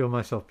feel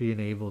myself being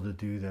able to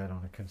do that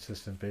on a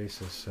consistent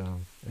basis.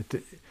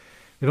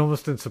 It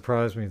almost didn't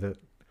surprise me that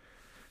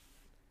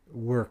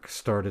work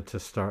started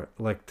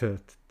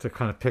to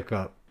kind of pick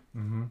up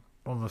Mm-hmm.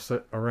 almost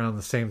around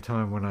the same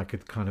time when I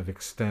could kind of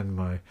extend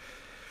my,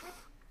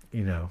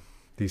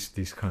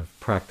 these kind of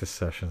practice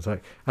sessions. I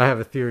have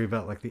a theory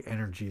about like the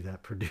energy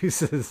that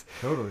produces.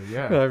 Totally,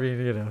 yeah. I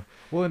mean,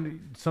 Well,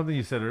 and something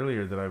you said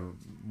earlier that I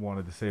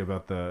wanted to say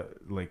about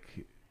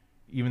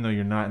even though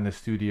you're not in the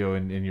studio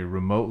and you're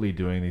remotely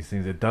doing these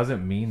things, it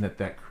doesn't mean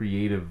that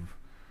creative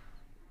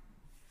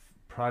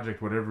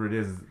project, whatever it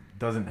is,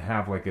 doesn't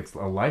have like it's a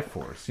life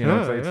force.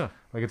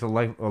 It's a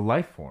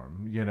life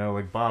form.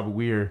 Like Bob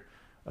Weir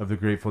of the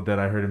Grateful Dead,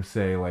 I heard him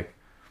say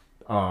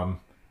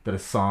that a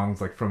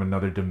song's like from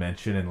another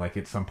dimension, and like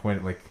at some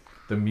point like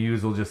the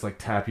muse will just like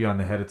tap you on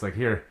the head. It's like,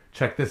 here,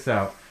 check this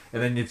out,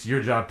 and then it's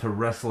your job to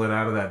wrestle it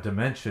out of that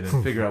dimension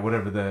and figure out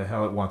whatever the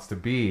hell it wants to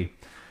be.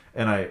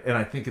 And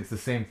I think it's the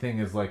same thing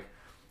as like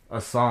a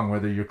song,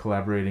 whether you're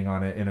collaborating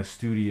on it in a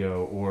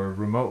studio or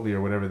remotely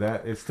or whatever,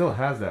 that it still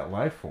has that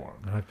life form.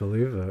 I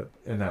believe that.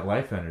 And that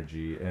life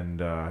energy, and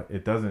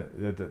it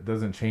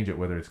doesn't change it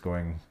whether it's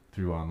going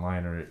through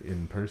online or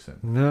in person.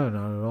 No,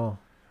 not at all.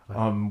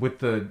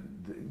 With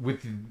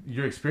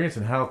your experience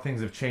and how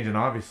things have changed, and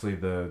obviously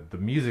the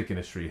music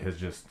industry has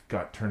just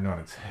got turned on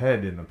its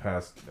head in the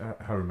past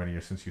however many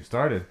years since you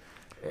started.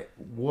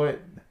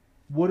 What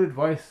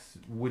advice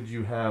would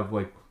you have?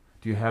 Like,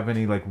 do you have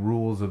any like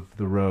rules of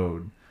the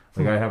road?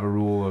 Like I have a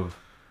rule of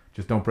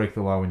just don't break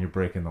the law when you're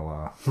breaking the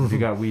law. If you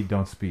got weed,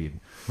 don't speed.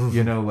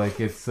 Like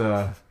it's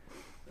that's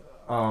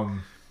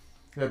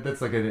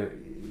like a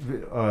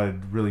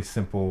really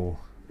simple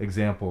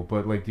example.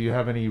 But like, do you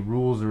have any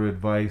rules or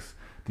advice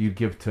that you'd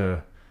give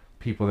to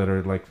people that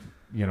are like,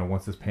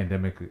 once this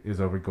pandemic is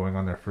over, going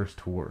on their first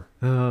tour?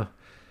 Well,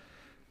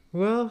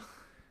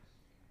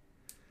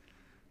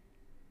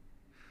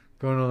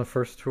 going on the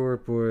first tour,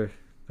 boy,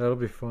 that'll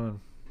be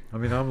fun. I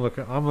mean, I'm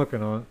looking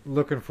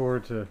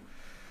forward to.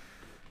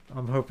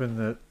 I'm hoping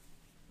that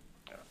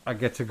I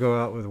get to go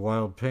out with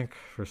Wild Pink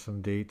for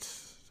some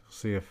dates.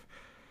 See if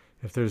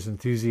there's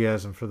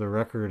enthusiasm for the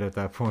record at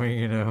that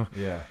point,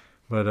 Yeah.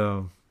 But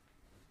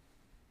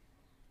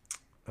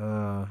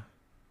I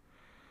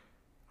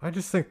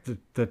just think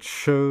that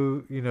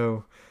show,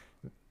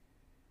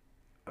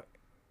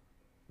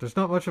 there's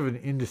not much of an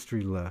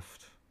industry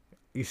left.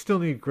 You still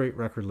need great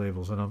record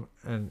labels,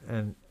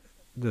 and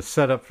the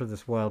setup for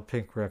this Wild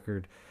Pink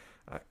record,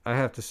 I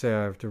have to say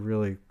I have to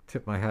really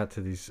tip my hat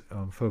to these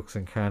folks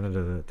in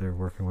Canada that they're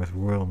working with.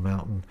 Royal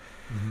Mountain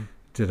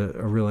did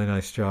a really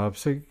nice job.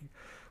 So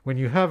when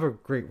you have a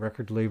great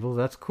record label,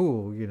 that's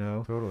cool,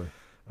 Totally.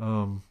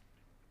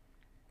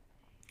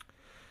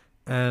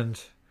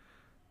 And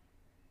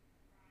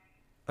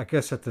I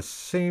guess at the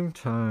same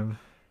time,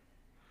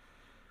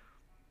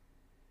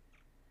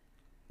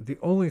 the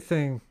only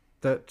thing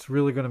that's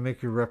really going to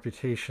make your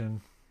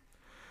reputation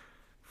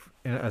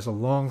as a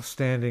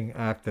long-standing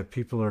act that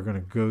people are going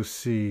to go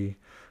see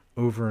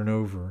over and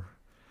over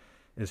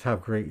is how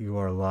great you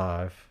are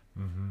live.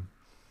 Mm-hmm.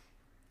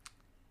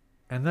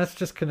 And that's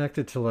just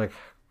connected to like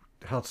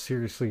how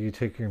seriously you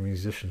take your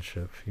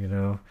musicianship,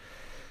 Yeah.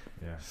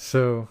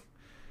 So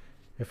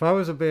if I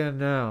was a band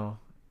now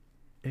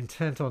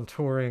intent on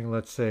touring,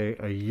 let's say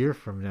a year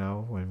from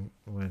now, when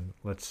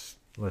let's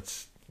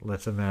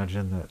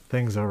imagine that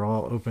things are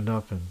all opened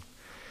up and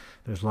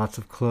there's lots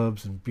of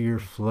clubs and beer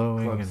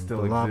flowing Clubs and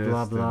still blah exist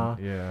blah blah.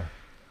 Yeah.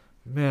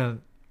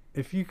 Man,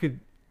 if you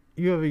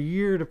have a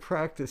year to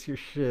practice your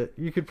shit.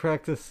 You could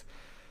practice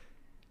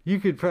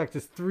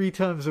 3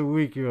 times a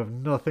week. You have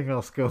nothing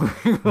else going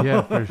on.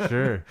 Yeah, for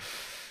sure.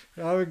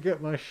 I would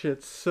get my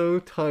shit so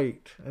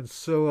tight and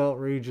so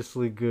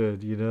outrageously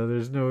good.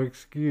 There's no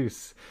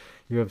excuse.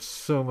 You have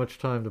so much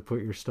time to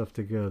put your stuff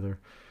together.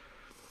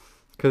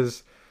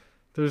 Because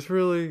there's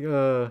really,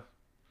 for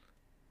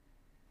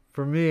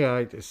me,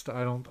 I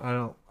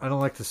don't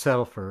like to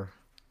settle for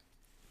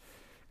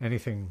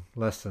anything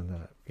less than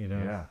that.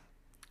 Yeah.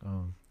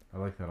 I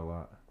like that a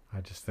lot.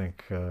 I just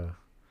think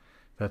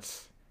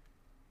that's,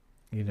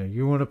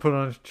 you want to put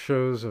on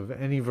shows of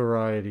any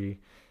variety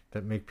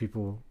that make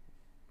people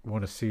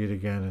want to see it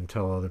again and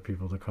tell other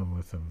people to come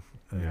with them.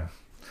 And Yeah.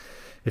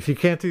 if you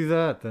can't do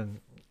that, then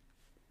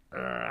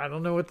I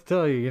don't know what to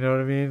tell you. You know what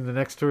I mean? The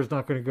next tour is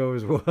not going to go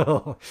as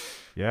well.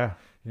 Yeah.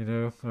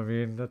 I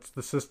mean, that's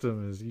the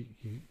system. Is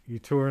you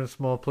tour in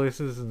small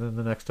places, and then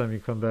the next time you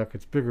come back,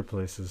 it's bigger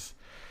places.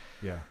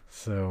 Yeah.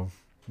 So,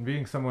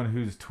 being someone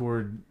who's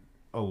toured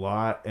a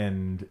lot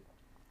and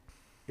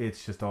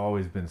it's just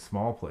always been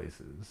small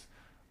places,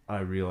 I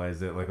realized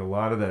that like a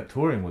lot of that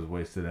touring was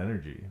wasted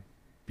energy,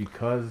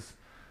 because,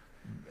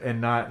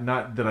 and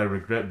not that I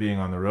regret being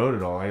on the road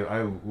at all.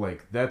 I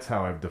like, that's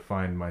how I've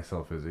defined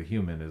myself as a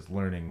human, is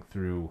learning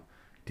through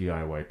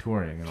DIY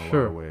touring in a lot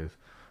of ways.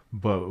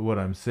 But what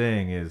I'm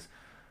saying is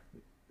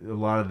a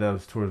lot of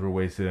those tours were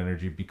wasted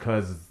energy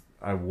because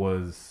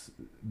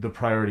the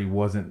priority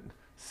wasn't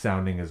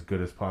sounding as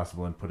good as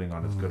possible and putting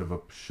on as good of a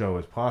show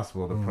as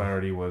possible. The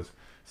priority was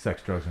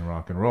sex, drugs, and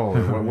rock and roll,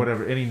 or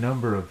whatever, any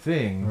number of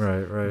things.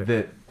 Right.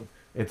 That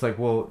it's like,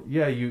 well,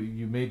 yeah,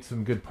 you made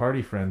some good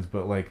party friends,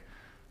 but like,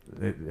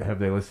 have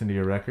they listened to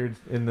your records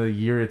in the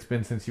year it's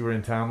been since you were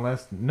in town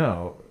last?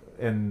 No.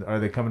 And are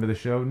they coming to the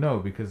show? No,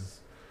 because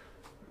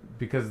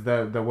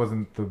that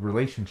wasn't the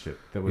relationship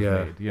that was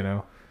made, you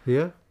know?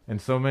 Yeah. And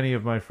so many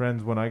of my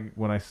friends, when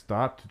I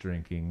stopped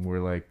drinking, were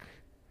like,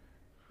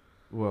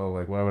 well,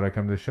 like, why would I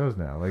come to the shows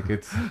now? Like,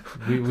 it's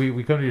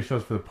we come to your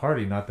shows for the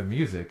party, not the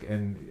music,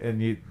 and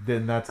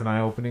then that's an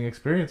eye-opening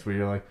experience where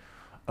you're like,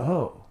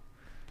 oh,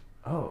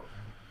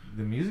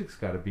 the music's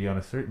got to be on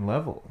a certain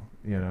level,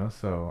 you know.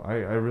 So I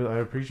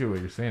really appreciate what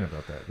you're saying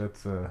about that.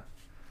 That's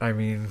I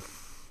mean,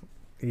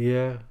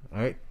 yeah,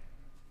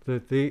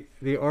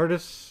 the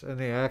artists and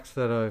the acts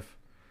that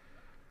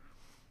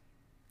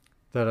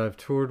I've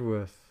toured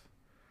with,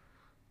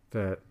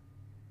 that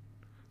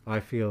I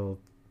feel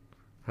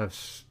have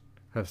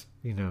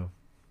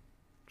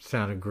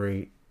sounded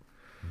great.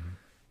 Mm-hmm.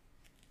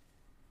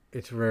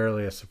 It's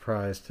rarely a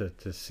surprise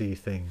to see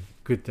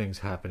good things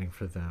happening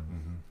for them.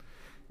 Mm-hmm.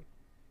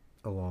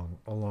 along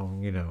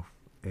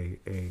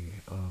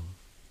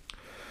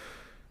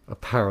a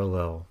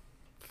parallel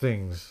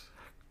things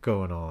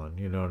going on,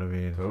 you know what I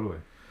mean? Totally.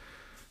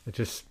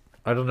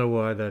 I don't know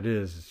why that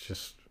is. It's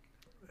just,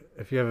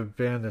 if you have a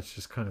band that's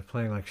just kind of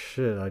playing like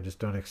shit, I just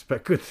don't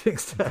expect good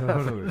things to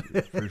happen.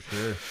 Totally, for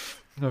sure.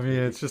 I mean,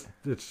 it's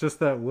just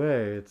that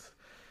way.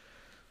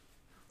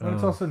 And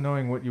it's also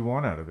knowing what you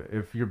want out of it.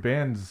 If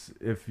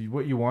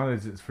what you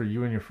want is for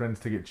you and your friends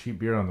to get cheap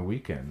beer on the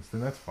weekends,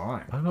 then that's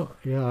fine. I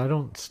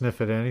don't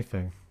sniff at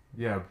anything.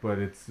 Yeah,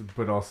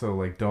 but also,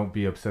 like, don't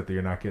be upset that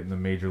you're not getting the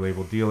major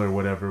label deal or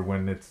whatever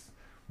when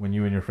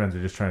you and your friends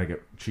are just trying to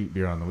get cheap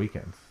beer on the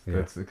weekends. Yeah.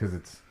 That's because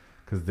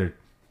they're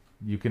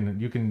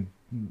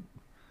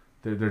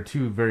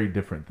two very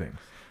different things.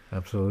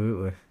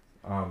 Absolutely.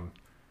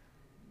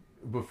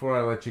 Before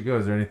I let you go,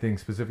 is there anything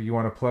specific you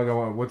want to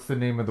plug? What's the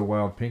name of the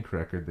Wild Pink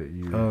record that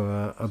you?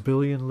 A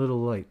Billion Little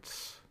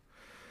Lights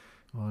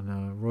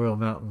on Royal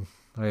Mountain.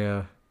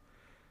 I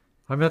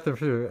met them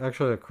through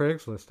actually a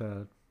Craigslist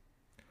ad,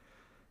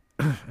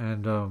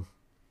 and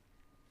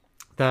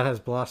that has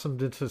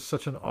blossomed into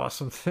such an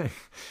awesome thing.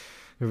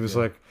 It was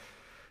like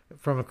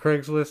from a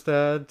Craigslist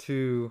ad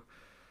to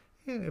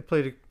it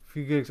played a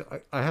few gigs.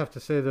 I have to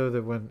say though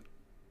that when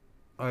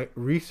I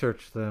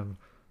researched them,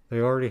 they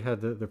already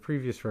had the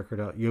previous record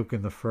out, Yoke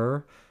in the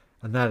Fur,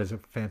 and that is a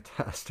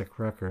fantastic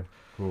record.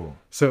 Cool.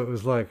 So it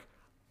was like,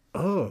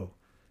 oh,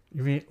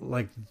 you mean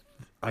like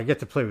I get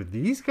to play with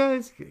these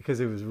guys?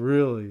 Because it was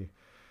really,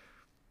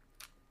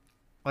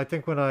 I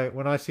think when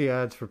I see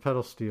ads for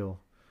pedal steel,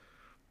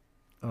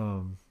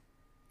 the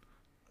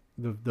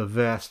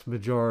vast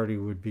majority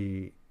would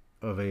be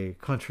of a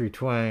country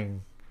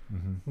twang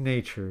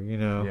nature, you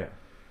know.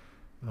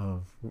 Yeah.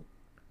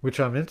 Which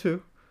I'm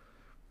into.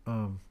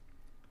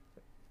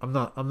 I'm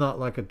not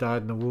like a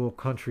dyed-in-the-wool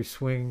country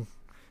swing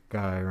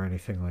guy or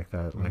anything like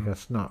that. Like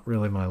that's not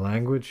really my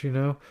language, you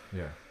know.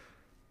 Yeah.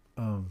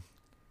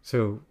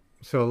 So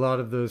a lot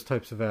of those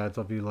types of ads,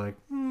 I'll be like,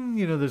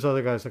 there's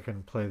other guys that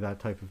can play that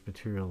type of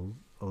material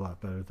a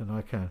lot better than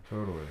I can.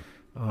 Totally.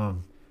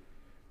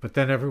 But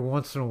then every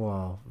once in a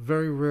while,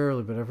 very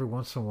rarely, but every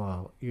once in a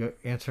while, you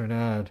answer an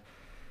ad,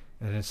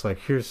 and it's like,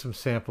 here's some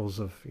samples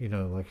of,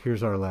 like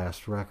here's our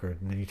last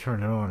record, and then you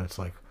turn it on, it's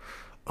like,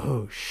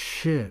 oh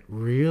shit,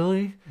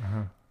 really?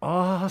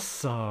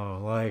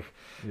 Awesome. Like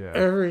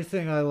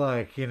everything I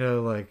like,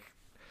 like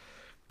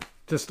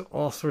just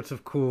all sorts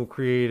of cool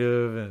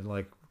creative, and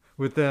like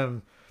with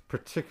them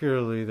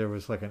particularly there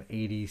was like an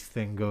 80s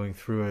thing going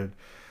through it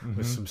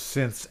with some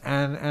synths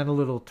and a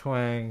little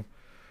twang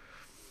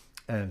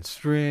and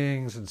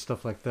strings and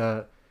stuff like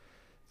that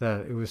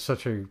it was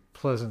such a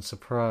pleasant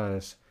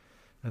surprise.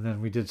 And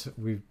then we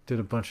did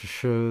a bunch of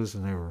shows,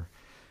 and they were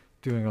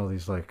doing all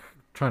these, like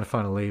trying to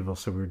find a label,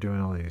 so we were doing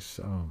all these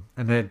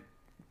and they had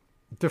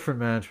different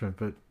management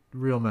but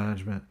real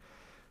management,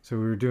 so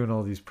we were doing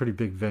all these pretty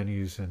big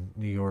venues in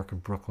New York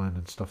and Brooklyn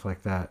and stuff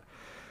like that,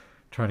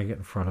 trying to get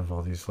in front of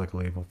all these like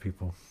label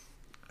people.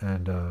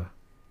 And a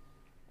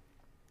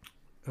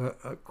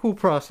cool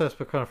process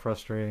but kind of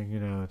frustrating,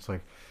 it's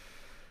like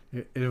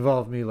it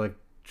involved me like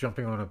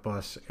jumping on a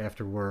bus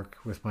after work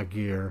with my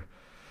gear,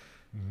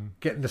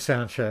 getting to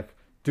sound check,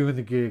 doing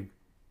the gig,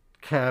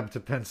 cab to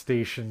Penn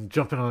Station,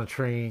 jumping on a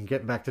train,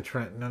 getting back to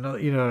Trenton, and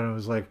it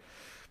was like,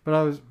 but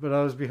I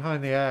was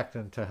behind the act,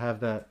 and to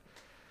have that,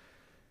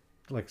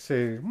 like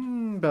say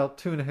about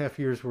 2.5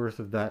 years worth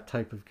of that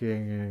type of gig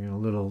and a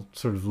little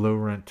sort of low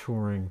rent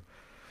touring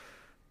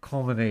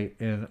culminate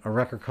in a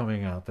record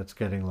coming out that's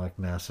getting like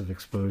massive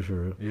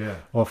exposure,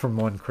 all from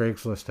one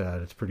Craigslist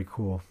ad. It's pretty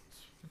cool.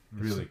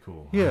 Really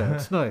cool. Yeah,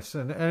 it's nice,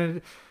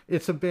 and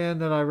it's a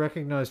band that I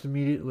recognized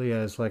immediately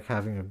as like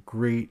having a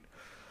great,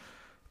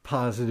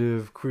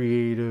 positive,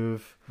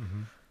 creative,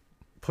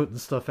 putting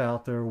stuff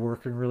out there,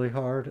 working really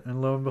hard,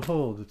 and lo and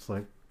behold, it's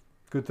like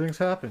good things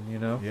happen, you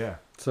know? Yeah.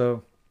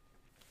 So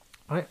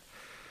I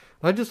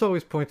just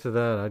always point to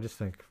that. I just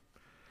think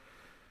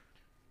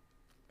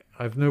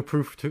I have no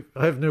proof.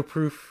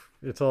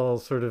 It's all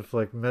sort of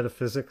like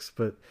metaphysics,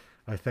 but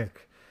I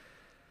think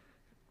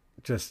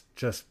just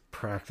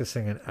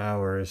practicing an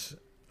hours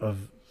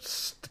of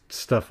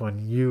stuff on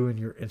you and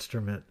your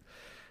instrument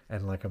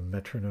and like a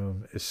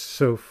metronome is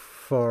so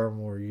far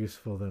more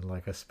useful than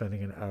like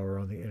spending an hour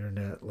on the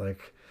internet.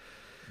 Like,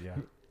 Yeah.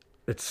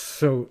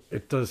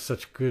 it does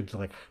such good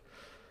like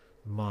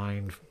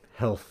mind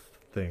health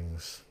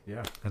things.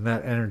 Yeah. And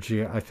that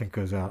energy I think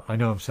goes out. I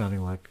know I'm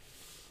sounding like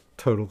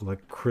total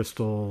like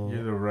crystal.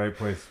 You're the right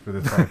place for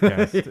this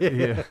podcast. Yeah.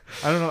 Yeah.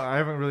 I don't know. I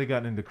haven't really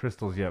gotten into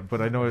crystals yet,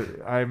 but I know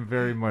I'm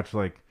very much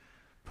like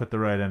put the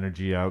right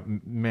energy out,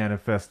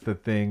 manifest the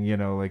thing, you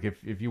know, like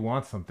if you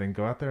want something,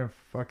 go out there and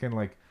fucking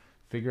like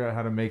figure out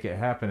how to make it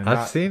happen. And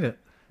I've seen it.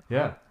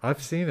 Yeah.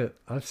 I've seen it.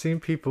 I've seen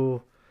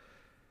people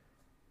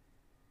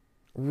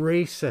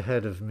race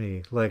ahead of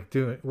me, like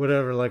doing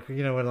whatever, like,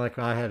 you know, when like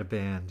I had a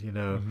band, you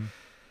know,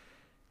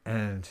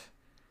 and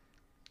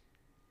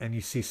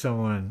you see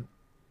someone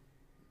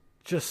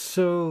just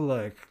so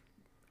like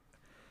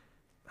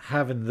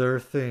having their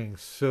thing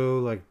so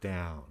like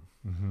down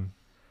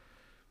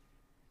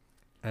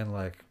and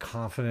like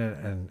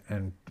confident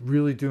and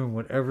really doing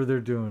whatever they're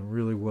doing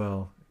really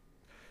well,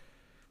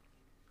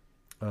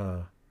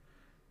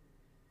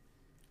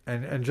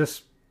 and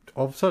just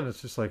all of a sudden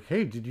it's just like,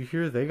 hey, did you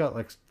hear they got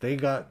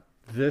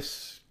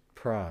this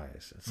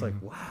prize? It's like,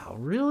 wow,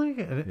 really?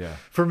 And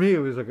for me it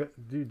was like,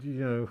 do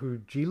you know who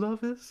G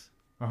Love is?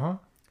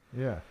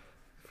 Yeah.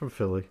 From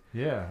Philly.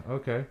 Yeah.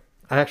 Okay.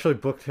 I actually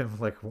booked him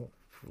like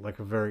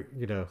a very,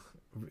 you know,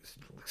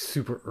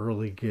 super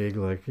early gig,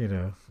 like, you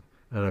know,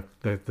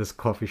 at this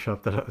coffee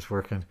shop that I was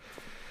working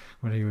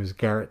when he was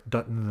Garrett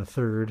Dutton the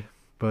third.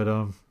 But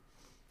and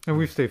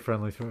we've stayed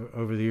friendly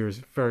over the years.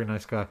 Very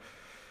nice guy.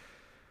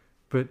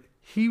 But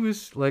he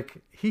was like,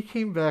 he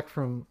came back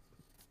from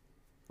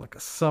like a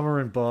summer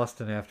in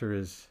Boston after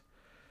his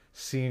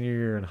senior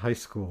year in high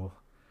school,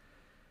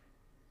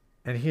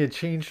 and he had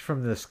changed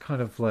from this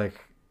kind of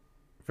like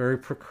very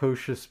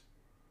precocious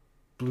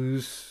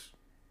blues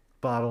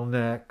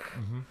bottleneck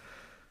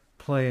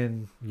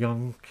playing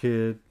young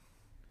kid,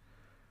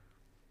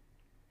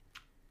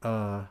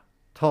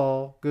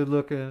 tall, good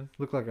looking,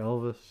 looked like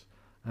Elvis,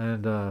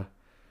 and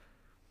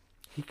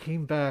he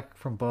came back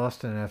from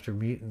Boston after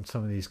meeting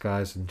some of these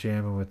guys and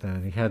jamming with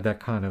them. He had that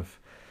kind of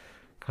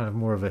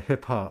more of a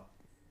hip hop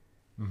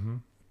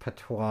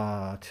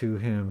patois to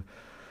him,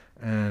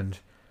 and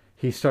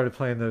he started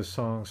playing those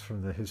songs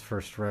from his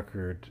first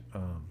record,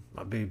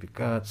 My Baby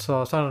Got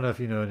Sauce. I don't know if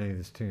you know any of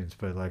his tunes,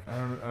 but like I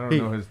don't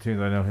know his tunes.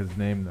 I know his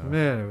name though.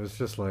 Man, it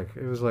was like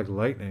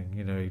lightning.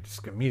 You know, he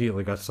just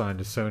immediately got signed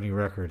to Sony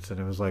Records, and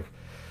it was like,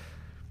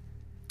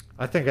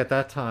 I think at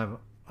that time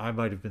I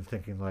might have been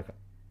thinking like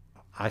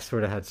I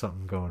sort of had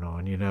something going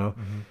on, you know.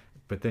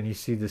 But then you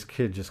see this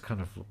kid just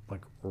kind of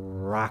like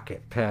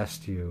rocket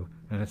past you,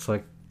 and it's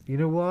like, you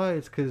know why?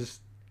 It's because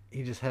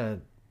he just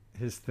had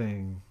his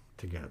thing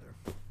together.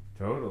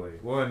 Totally.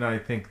 Well, and I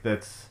think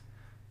that's,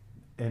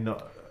 and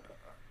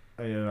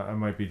I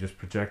might be just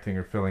projecting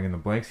or filling in the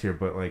blanks here,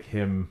 but like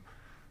him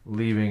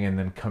leaving and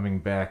then coming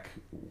back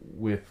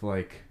with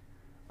like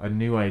a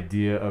new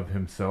idea of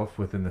himself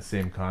within the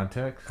same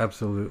context.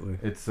 Absolutely.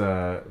 It's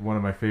one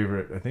of my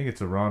favorite, I think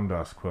it's a Ram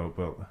Dass quote,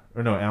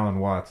 Alan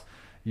Watts.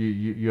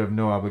 You have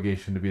no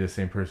obligation to be the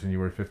same person you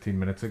were 15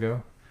 minutes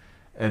ago.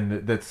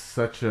 And that's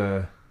such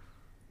a,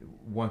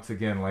 once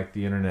again, like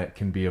the internet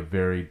can be a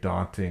very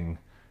daunting,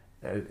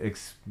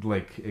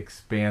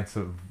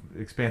 expansive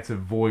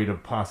void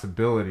of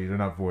possibilities, or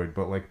not void,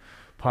 but like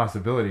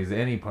possibilities,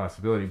 any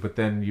possibility. But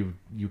then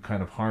you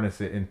kind of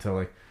harness it into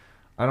like,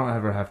 I don't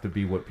ever have to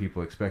be what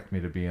people expect me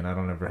to be, and I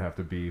don't ever have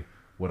to be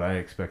what I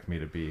expect me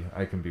to be.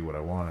 I can be what I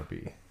want to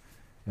be.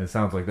 And it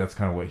sounds like that's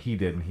kind of what he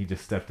did, and he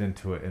just stepped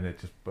into it, and it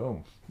just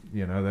boom.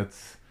 You know,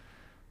 that's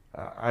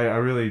I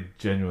really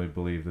genuinely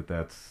believe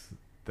that's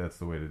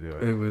the way to do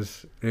it.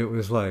 It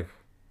was like,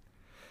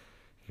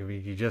 I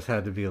mean, you just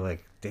had to be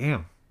like,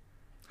 damn,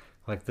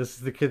 like this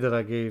is the kid that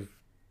I gave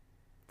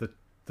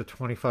the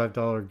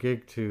 $25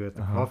 gig to at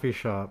the coffee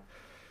shop.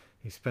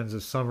 He spends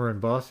his summer in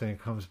Boston and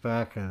comes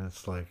back, and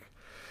it's like,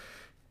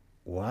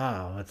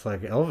 wow, it's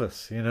like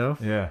Elvis, you know?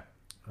 Yeah.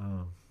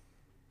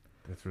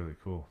 That's really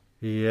cool.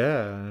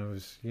 Yeah, and it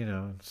was, you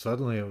know,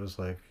 suddenly it was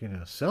like, you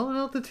know, selling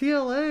out the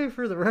TLA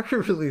for the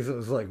record release. It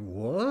was like,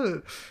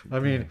 what? I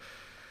mean,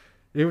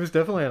 it was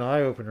definitely an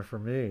eye-opener for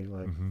me.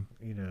 Like,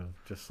 you know,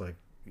 just like,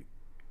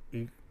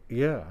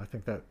 yeah, I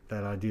think that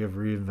idea of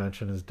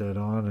reinvention is dead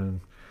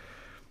on.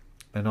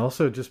 And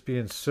also just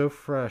being so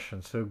fresh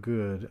and so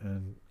good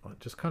and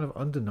just kind of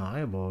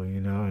undeniable,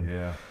 you know? And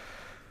yeah.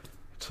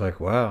 It's like,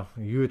 wow,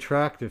 you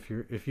attract if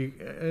you,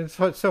 and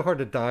it's so hard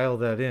to dial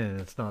that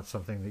in. It's not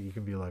something that you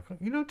can be like,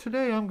 you know,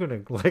 today I'm going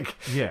to like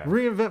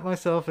reinvent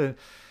myself.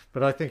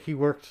 But I think he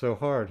worked so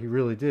hard. He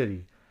really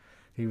did.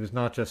 He was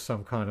not just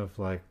some kind of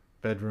like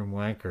bedroom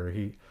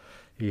wanker.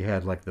 He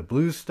had like the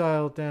blues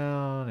style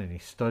down, and he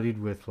studied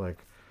with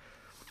like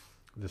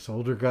this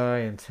older guy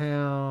in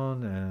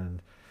town,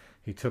 and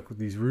he took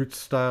these roots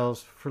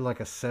styles for like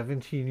a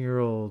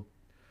 17-year-old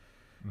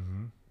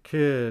Mm-hmm.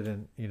 kid,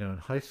 and in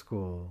high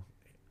school.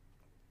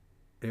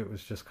 It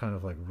was just kind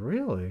of like,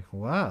 really?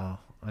 Wow.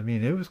 I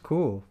mean, it was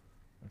cool.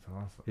 That's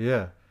awesome.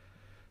 Yeah.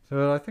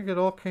 So I think it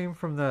all came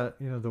from that,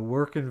 the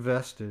work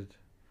invested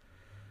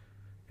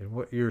in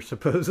what you're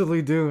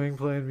supposedly doing,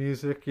 playing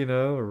music,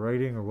 or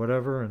writing or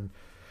whatever. And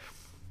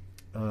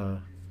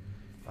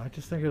I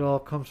just think it all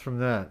comes from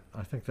that.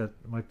 I think that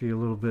might be a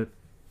little bit,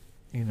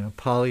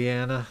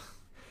 Pollyanna,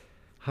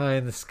 high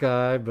in the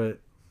sky, but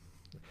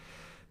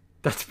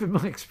that's been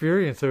my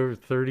experience over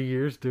 30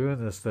 years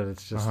doing this, that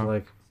it's just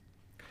like,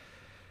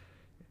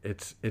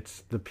 it's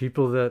the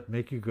people that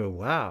make you go,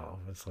 wow.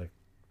 It's like,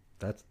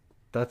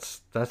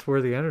 that's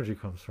where the energy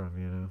comes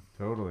from,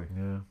 Totally.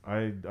 Yeah.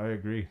 I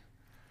agree.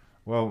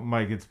 Well,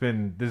 Mike, this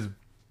has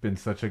been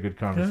such a good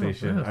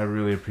conversation. Yeah. I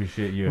really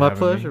appreciate you. My having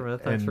pleasure, me. man.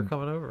 Thanks for And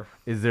coming over.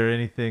 Is there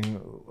anything?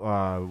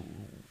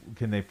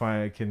 Can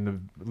the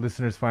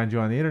listeners find you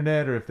on the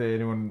internet, or if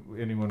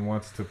anyone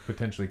wants to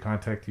potentially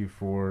contact you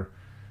for?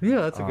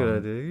 Yeah, that's a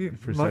good idea.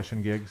 For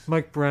session gigs.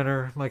 Mike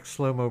Brenner, Mike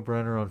Slow-Mo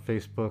Brenner on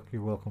Facebook.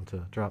 You're welcome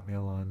to drop me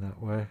a line that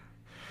way.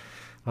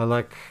 I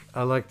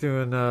like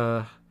doing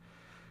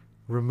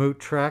remote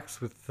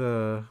tracks with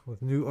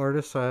new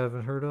artists I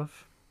haven't heard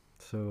of.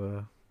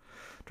 So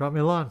drop me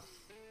a line.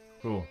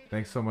 Cool.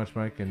 Thanks so much,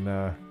 Mike,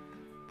 and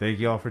thank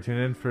you all for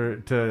tuning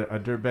in to A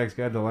Dirtbag's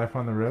Guide to Life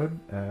on the Road.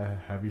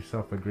 Have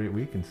yourself a great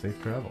week and safe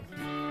travels.